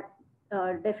 for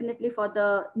definitely for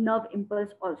the nerve impulse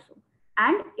also.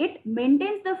 And it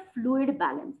maintains the fluid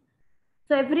balance.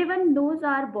 So everyone knows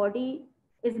our body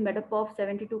is made up of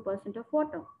 72% of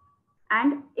water.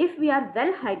 And if we are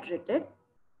well hydrated,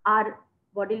 our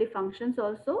bodily functions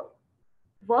also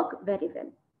work very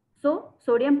well. So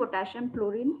sodium, potassium,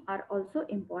 chlorine are also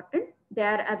important. They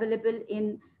are available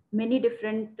in many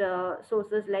different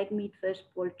sources like meat, fish,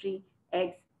 poultry,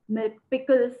 eggs, milk,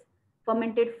 pickles,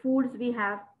 fermented foods we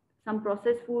have, some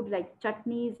processed food like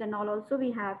chutneys and all also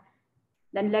we have,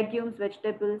 then legumes,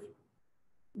 vegetables,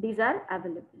 these are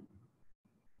available.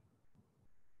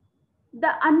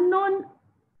 The unknown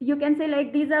you can say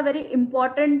like these are very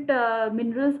important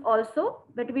minerals also,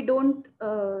 but we don't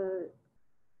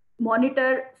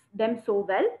monitor them so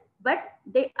well, but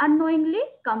they unknowingly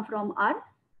come from our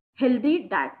healthy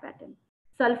diet pattern.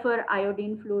 Sulfur,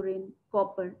 iodine, fluorine,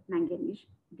 copper, manganese,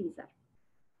 these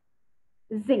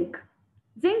are. Zinc.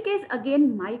 Zinc is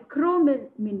again micro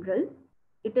mineral.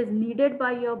 It is needed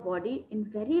by your body in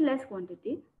very less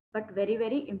quantity, but very,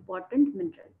 very important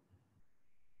mineral.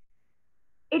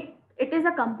 It is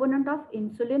a component of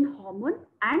insulin hormone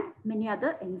and many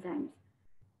other enzymes.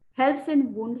 Helps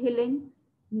in wound healing,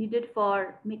 needed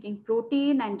for making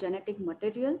protein and genetic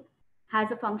material,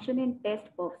 has a function in test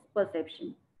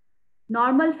perception,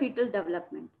 normal fetal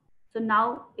development. So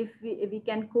now if we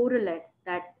can correlate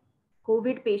that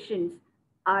COVID patients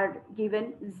are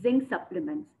given zinc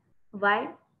supplements. Why?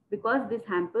 Because this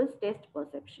hampers test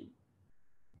perception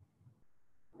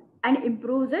and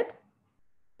improves it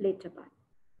later part.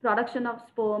 Production of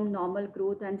sperm, normal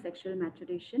growth and sexual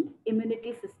maturation,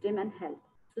 immunity system and health.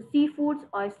 So seafoods,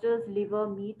 oysters, liver,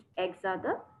 meat, eggs are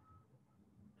the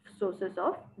sources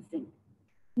of zinc.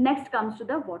 Next comes to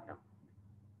the water.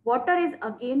 Water is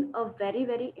again a very,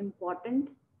 very important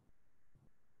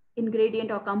ingredient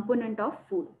or component of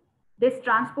food. This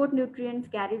transport nutrients,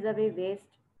 carries away waste,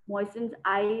 moistens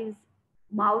eyes,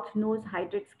 mouth, nose,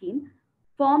 hydrates skin,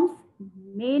 forms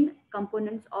main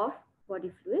components of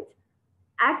body fluids,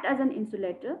 act as an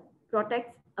insulator,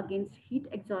 protects against heat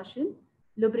exhaustion,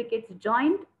 lubricates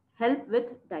joint, help with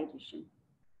digestion.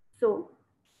 So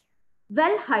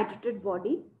well hydrated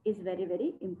body is very,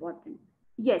 very important.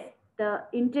 Yes, the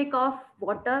intake of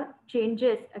water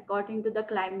changes according to the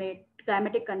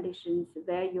climatic conditions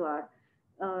where you are,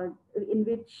 in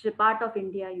which part of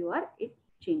India you are, it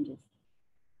changes.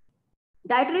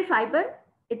 Dietary fiber,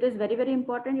 it is very, very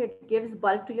important. It gives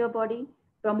bulk to your body,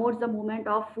 promotes the movement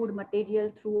of food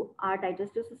material through our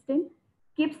digestive system,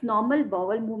 keeps normal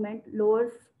bowel movement,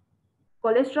 lowers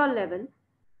cholesterol level,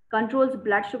 controls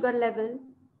blood sugar level.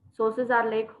 Sources are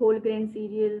like whole grain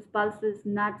cereals, pulses,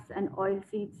 nuts and oil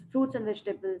seeds, fruits and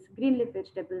vegetables, green leaf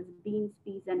vegetables, beans,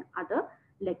 peas and other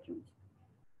legumes.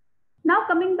 Now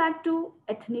coming back to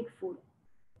ethnic food.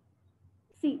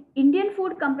 See, Indian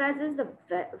food comprises the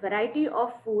variety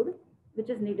of food which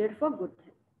is needed for good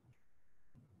health.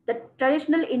 The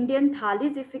traditional Indian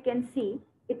thalis, if you can see,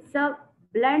 it's a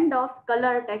blend of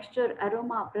color, texture,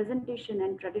 aroma, presentation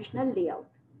and traditional layout.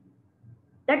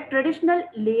 That traditional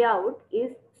layout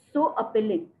is so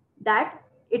appealing that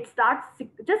it starts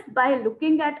just by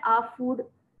looking at our food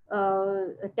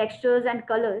textures and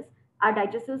colors, our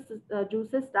digestive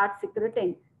juices start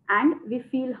secreting and we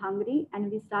feel hungry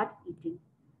and we start eating.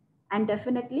 And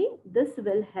definitely this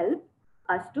will help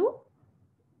us to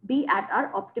be at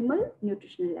our optimal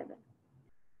nutritional level.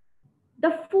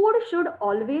 The food should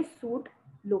always suit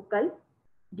local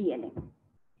DNA,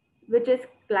 which is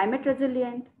climate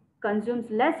resilient,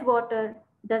 consumes less water,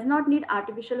 does not need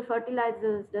artificial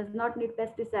fertilizers, does not need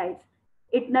pesticides.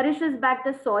 It nourishes back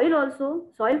the soil also,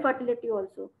 soil fertility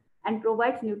also, and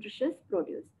provides nutritious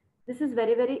produce. This is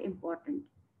very, very important.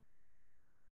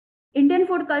 Indian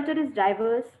food culture is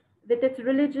diverse with its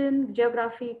religion,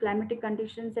 geography, climatic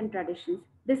conditions, and traditions.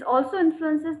 This also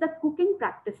influences the cooking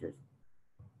practices.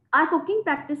 Our cooking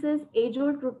practices,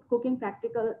 age-old cooking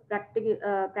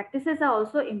practices are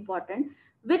also important,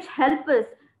 which help us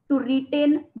to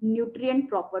retain nutrient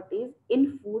properties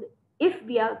in food if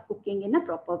we are cooking in a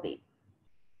proper way.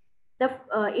 The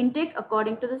intake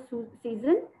according to the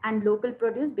season and local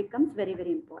produce becomes very,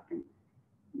 very important.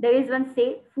 There is one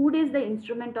say, food is the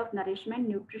instrument of nourishment,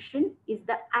 nutrition is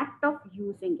the act of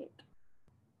using it.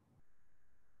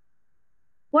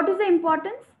 What is the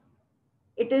importance?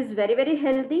 It is very, very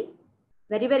healthy,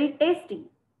 very, very tasty,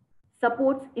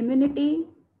 supports immunity.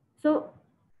 So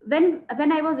when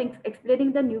I was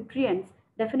explaining the nutrients,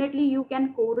 definitely you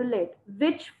can correlate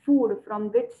which food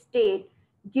from which state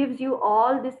gives you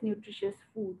all these nutritious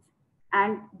foods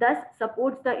and thus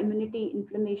supports the immunity,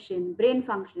 inflammation, brain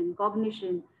function,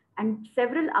 cognition, and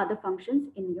several other functions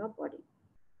in your body.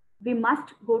 We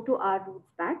must go to our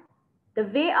roots back. The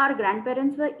way our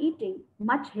grandparents were eating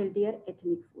much healthier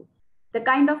ethnic food. The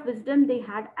kind of wisdom they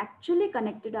had actually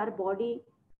connected our body,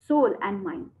 soul, and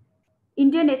mind.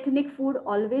 Indian ethnic food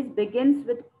always begins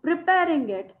with preparing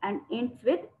it and ends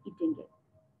with eating it.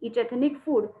 Each ethnic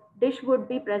food dish would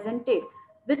be presented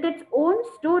with its own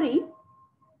story,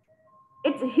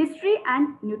 its history,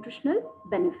 and nutritional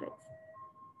benefits.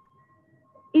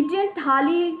 Indian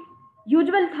thali,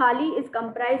 usual thali is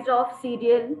comprised of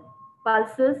cereal,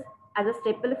 pulses as a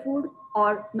staple food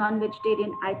or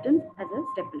non-vegetarian items as a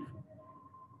staple food.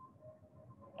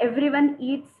 Everyone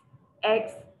eats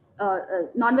eggs,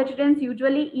 Non-vegetarians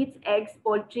usually eat eggs,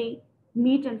 poultry,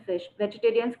 meat and fish.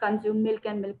 Vegetarians consume milk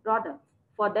and milk products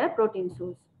for their protein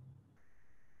source.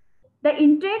 The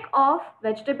intake of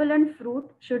vegetable and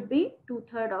fruit should be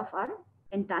 2/3 of our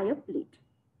entire plate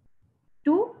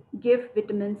to give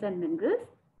vitamins and minerals,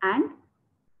 and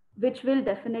which will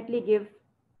definitely give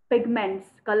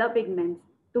pigments, color pigments,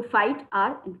 to fight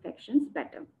our infections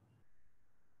better.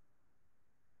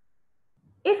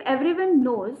 If everyone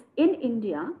knows, in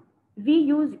India, we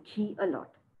use ghee a lot.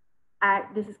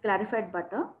 This is clarified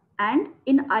butter. And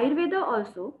in Ayurveda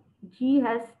also, ghee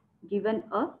has given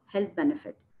a health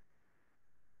benefit.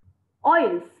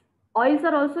 Oils. Oils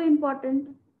are also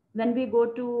important. When we go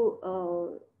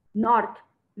to north,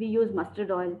 we use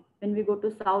mustard oil. When we go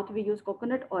to south, we use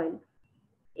coconut oil.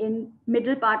 In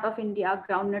middle part of India,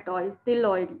 groundnut oil, till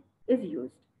oil is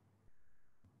used.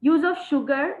 Use of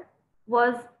sugar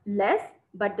was less,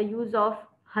 but the use of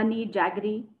honey,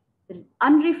 jaggery,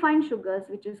 unrefined sugars,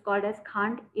 which is called as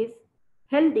khand, is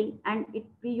healthy, and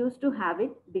we used to have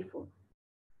it before.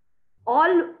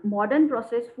 All modern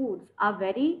processed foods are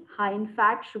very high in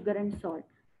fat, sugar, and salt.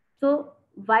 So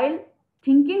while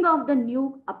thinking of the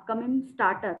new upcoming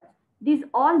startups, these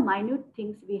all minute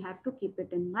things we have to keep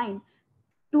it in mind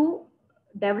to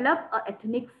develop an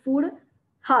ethnic food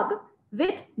hub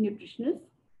with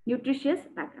nutritious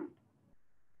background.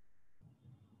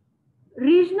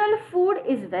 Regional food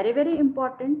is very, very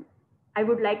important. I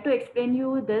would like to explain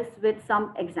you this with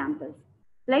some examples.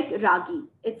 Like ragi,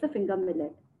 it's a finger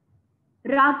millet.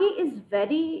 Ragi is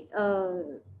very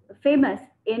famous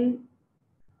in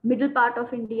middle part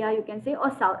of India, you can say,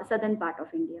 or southern part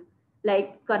of India,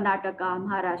 like Karnataka,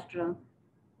 Maharashtra.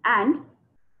 And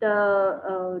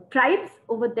the tribes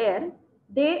over there,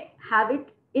 they have it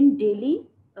in daily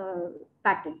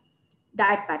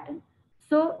diet pattern.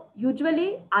 So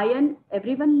usually iron,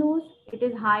 everyone knows it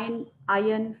is high in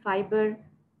iron, fiber,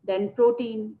 then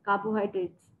protein,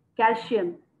 carbohydrates,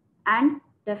 calcium, and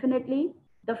definitely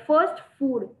the first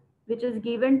food which is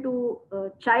given to a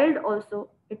child also,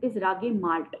 it is ragi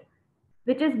malt,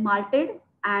 which is malted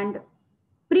and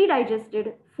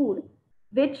pre-digested food,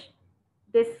 which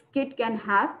this kid can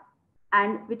have,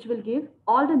 and which will give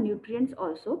all the nutrients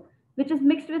also, which is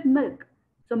mixed with milk.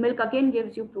 So milk again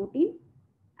gives you protein,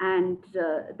 and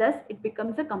thus it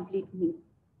becomes a complete meal.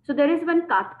 So there is one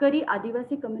Katkari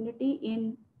Adivasi community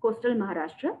in coastal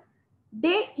Maharashtra.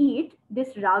 They eat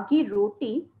this ragi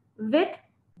roti with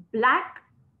black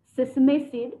sesame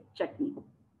seed chutney.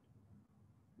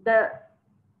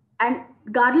 And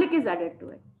garlic is added to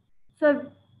it.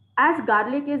 So as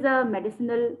garlic is a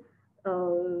medicinal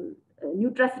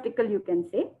nutraceutical, you can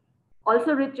say,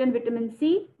 also rich in vitamin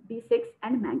C, B6,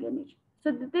 and manganese.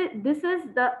 So this is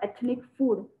the ethnic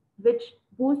food which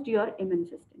boosts your immune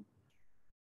system.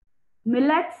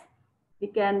 Millets, we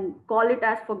can call it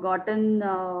as forgotten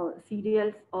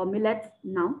cereals or millets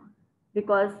now,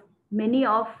 because many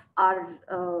of our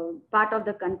part of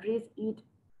the countries eat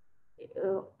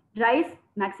rice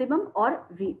maximum or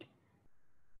wheat.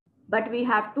 But we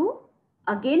have to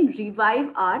again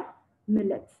revive our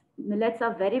millets. Millets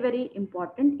are very, very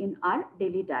important in our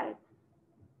daily diet.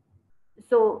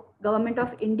 So Government of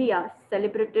India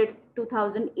celebrated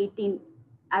 2018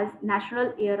 as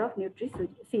National Year of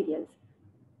Nutri-Cereals.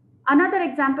 Another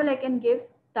example I can give,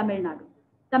 Tamil Nadu.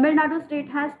 Tamil Nadu state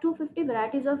has 250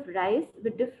 varieties of rice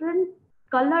with different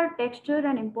color, texture,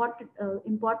 and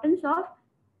importance of,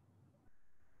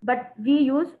 but we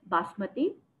use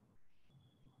basmati,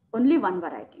 only one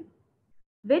variety,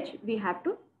 which we have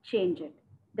to change it.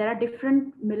 There are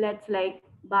different millets like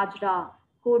bajra,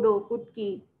 kodo,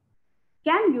 kutki,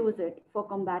 can use it for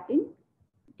combating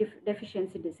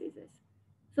deficiency diseases.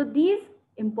 So these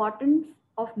importance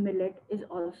of millet is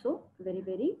also very,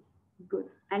 very good.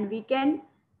 And we can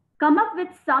come up with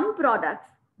some products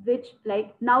which,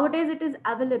 like nowadays it is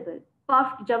available.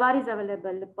 Puffed jawar is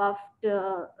available, puffed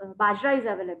bajra is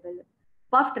available,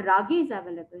 puffed ragi is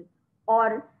available,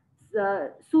 or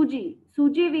suji.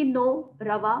 Suji we know,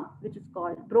 rava, which is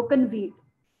called broken wheat.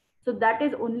 So that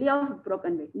is only of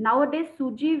broken wheat. Nowadays,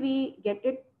 suji we get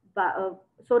it,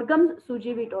 sorghum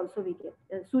suji wheat also we get,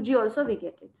 suji also we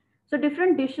get it. So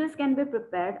different dishes can be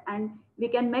prepared and we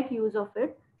can make use of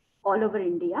it all over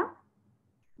India,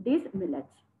 these millets.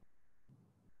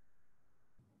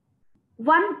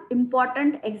 One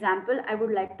important example I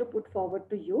would like to put forward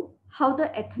to you, how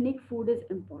the ethnic food is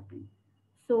important.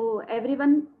 So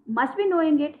everyone must be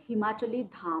knowing it, Himachali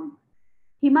Dham.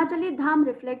 Himachali Dham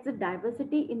reflects the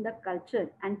diversity in the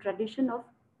culture and tradition of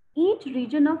each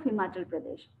region of Himachal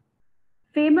Pradesh.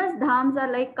 Famous dhams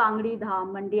are like Kangdi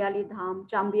Dham, Mandiali Dham,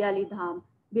 Chambiali Dham,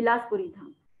 Bilaspuri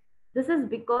Dham. This is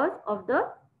because of the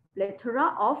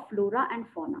plethora of flora and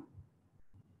fauna.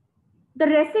 The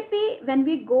recipe, when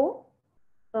we go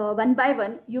one by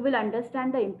one, you will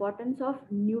understand the importance of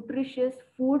nutritious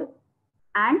food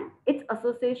and its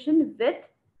association with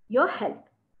your health.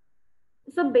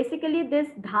 So basically, this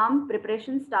dham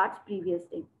preparation starts previous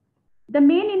day. The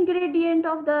main ingredient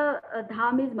of the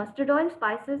dham is mustard oil,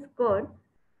 spices, curd,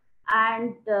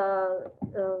 and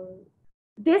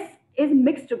this is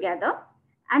mixed together.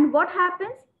 And what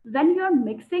happens when you're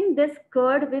mixing this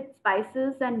curd with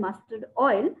spices and mustard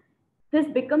oil, this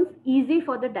becomes easy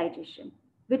for the digestion,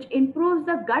 which improves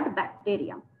the gut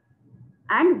bacteria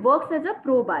and works as a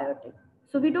probiotic.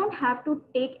 So we don't have to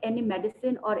take any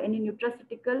medicine or any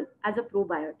nutraceutical as a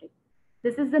probiotic.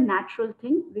 This is the natural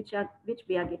thing which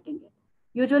we are getting it.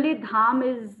 Usually dham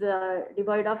is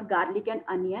devoid of garlic and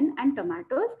onion and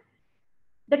tomatoes.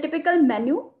 The typical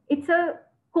menu, it's a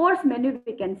course menu,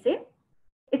 we can say.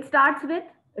 It starts with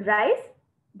rice.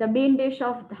 The main dish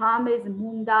of dham is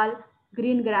moong dal,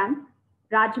 green gram,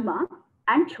 rajma,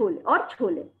 and chole or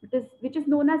chole, which is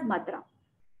known as madra.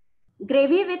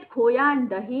 Gravy with khoya and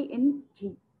dahi in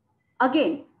ghee.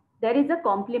 Again, there is a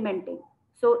complementing.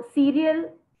 So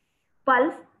cereal,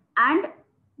 pulse, and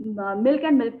milk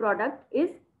and milk product is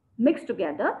mixed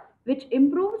together, which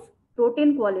improves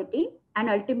protein quality and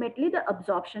ultimately the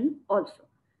absorption also.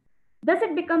 Thus,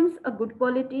 it becomes a good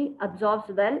quality, absorbs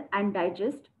well, and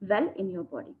digests well in your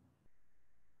body.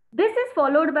 This is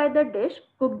followed by the dish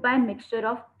cooked by a mixture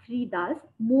of three dals,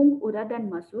 moong, urad,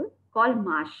 and masoor, called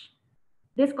mash.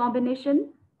 This combination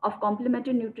of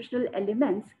complementary nutritional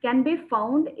elements can be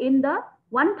found in the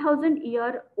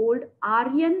 1000-year-old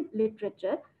Aryan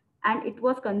literature, and it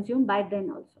was consumed by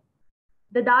then also.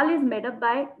 The dal is made up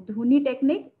by dhuni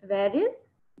technique, wherein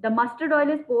the mustard oil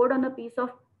is poured on a piece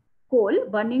of coal,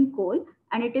 burning coal,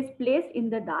 and it is placed in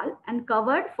the dal and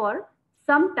covered for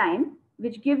some time,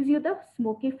 which gives you the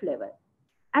smoky flavor.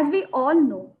 As we all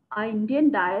know, our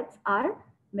Indian diets are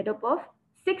made up of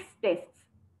 6 tastes,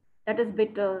 that is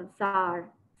bitter, sour,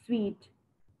 sweet,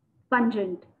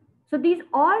 pungent. So these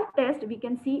all tastes we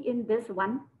can see in this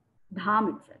one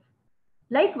dham itself.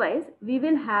 Likewise, we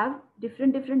will have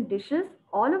different dishes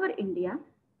all over India.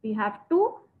 We have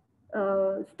to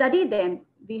study them.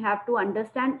 We have to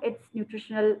understand its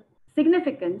nutritional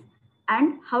significance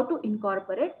and how to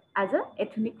incorporate as a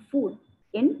ethnic food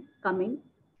in coming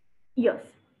years.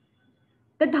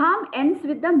 The dham ends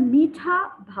with the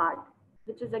meetha bhat,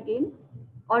 which is again,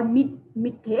 or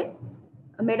mithe,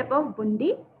 made up of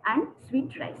bundi and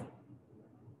sweet rice.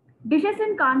 Dishes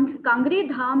in Kangri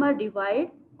dham are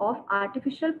devoid of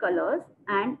artificial colors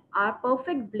and are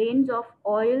perfect blends of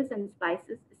oils and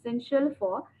spices essential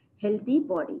for healthy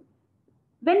body.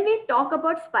 When we talk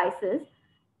about spices,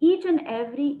 each and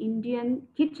every Indian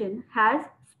kitchen has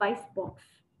spice box.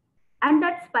 And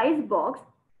that spice box,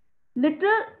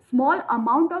 little small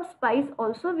amount of spice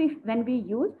also when we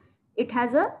use, it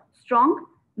has a strong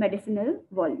medicinal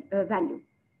value.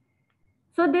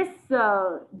 So this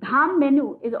dham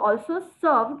menu is also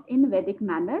served in Vedic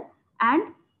manner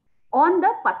and on the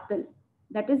pattal,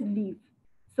 that is leaf.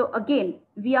 So again,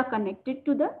 we are connected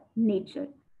to the nature.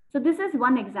 So this is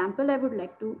one example I would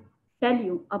like to tell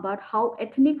you about how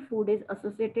ethnic food is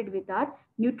associated with our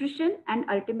nutrition and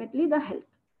ultimately the health.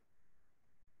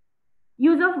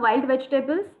 Use of wild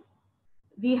vegetables.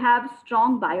 We have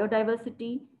strong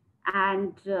biodiversity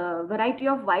and variety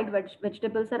of wild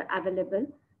vegetables are available.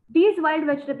 These wild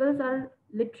vegetables are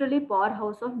literally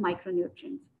powerhouse of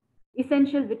micronutrients,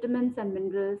 essential vitamins and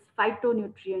minerals,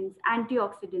 phytonutrients,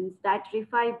 antioxidants, dietary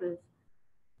fibers.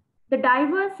 The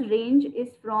diverse range is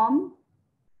from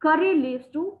curry leaves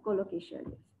to colocasia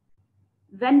leaves.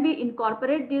 When we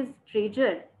incorporate these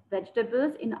treasure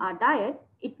vegetables in our diet,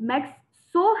 it makes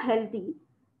so healthy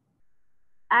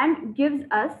and gives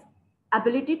us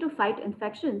ability to fight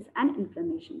infections and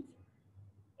inflammations.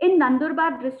 In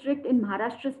Nandurbar district in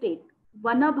Maharashtra state,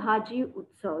 Vana Bhaji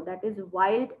Utsav, that is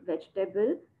wild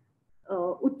vegetable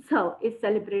Utsav, is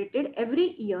celebrated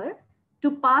every year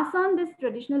to pass on this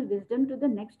traditional wisdom to the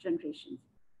next generations.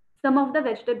 Some of the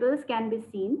vegetables can be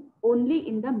seen only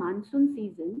in the monsoon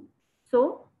season.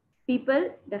 So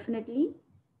people definitely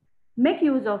make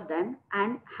use of them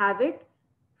and have it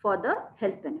for the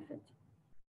health benefits.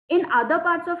 In other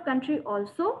parts of country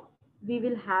also, we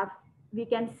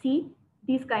can see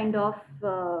these kind of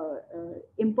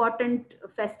important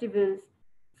festivals,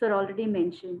 sir already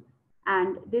mentioned,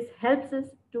 and this helps us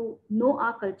to know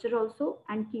our culture also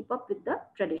and keep up with the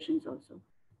traditions also.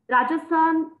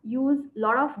 Rajasthan use a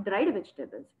lot of dried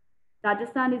vegetables.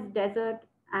 Rajasthan is desert,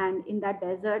 and in that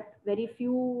desert, very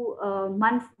few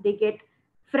months they get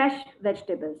fresh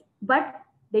vegetables. But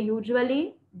they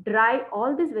usually dry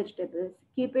all these vegetables,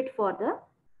 keep it for the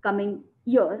coming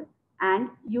year, and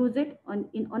use it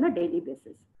on a daily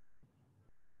basis.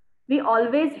 We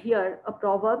always hear a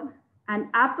proverb, an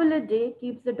apple a day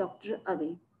keeps the doctor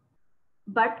away.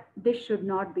 But this should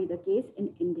not be the case in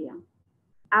India.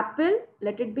 Apple,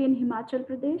 let it be in Himachal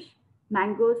Pradesh.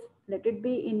 Mangoes, let it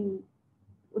be in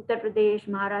Uttar Pradesh,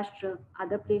 Maharashtra,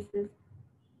 other places.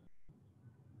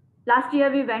 Last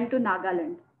year we went to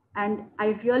Nagaland and I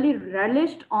really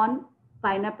relished on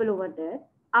pineapple over there.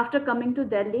 After coming to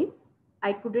Delhi,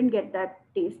 I couldn't get that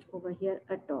taste over here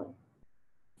at all.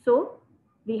 So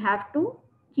we have to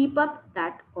keep up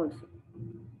that also.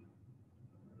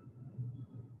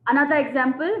 Another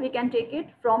example, we can take it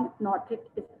from Northeast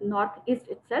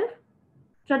itself.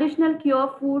 Traditional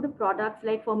cure food products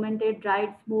like fermented,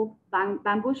 dried, smoked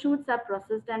bamboo shoots are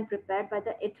processed and prepared by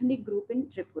the ethnic group in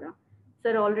Tripura.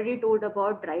 Sir already told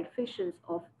about dried fishes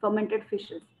of fermented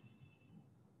fishes.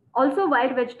 Also,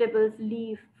 wild vegetables,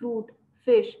 leaf, fruit,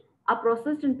 fish are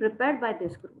processed and prepared by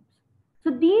these groups.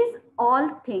 So these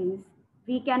all things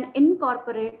we can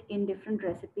incorporate in different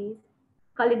recipes,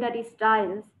 culinary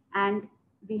styles, and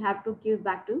we have to give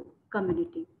back to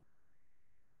community.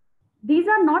 These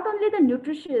are not only the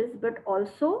nutritious but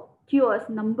also cures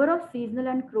number of seasonal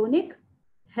and chronic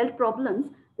health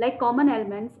problems like common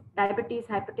ailments, diabetes,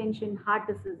 hypertension, heart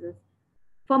diseases.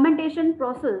 Fermentation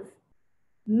process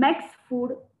makes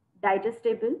food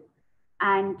digestible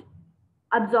and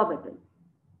absorbable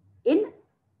in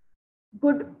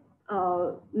good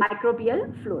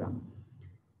microbial flora.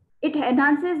 It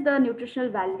enhances the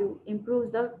nutritional value,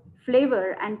 improves the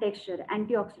flavor and texture,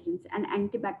 antioxidants and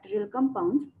antibacterial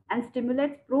compounds, and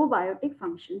stimulates probiotic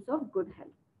functions of good health.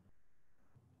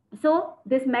 So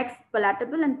this makes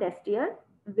palatable and tastier,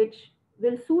 which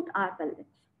will suit our palates.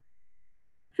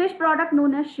 Fish product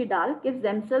known as shidal keeps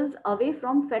themselves away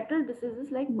from fatal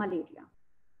diseases like malaria.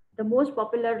 The most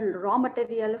popular raw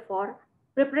material for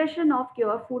preparation of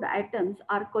cure food items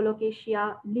are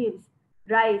colocasia leaves,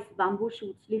 rice, bamboo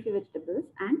shoots, leafy vegetables,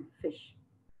 and fish.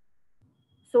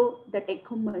 So the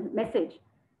take-home message,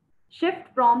 shift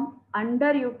from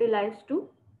underutilized to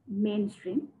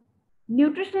mainstream,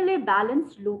 nutritionally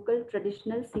balanced, local,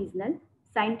 traditional, seasonal,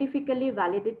 scientifically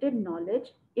validated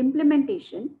knowledge,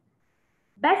 implementation,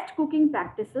 best cooking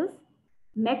practices,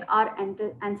 make our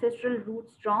ancestral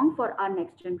roots strong for our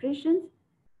next generations,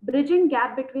 bridging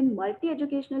gap between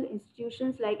multi-educational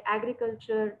institutions like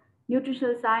agriculture,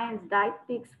 nutritional science,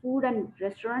 dietetics, food and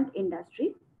restaurant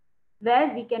industry,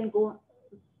 where we can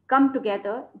come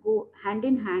together, go hand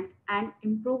in hand and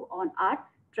improve on our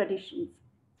traditions.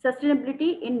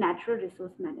 Sustainability in natural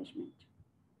resource management.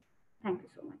 Thank you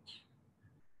so much.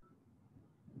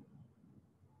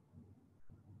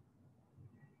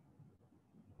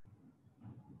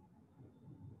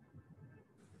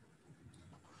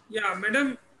 Yeah,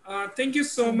 madam, thank you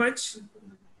so much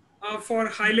for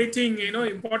highlighting,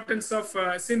 importance of,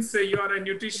 since you are a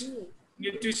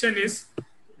nutritionist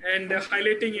and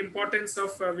highlighting importance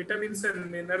of vitamins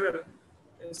and mineral.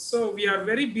 So we are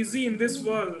very busy in this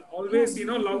world, always,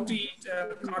 love to eat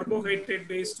carbohydrate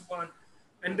based one.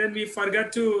 And then we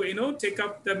forget to, take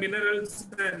up the minerals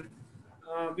and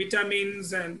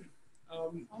vitamins and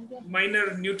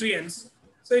minor nutrients.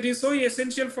 So it is so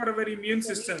essential for our immune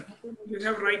system. You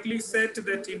have rightly said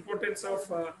that importance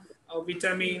of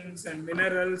vitamins and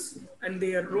minerals and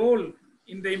their role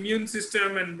in the immune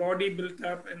system and body built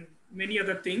up and many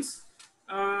other things.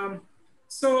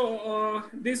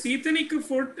 This ethnic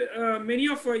food, many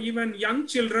of even young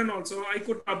children also, I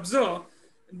could observe,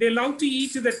 they love to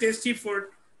eat the tasty food.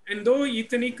 And though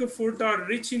ethnic food are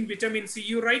rich in vitamin C,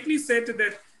 you rightly said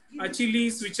that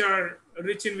chilies, which are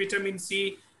rich in vitamin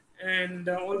C, and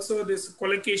also this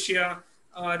colocasia,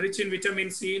 rich in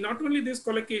vitamin C. Not only this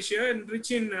colocasia, and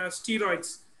rich in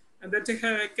steroids, and that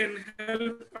can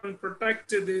help and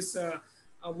protect these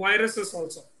viruses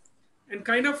also. And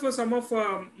kind of some of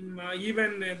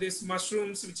even these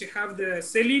mushrooms which have the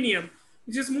selenium,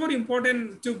 which is more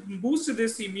important to boost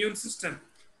this immune system.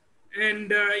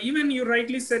 And even you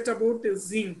rightly said about the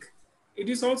zinc, it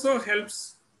is also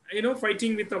helps,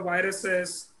 fighting with the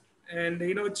viruses. And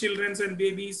children and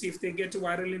babies, if they get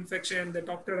viral infection, the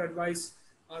doctor advise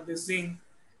the zinc.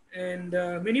 And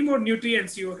many more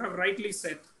nutrients you have rightly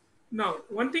said. Now,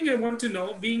 one thing I want to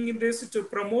know, being in this to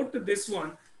promote this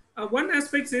one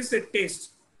aspect is a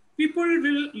taste. People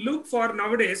will look for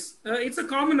nowadays, it's a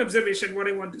common observation, what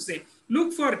I want to say,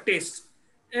 look for taste.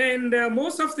 And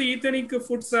most of the ethnic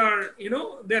foods are,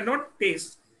 they're not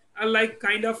taste, are like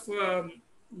kind of,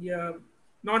 yeah,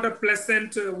 not a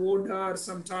pleasant wood or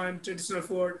sometime traditional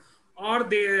food, or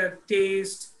their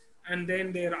taste, and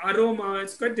then their aroma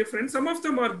is quite different. Some of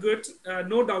them are good,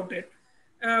 no doubted.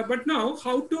 But now,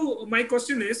 my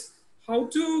question is, how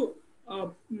to,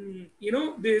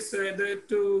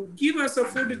 to give us a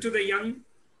food to the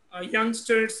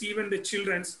youngsters, even the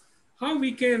children's, how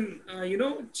we can,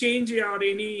 change or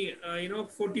any,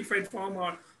 fortified form,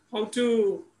 or how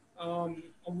to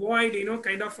avoid,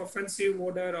 kind of offensive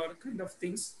odor or kind of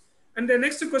things. And the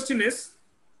next question is,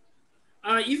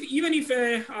 even if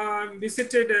I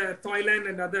visited Thailand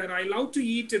and other, I love to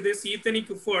eat this ethnic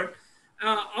food.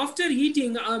 After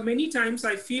eating, many times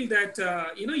I feel that,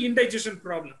 indigestion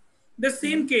problem. The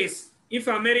same case, if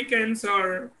Americans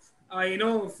or,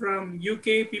 from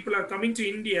UK, people are coming to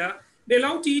India, they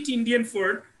love to eat Indian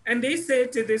food. And they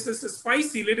said this is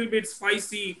spicy, little bit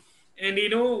spicy. And,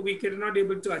 we cannot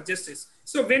able to adjust this.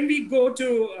 So when we go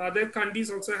to other countries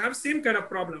also have same kind of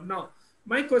problem. Now,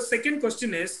 my second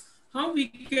question is, how we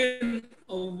can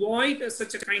avoid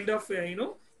such a kind of,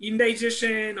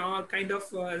 indigestion or kind of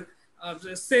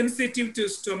sensitive to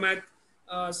stomach.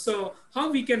 So how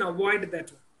we can avoid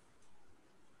that one?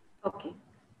 Okay.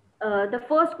 The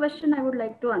first question I would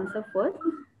like to answer first,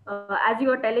 as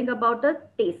you are telling about the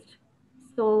taste.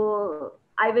 So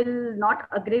I will not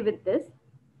agree with this.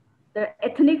 The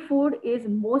ethnic food is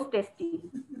most tasty.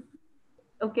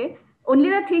 Okay. Only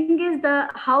the thing is the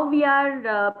how we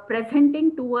are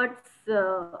presenting towards,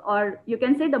 or you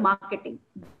can say the marketing,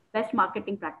 best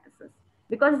marketing practices.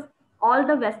 Because all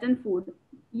the Western food,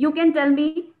 you can tell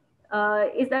me,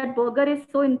 is that burger is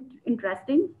so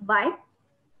interesting? Why?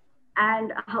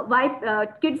 And why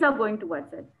kids are going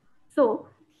towards it. So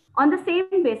on the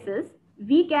same basis,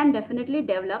 we can definitely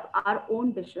develop our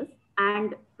own dishes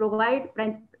and provide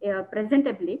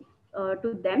presentably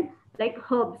to them, like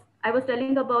herbs. I was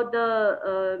telling about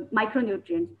the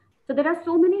micronutrients. So there are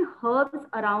so many herbs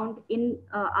around in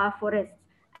our forests,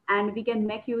 and we can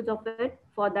make use of it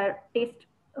for the taste.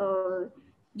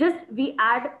 Just we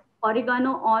add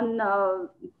oregano on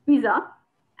pizza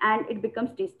and it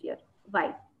becomes tastier.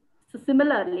 Why? So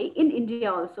similarly, in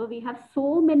India also, we have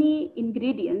so many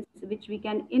ingredients which we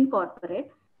can incorporate.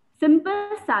 Simple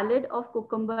salad of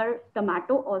cucumber,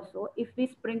 tomato also, if we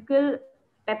sprinkle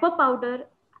pepper powder,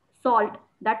 salt,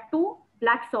 that too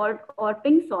black salt or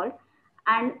pink salt,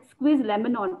 and squeeze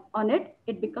lemon on it,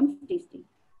 it becomes tasty.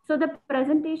 So the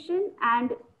presentation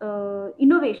and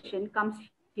innovation comes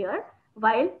here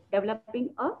while developing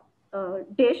a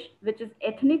dish which is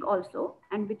ethnic also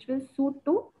and which will suit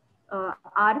to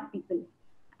our people.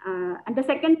 And the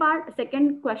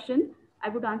second question I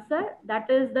would answer,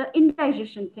 that is the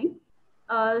indigestion thing.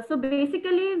 So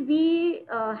basically, we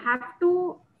have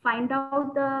to find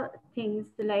out the things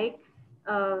like,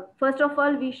 first of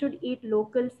all, we should eat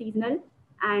local, seasonal,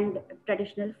 and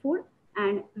traditional food.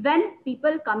 And when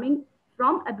people coming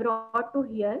from abroad to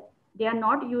here, they are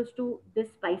not used to this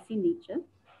spicy nature.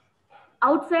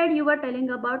 Outside, you were telling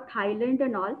about Thailand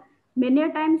and all.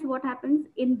 Many times what happens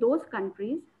in those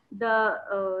countries,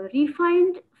 the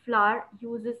refined flour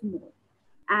uses more.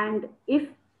 And if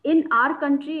in our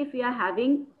country, if we are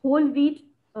having whole wheat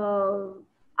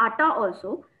atta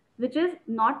also, which is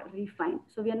not refined,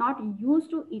 so we are not used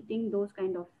to eating those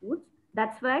kind of foods.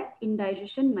 That's why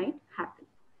indigestion might happen.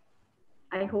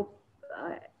 I hope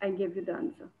I gave you the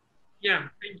answer. Yeah,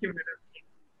 thank you, madam.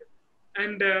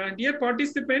 And dear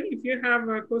participant, if you have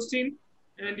a question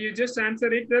and you just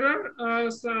answer it, there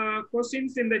are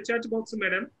questions in the chat box,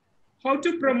 madam. How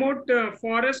to promote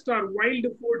forest or wild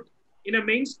food in a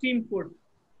mainstream food?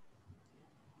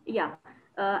 Yeah,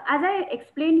 as I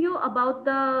explained you about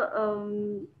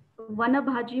the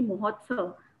Vanabhaji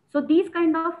Mahotsav, so these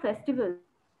kind of festivals,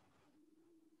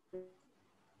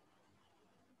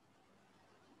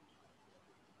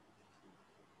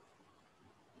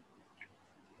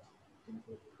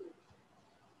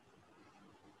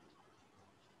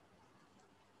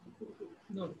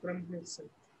 No, from his side.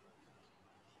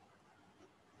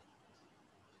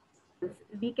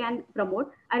 we can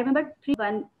promote. I remember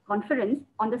one conference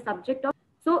on the subject of,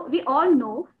 so we all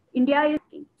know India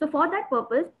is, so for that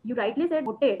purpose, you rightly said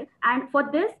voted. And for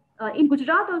this, in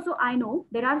Gujarat also, I know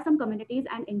there are some communities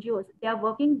and NGOs, they are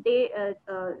working, they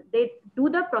do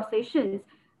the processions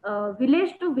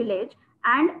village to village,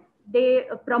 and they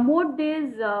promote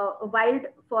these wild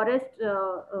forest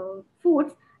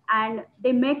foods, and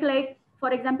they make, like,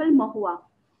 for example,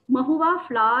 mahua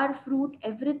flour, fruit,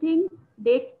 everything.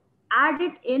 They add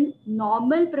it in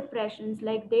normal preparations,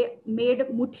 like they made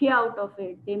muthia out of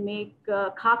it, they make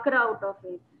khakra out of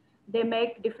it, they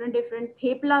make different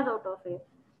theplas out of it,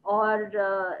 or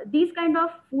these kind of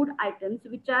food items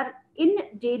which are in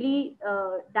daily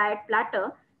diet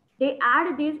platter. They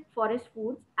add these forest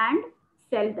foods and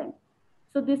sell them.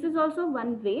 So this is also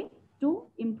one way to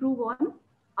improve on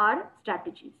our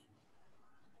strategies.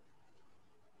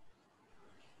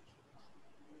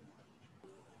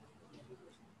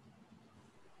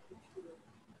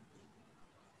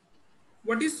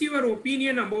 What is your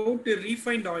opinion about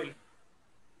refined oil?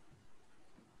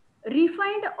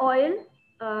 Refined oil,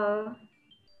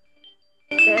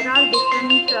 there are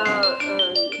different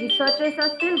researches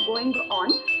are still going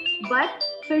on, but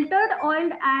filtered oil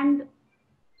and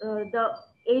the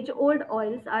age-old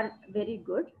oils are very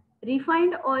good.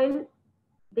 Refined oil,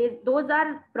 those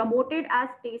are promoted as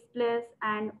tasteless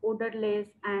and odorless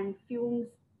and fumes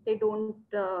they don't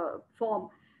form.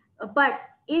 But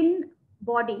in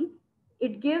body,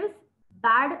 it gives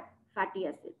bad fatty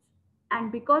acids.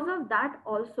 And because of that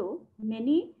also,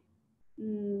 many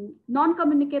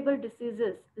non-communicable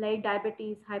diseases like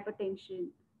diabetes, hypertension,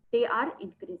 they are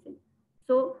increasing.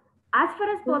 So as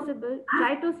far as possible,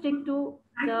 try to stick to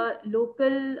the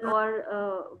local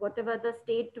or whatever the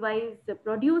state-wise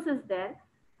produce is there.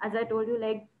 As I told you,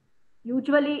 like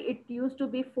usually it used to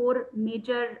be 4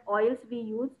 major oils we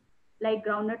use, like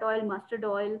groundnut oil, mustard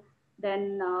oil,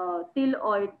 then til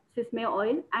oil, sesame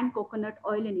oil, and coconut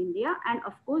oil in India, and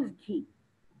of course ghee.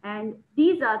 And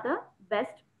these are the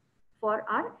best for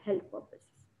our health purposes.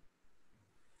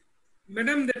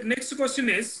 Madam, the next question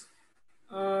is,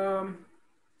 ma'am,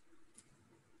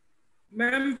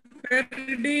 per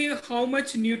day, how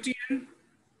much nutrient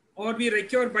are we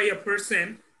require by a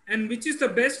person, and which is the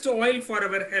best oil for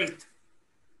our health?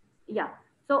 Yeah.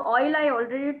 So oil, I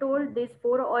already told, this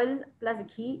 4 oil plus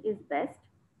ghee is best.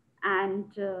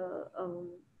 And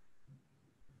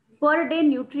per day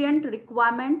nutrient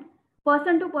requirement,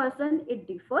 person to person, it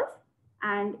differs.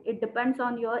 And it depends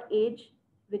on your age,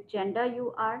 which gender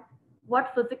you are,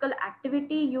 what physical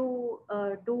activity you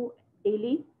do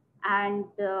daily, and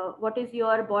what is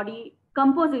your body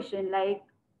composition, like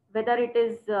whether it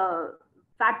is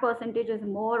fat percentage is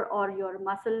more or your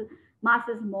muscle mass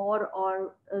is more,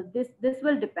 or this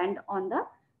will depend on the,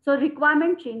 so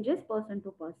requirement changes person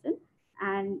to person,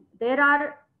 and there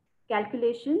are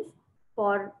calculations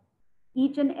for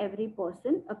each and every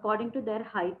person according to their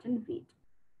height and weight.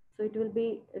 So it will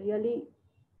be really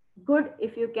good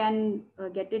if you can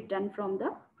get it done from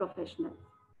the professional.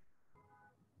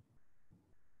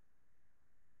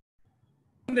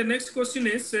 The next question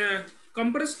is,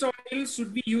 compressed oil,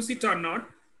 should we use it or not?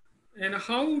 And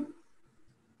how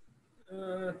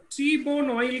tree bone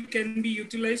oil can be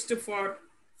utilized for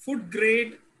food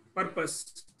grade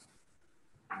purpose?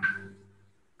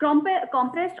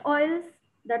 Compressed oils,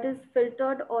 that is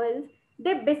filtered oils,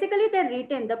 they basically they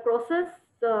retain the process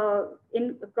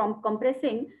in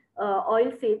compressing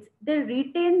oil seeds, they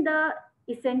retain the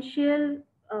essential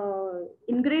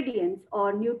ingredients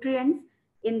or nutrients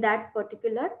in that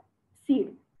particular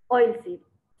seed, oil seed,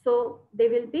 so they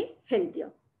will be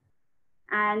healthier.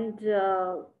 And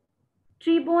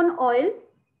tree bone oil,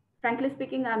 frankly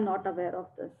speaking, I'm not aware of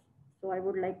this, so I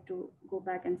would like to go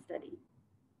back and study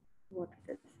what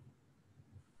it is.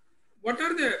 What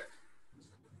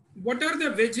are the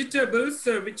vegetables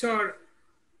which are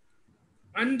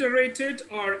underrated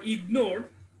or ignored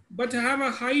but have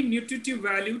a high nutritive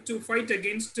value to fight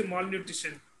against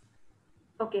malnutrition?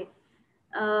 Okay.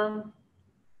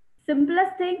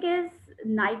 Simplest thing is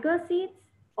niger seeds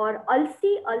or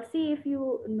ulsi if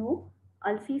you know,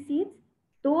 ulsi seeds.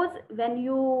 Those when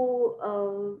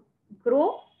you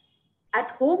grow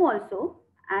at home also,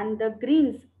 and the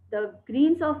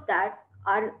greens of that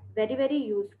are very, very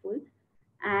useful.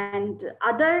 And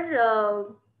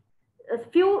other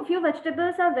few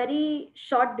vegetables are very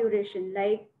short duration,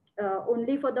 like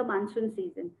only for the monsoon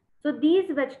season. So these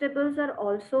vegetables are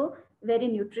also very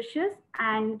nutritious,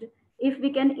 and if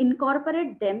we can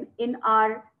incorporate them in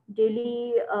our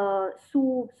daily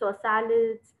soups or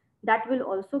salads, that will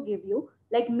also give you,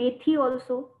 like methi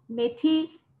also. Methi,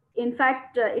 in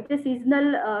fact, it is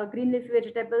seasonal green leafy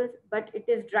vegetables, but it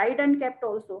is dried and kept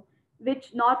also,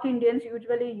 which North Indians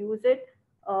usually use it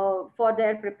for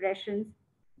their preparations.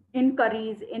 In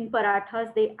curries, in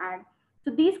parathas, they add.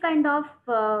 So these kind of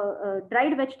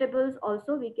dried vegetables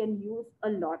also we can use a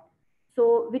lot.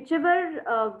 So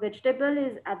whichever vegetable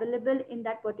is available in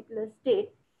that particular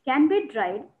state can be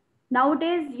dried.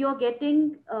 Nowadays, you're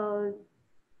getting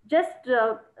just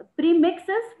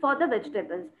premixes for the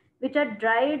vegetables, which are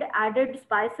dried, added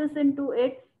spices into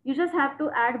it. You just have to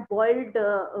add boiled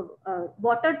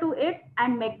water to it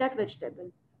and make that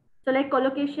vegetable. So like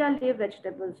colocasia leaf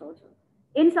vegetables also.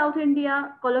 In South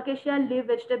India, colocasia leaf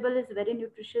vegetable is very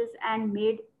nutritious and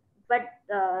made, but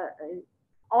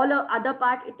all other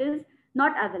part it is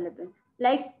not available.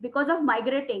 Like because of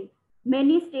migrating,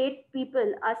 many state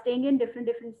people are staying in different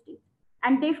states,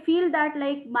 and they feel that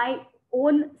like my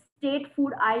own state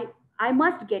food, I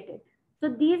must get it. So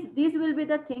these will be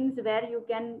the things where you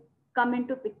can come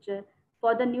into picture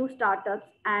for the new startups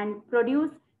and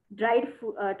produce dried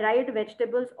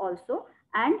vegetables also,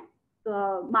 and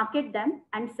market them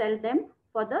and sell them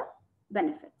for the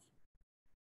benefits.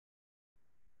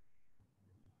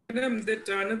 Madam, that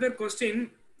another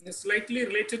question is slightly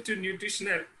related to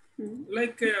nutritional.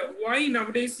 Like why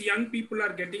nowadays young people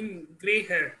are getting gray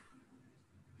hair?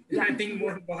 Yeah. I think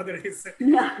more bother is.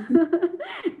 Yeah.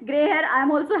 Gray hair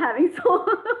I'm also having, so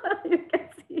you can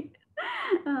see.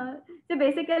 So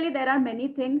basically there are many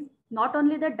things. Not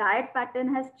only the diet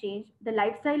pattern has changed, the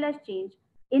lifestyle has changed.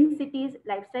 In cities,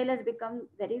 lifestyle has become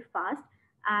very fast,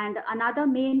 and another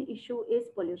main issue is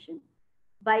pollution.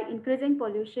 By increasing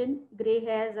pollution, gray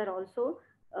hairs are also,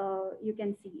 you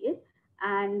can see it.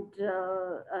 And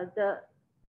the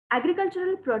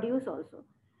agricultural produce also,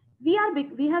 we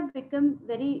have become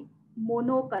very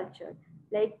monoculture.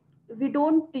 Like we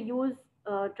don't use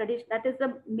tradition. That is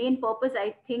the main purpose,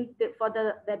 I think, for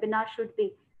the webinar should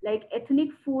be like ethnic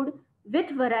food with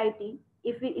variety.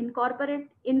 If we incorporate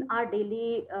in our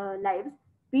daily lives,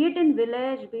 be it in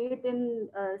village, be it in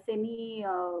semi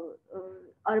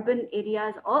urban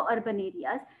areas or urban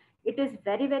areas, it is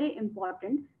very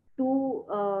important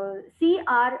to see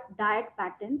our diet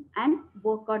pattern and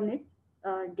work on it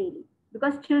daily,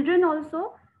 because children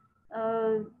also,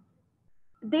 uh,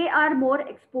 they are more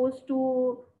exposed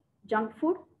to junk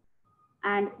food,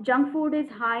 and junk food is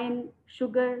high in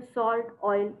sugar, salt,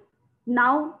 oil.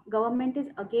 Now government is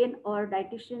again, or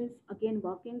dietitians again,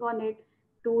 working on it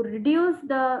to reduce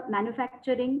the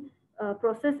manufacturing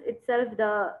process itself,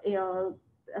 the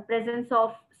presence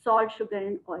of salt, sugar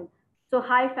and oil. So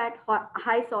high fat,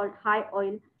 high salt, high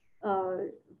oil, uh,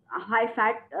 high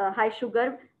fat, high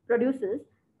sugar produces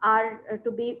are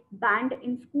to be banned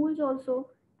in schools also.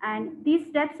 And these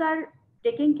steps are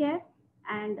taking care,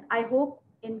 and I hope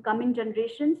in coming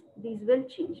generations these will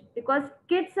change, because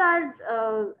kids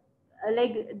are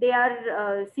like they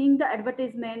are seeing the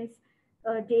advertisements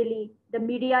daily, the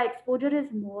media exposure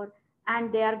is more,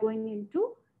 and they are going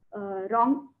into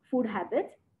wrong food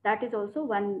habits. That is also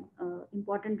one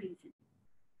important reason.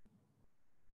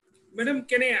 Madam,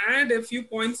 can I add a few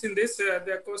points in this?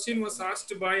 The question was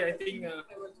asked by, I think,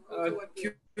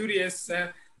 curious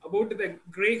about the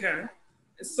gray hair.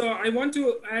 So I want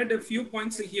to add a few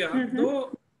points here. Though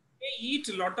they eat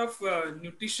a lot of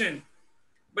nutrition,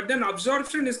 but then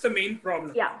absorption is the main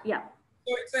problem. Yeah, yeah.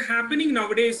 So it's happening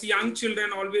nowadays. Young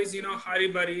children always, hurry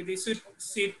burry. They should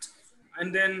sit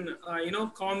and then,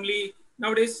 calmly.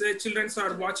 Nowadays, children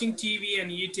are watching TV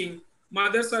and eating.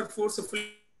 Mothers are forcefully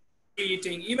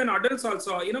eating. Even adults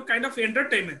also, kind of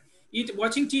entertainment.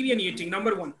 Watching TV and eating.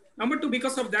 Number one. Number two,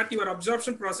 because of that, your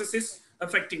absorption process is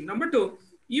affecting. Number two,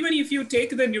 even if you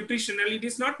take the nutritional, it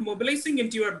is not mobilizing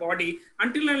into your body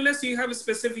until unless you have a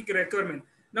specific requirement.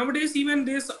 Nowadays, even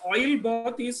this oil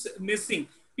bath is missing.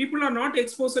 People are not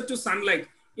exposed to sunlight.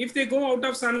 If they go out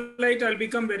of sunlight, it'll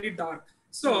become very dark.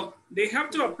 So they have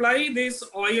to apply this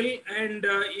oil, and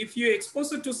if you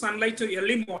expose it to sunlight to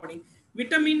early morning,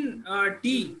 vitamin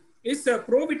D is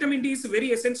pro vitamin D is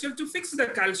very essential to fix the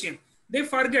calcium. They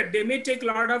forget. They may take a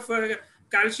lot of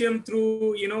calcium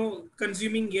through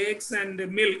consuming eggs and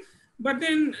milk, but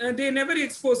then they never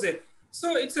expose it.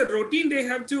 So it's a routine they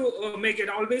have to make it,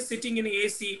 always sitting in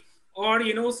AC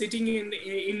or sitting in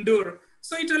indoor.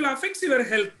 So it will affect your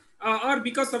health, or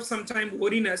because of sometime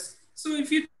worriness. So if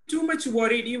you too much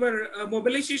worried, your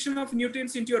mobilization of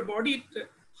nutrients into your body, it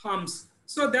harms.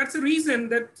 So that's the reason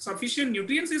that sufficient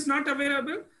nutrients is not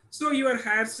available. So your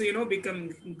hairs, become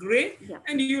gray,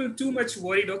 and you're too much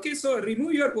worried. Okay, so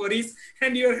remove your worries,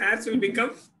 and your hairs will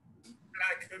become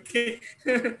black. Okay,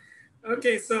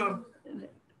 okay. So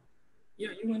yeah,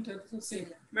 you want to say,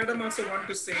 Madam also want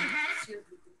to say.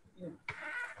 Yeah.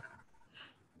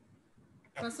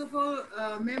 First of all,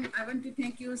 ma'am, I want to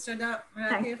thank you, Shraddha,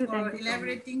 for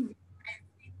elaborating.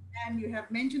 And you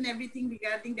have mentioned everything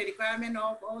regarding the requirement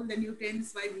of all the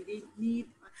nutrients, why we need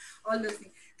all those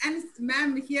things. And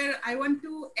ma'am, here I want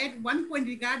to add one point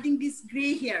regarding this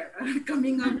gray hair,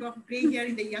 coming out of gray hair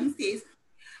in the young stage.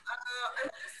 I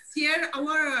want to share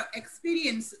our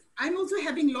experience. I'm also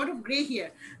having a lot of gray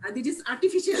hair. This is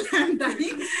artificial, I'm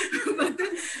dying.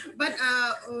 but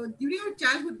during our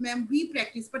childhood, ma'am, we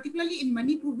practice, particularly in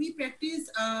Manipur, we practice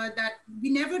that we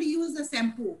never use a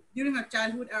shampoo. During our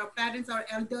childhood, our parents, our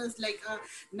elders, like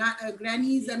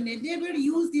grannies, and they never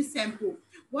use this shampoo.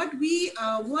 What we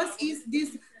was is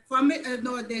this,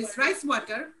 this rice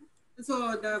water.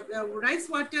 So the rice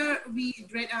water,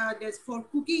 there's for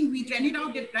cooking, we drain it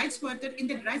out, the rice water. In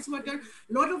the rice water,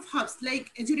 lot of herbs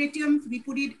like ageratum, we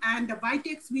put it, and the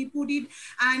vitex, we put it.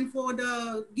 And for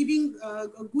the giving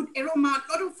a good aroma,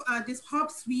 lot of these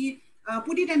herbs, we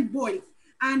put it and boil.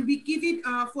 And we keep it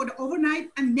for the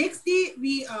overnight, and next day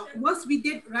we wash with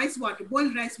that rice water,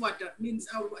 boiled rice water. Means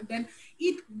then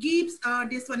it gives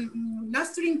this one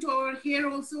lustering to our hair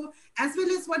also, as well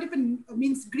as what even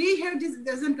means gray hair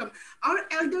doesn't come. Our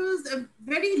elders,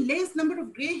 very less number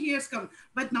of gray hairs come,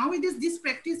 but nowadays this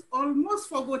practice almost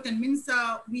forgotten. Means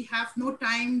we have no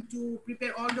time to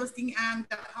prepare all those things, and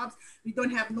the herbs, we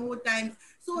don't have no time.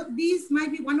 So these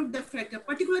might be one of the factors,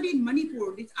 particularly in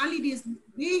Manipur. These early days,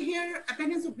 gray hair,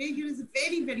 appearance of gray hair is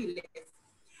very, very less.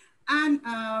 And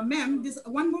ma'am, this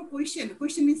one more question. The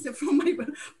question is from my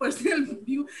personal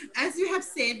view. As you have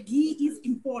said, ghee is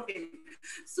important.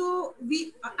 So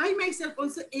I myself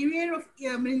also aware of,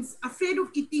 means afraid of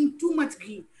eating too much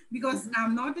ghee, because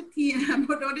I'm not a thin, I'm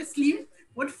not a slim,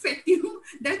 what fat you.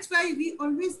 That's why we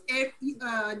always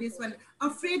this one,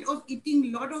 afraid of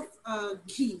eating a lot of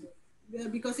ghee,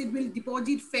 because it will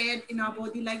deposit fat in our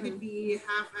body, like that we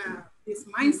have this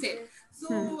mindset.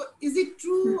 So is it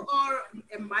true, or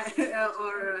am I,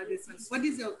 or this one? What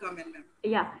is your comment, ma'am?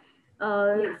 Yeah.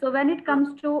 So when it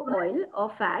comes to oil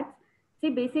or fats,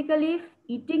 see, basically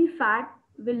eating fat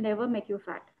will never make you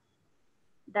fat.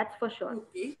 That's for sure.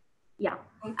 Okay. Yeah.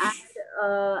 Okay.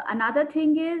 And another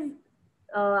thing is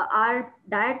our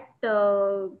diet,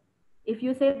 if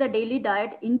you say the daily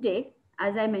diet intake,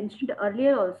 as I mentioned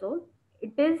earlier also,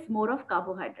 it is more of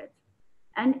carbohydrates.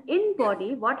 And in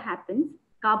body, what happens?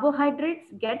 Carbohydrates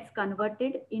gets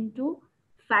converted into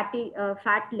fat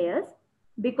layers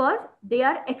because they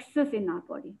are excess in our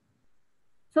body.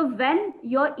 So when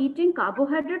you're eating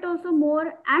carbohydrate also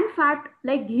more and fat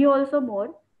like ghee also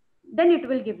more, then it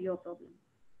will give you a problem.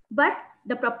 But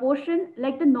the proportion,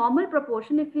 like the normal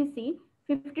proportion, if we see,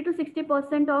 50 to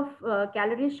 60% of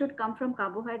calories should come from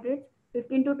carbohydrates,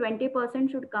 15 to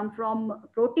 20% should come from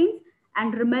proteins,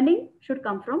 and remaining should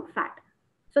come from fat.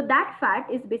 So that fat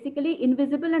is basically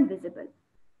invisible and visible.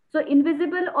 So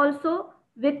invisible also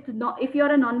with, if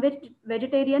you're a non-veg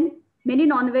vegetarian, many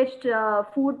non-veg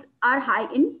food are high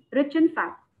in, rich in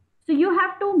fat. So you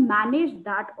have to manage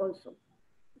that also.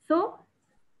 So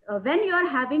when you are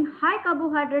having high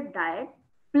carbohydrate diet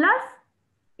plus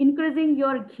increasing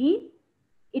your ghee,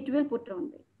 it will put on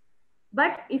weight.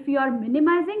 But if you are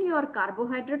minimizing your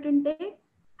carbohydrate intake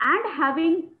and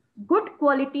having good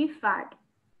quality fat,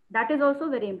 that is also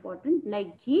very important,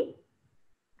 like ghee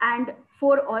and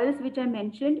 4 oils which I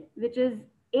mentioned, which is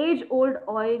age-old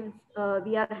oils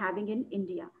we are having in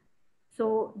India.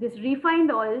 So this refined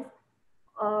oils,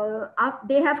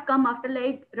 they have come after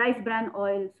like rice bran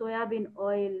oil, soya bean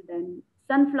oil, then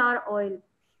sunflower oil.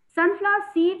 Sunflower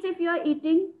seeds, if you are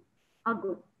eating, are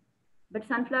good. But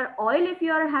sunflower oil, if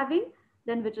you are having,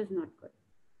 then which is not good.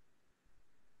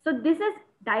 So this is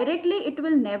directly, it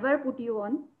will never put you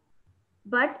on.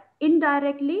 But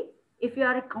indirectly, if you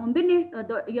are a combination,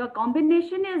 your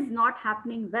combination is not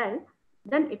happening well,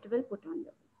 then it will put on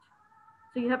your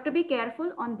weight. So you have to be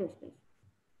careful on this basis.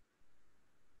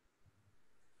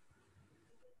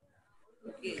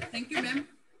 Okay, thank you, ma'am.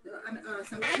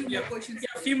 Some few more questions.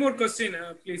 Yeah, a few more questions,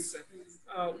 please.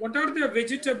 What are the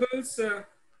vegetables?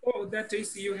 Oh, that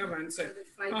is you have answered.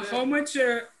 How much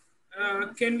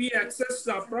can we access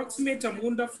the approximate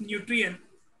amount of nutrient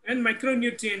and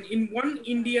micronutrient in one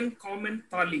Indian common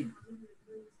thali?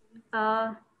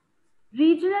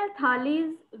 Regional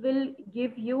thalis will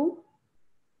give you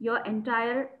your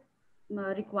entire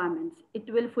requirements.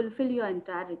 It will fulfill your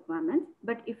entire requirements.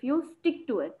 But if you stick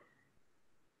to it,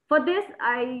 for this,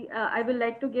 I will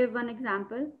like to give one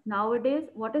example. Nowadays,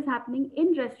 what is happening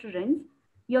in restaurants,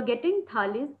 you're getting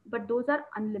thalis, but those are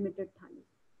unlimited thalis.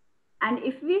 And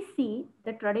if we see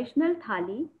the traditional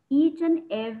thali, each and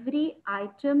every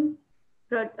item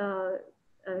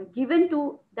given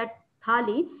to that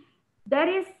thali, there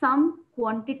is some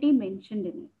quantity mentioned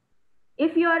in it.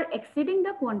 If you are exceeding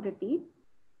the quantity,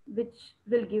 which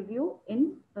will give you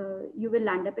in, you will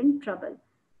land up in trouble.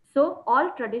 So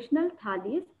all traditional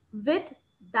thalis with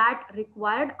that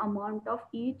required amount of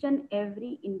each and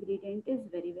every ingredient is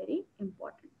very, very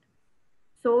important.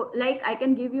 So like I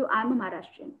can give you, I'm a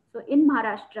Maharashtrian. So in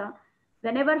Maharashtra,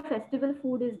 whenever festival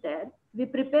food is there, we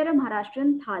prepare a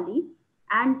Maharashtrian thali,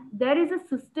 and there is a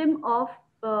system of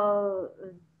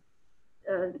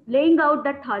laying out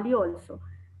that thali also.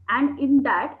 And in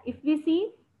that, if we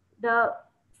see the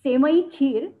semai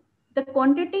kheer, the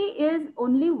quantity is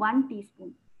only 1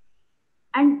 teaspoon.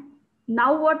 And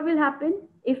now what will happen?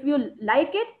 If you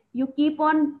like it, you keep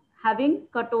on having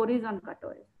katoris on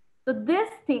katoris. So these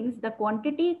things, the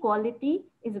quantity, quality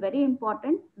is very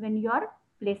important when you are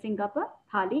placing up a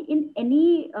thali in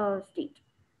any state.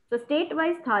 So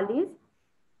state-wise thalis,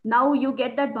 now you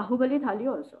get that Bahubali thali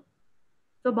also.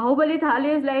 So Bahubali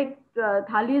thali is like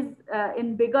thalis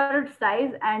in bigger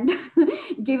size and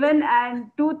given,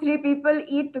 and 2-3 people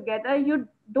eat together, you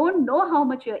don't know how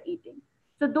much you're eating.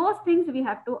 So those things we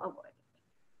have to avoid.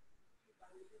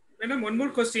 Madam, one more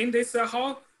question. This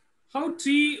how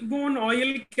tree bone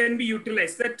oil can be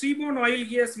utilized. That tree bone oil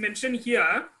he has mentioned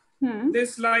here.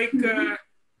 This like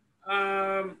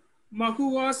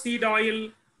mahua seed oil,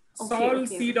 sal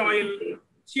seed oil,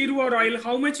 chirwar oil.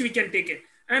 How much we can take it?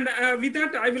 And with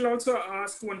that, I will also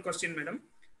ask one question, madam.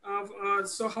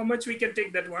 So how much we can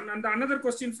take that one? And another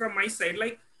question from my side,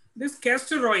 like this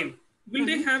castor oil, will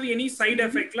they have any side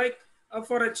effect? Like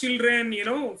for a children, you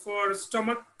know, for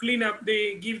stomach cleanup,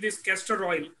 they give this castor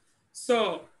oil.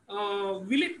 So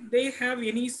will they have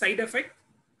any side effect?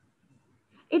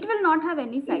 It will not have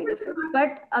any side effect.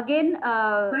 But again,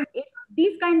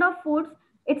 these kind of foods,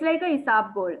 it's like a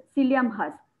isabgol, psyllium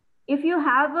husk. If you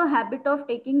have a habit of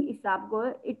taking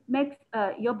isabgol, it makes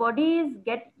your body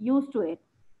get used to it.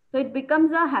 So it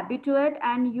becomes a habituate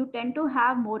and you tend to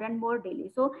have more and more daily.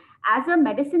 So as a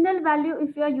medicinal value,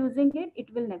 if you are using it,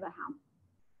 it will never harm.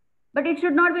 But it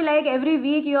should not be like every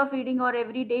week you are feeding or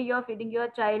every day you are feeding your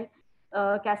child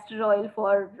castor oil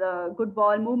for good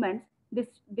bowel movements. This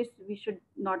we should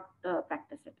not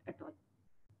practice it at all.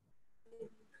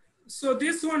 So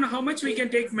this one, how much we can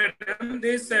take, madam?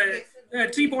 This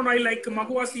tree bone oil like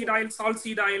mahua seed oil, salt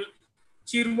seed oil,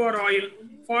 chirwar oil,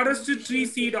 forest tree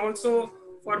seed also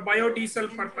for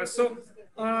biodiesel purpose. So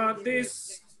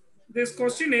this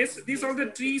question is, these are the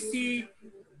tree seed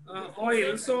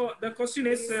oil. So the question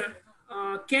is,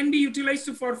 can be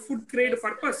utilized for food grade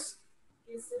purpose?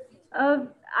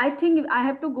 I think I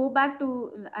have to go back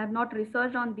to, I have not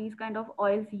researched on these kind of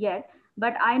oils yet,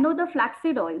 but I know the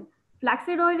flaxseed oil.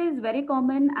 Flaxseed oil is very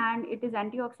common and it is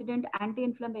antioxidant,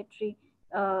 anti-inflammatory.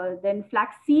 Then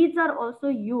flax seeds are also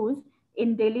used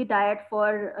in daily diet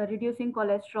for reducing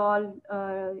cholesterol,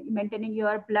 maintaining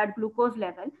your blood glucose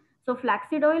level. So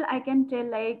flaxseed oil, I can tell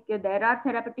like there are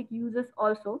therapeutic uses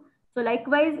also. So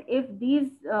likewise, if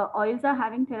these oils are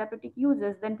having therapeutic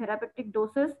uses, then therapeutic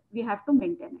doses, we have to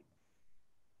maintain it.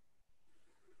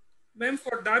 Ma'am,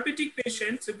 for diabetic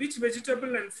patients, which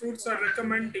vegetable and fruits are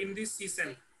recommended in this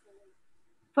season?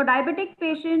 For diabetic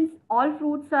patients, all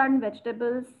fruits and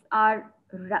vegetables are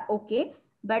okay,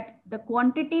 but the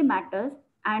quantity matters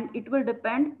and it will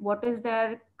depend what is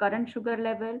their current sugar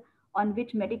level, on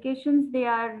which medications they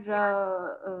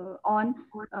are on,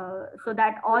 so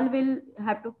that all will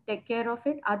have to take care of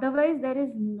it. Otherwise, there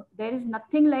is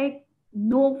nothing like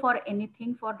no for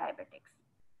anything for diabetics.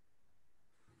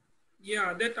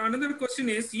 Yeah, that another question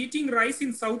is, eating rice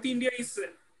in South India is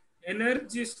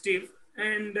energistic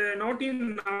and not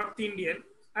in North Indian.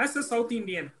 As a South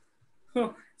Indian,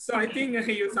 so I think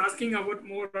he was asking about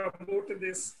more about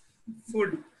this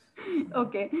food.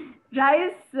 Okay,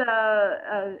 rice.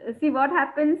 See what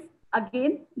happens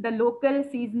again. The local,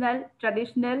 seasonal,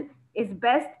 traditional is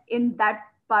best in that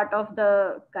part of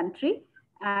the country,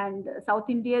 and South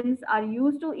Indians are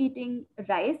used to eating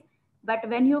rice. But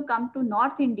when you come to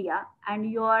North India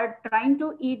and you are trying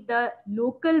to eat the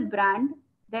local brand,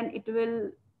 then it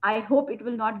will. I hope it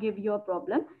will not give you a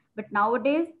problem. But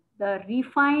nowadays, the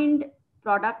refined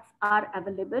products are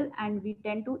available, and we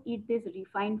tend to eat these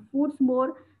refined foods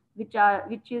more, which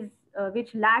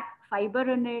lack fiber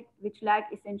in it, which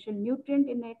lack essential nutrient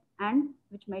in it, and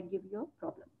which might give you a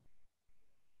problem.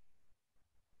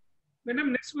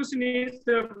 Madam, next question is,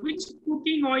 which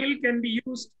cooking oil can be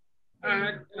used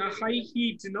at high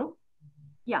heat? You know,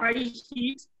 Yeah. High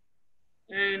heat,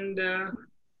 and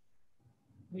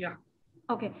yeah.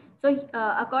 Okay, so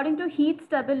according to heat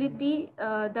stability,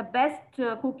 the best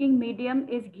cooking medium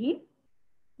is ghee.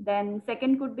 Then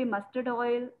second could be mustard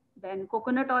oil. Then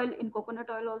coconut oil. In coconut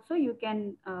oil also you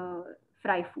can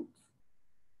fry foods.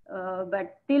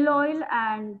 But till oil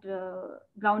and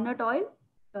groundnut oil,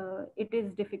 it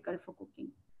is difficult for cooking.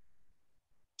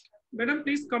 Madam,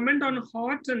 please comment on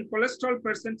heart and cholesterol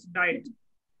person's diet.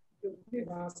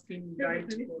 They're asking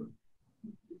diet for.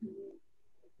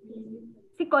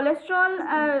 See,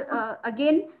 cholesterol,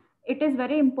 again, it is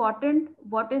very important.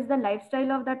 What is the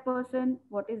lifestyle of that person?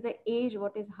 What is the age?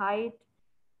 What is height,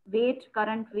 weight,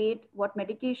 current weight? What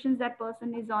medications that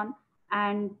person is on?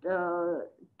 And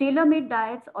tailor-made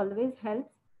diets always help.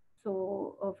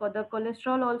 So for the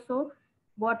cholesterol also,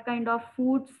 what kind of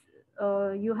foods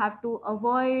you have to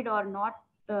avoid or not,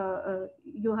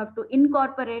 you have to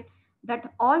incorporate.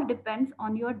 That all depends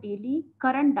on your daily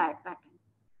current diet pattern.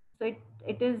 So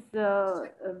it is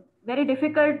very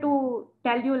difficult to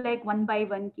tell you like one by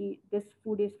one ki this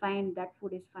food is fine, that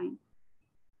food is fine.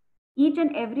 Each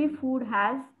and every food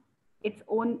has its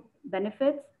own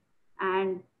benefits,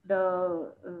 and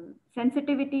the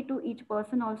sensitivity to each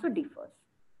person also differs.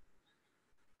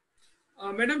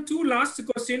 Madam, two last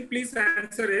question, please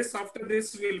answer is. After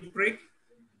this, we'll break.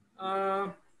 Uh,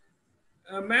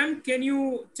 Ma'am, can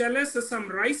you tell us some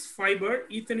rice fiber,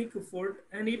 ethnic food,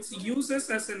 and its uses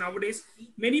as nowadays?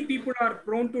 Many people are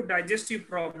prone to digestive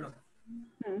problem.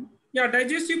 Yeah,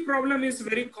 digestive problem is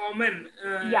very common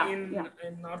in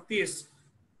Northeast.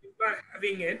 People are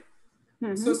having it.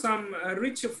 So some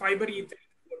rich fiber ethnic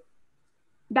food.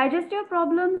 Digestive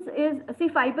problems is, see,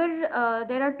 fiber,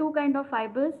 there are two kind of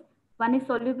fibers. One is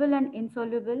soluble and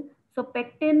insoluble. So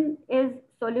pectin is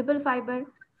soluble fiber.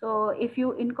 So if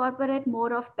you incorporate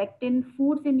more of pectin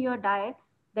foods in your diet,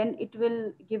 then it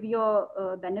will give you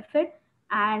a benefit.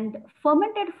 And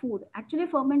fermented food, actually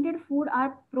fermented food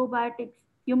are probiotics.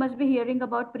 You must be hearing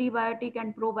about prebiotic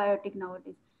and probiotic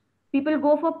nowadays. People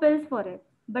go for pills for it,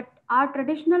 but our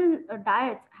traditional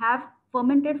diets have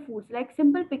fermented foods like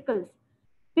simple pickles.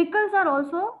 Pickles are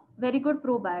also very good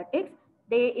probiotics.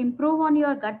 They improve on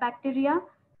your gut bacteria.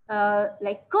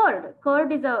 Like curd.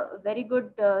 Curd is a very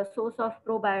good source of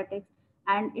probiotics,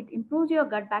 and it improves your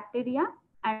gut bacteria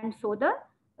and so the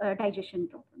digestion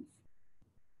problems.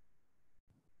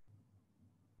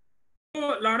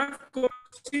 So a lot of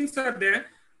questions are there.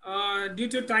 Due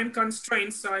to time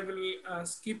constraints, I will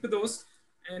skip those,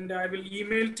 and I will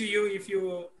email to you if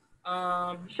you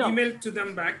Sure. email to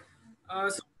them back.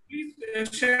 So please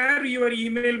share your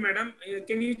email, madam.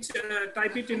 Can you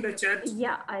type it in the chat?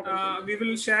 Yeah, I will. We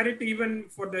will share it even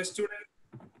for the student,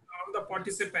 all the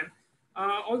participant.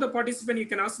 All the participant you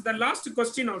can ask. The last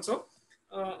question also,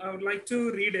 I would like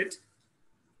to read it.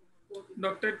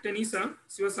 Dr. Tenisa,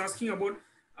 she was asking about,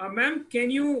 ma'am, can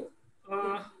you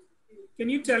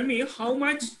tell me how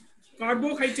much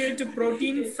carbohydrate,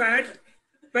 protein, fat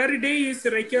per day is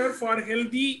required for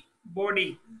healthy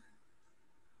body?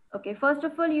 Okay, first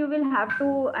of all, you will have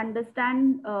to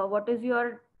understand what is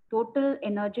your total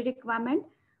energy requirement.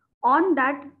 On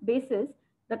that basis,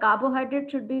 the carbohydrate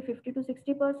should be 50 to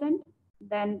 60%,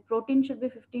 then protein should be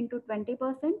 15 to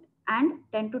 20%, and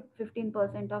 10 to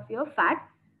 15% of your fat.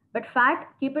 But fat,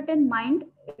 keep it in mind,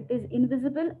 it is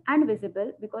invisible and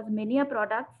visible because many are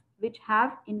products which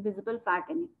have invisible fat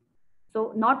in it.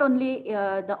 So not only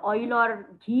the oil or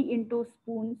ghee into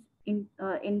spoons, in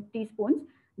teaspoons,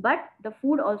 but the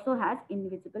food also has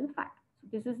invisible fat. So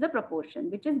this is the proportion,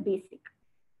 which is basic.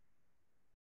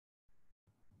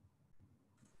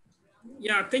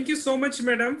 Yeah, thank you so much,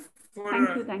 madam, for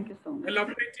thank you so much.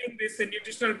 elaborating these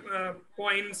nutritional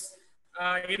points,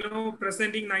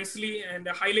 presenting nicely and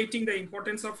highlighting the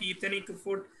importance of ethnic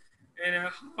food and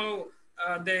how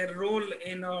their role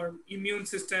in our immune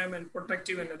system and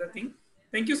protective and other thing.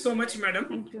 Thank you so much, madam.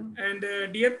 Thank you. And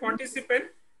dear participant,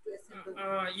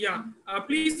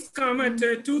 please come at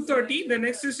 2:30. The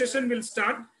next session will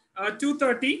start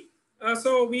 2:30.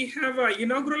 So we have an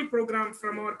inaugural program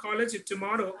from our college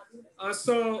tomorrow.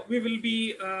 So we will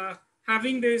be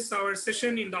having this our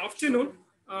session in the afternoon,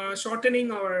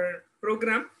 shortening our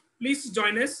program. Please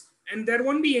join us. And there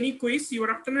won't be any quiz. Your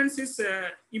attendance is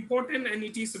important and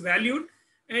it is valued.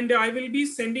 And I will be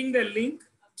sending the link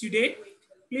today.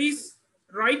 Please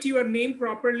write your name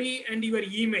properly and your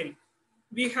email.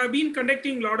 We have been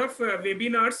conducting a lot of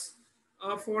webinars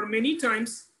for many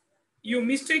times. You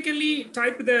mistakenly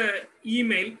type the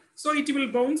email, so it will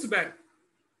bounce back.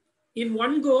 In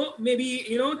one go, maybe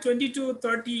 20 to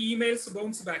 30 emails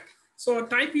bounce back. So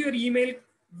type your email,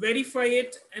 verify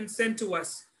it, and send to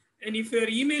us. And if your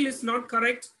email is not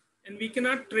correct, and we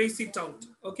cannot trace it out,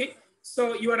 okay?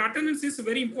 So your attendance is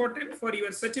very important for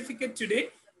your certificate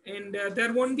today, and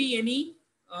there won't be any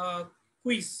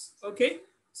quiz, okay?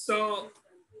 So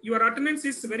your attendance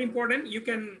is very important. You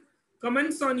can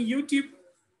comments on YouTube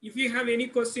if you have any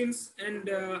questions, and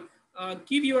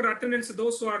give your attendance.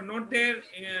 Those who are not there,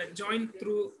 join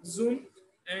through Zoom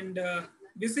and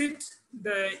visit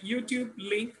the YouTube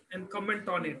link and comment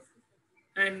on it.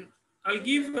 And I'll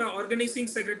give organizing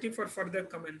secretary for further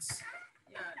comments.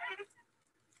 Yeah.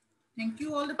 Thank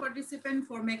you all the participants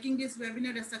for making this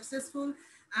webinar a successful.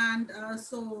 And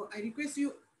so I request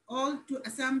you all to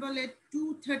assemble at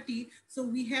 2:30. So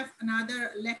we have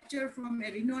another lecture from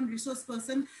a renowned resource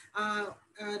person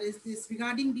this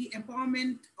regarding the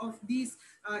empowerment of these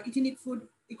ethnic food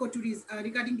ecotourism,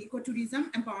 regarding the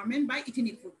ecotourism empowerment by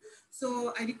ethnic food.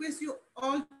 So I request you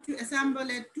all to assemble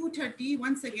at 2:30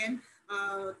 once again.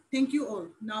 Thank you all.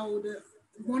 Now the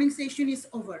morning session is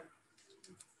over.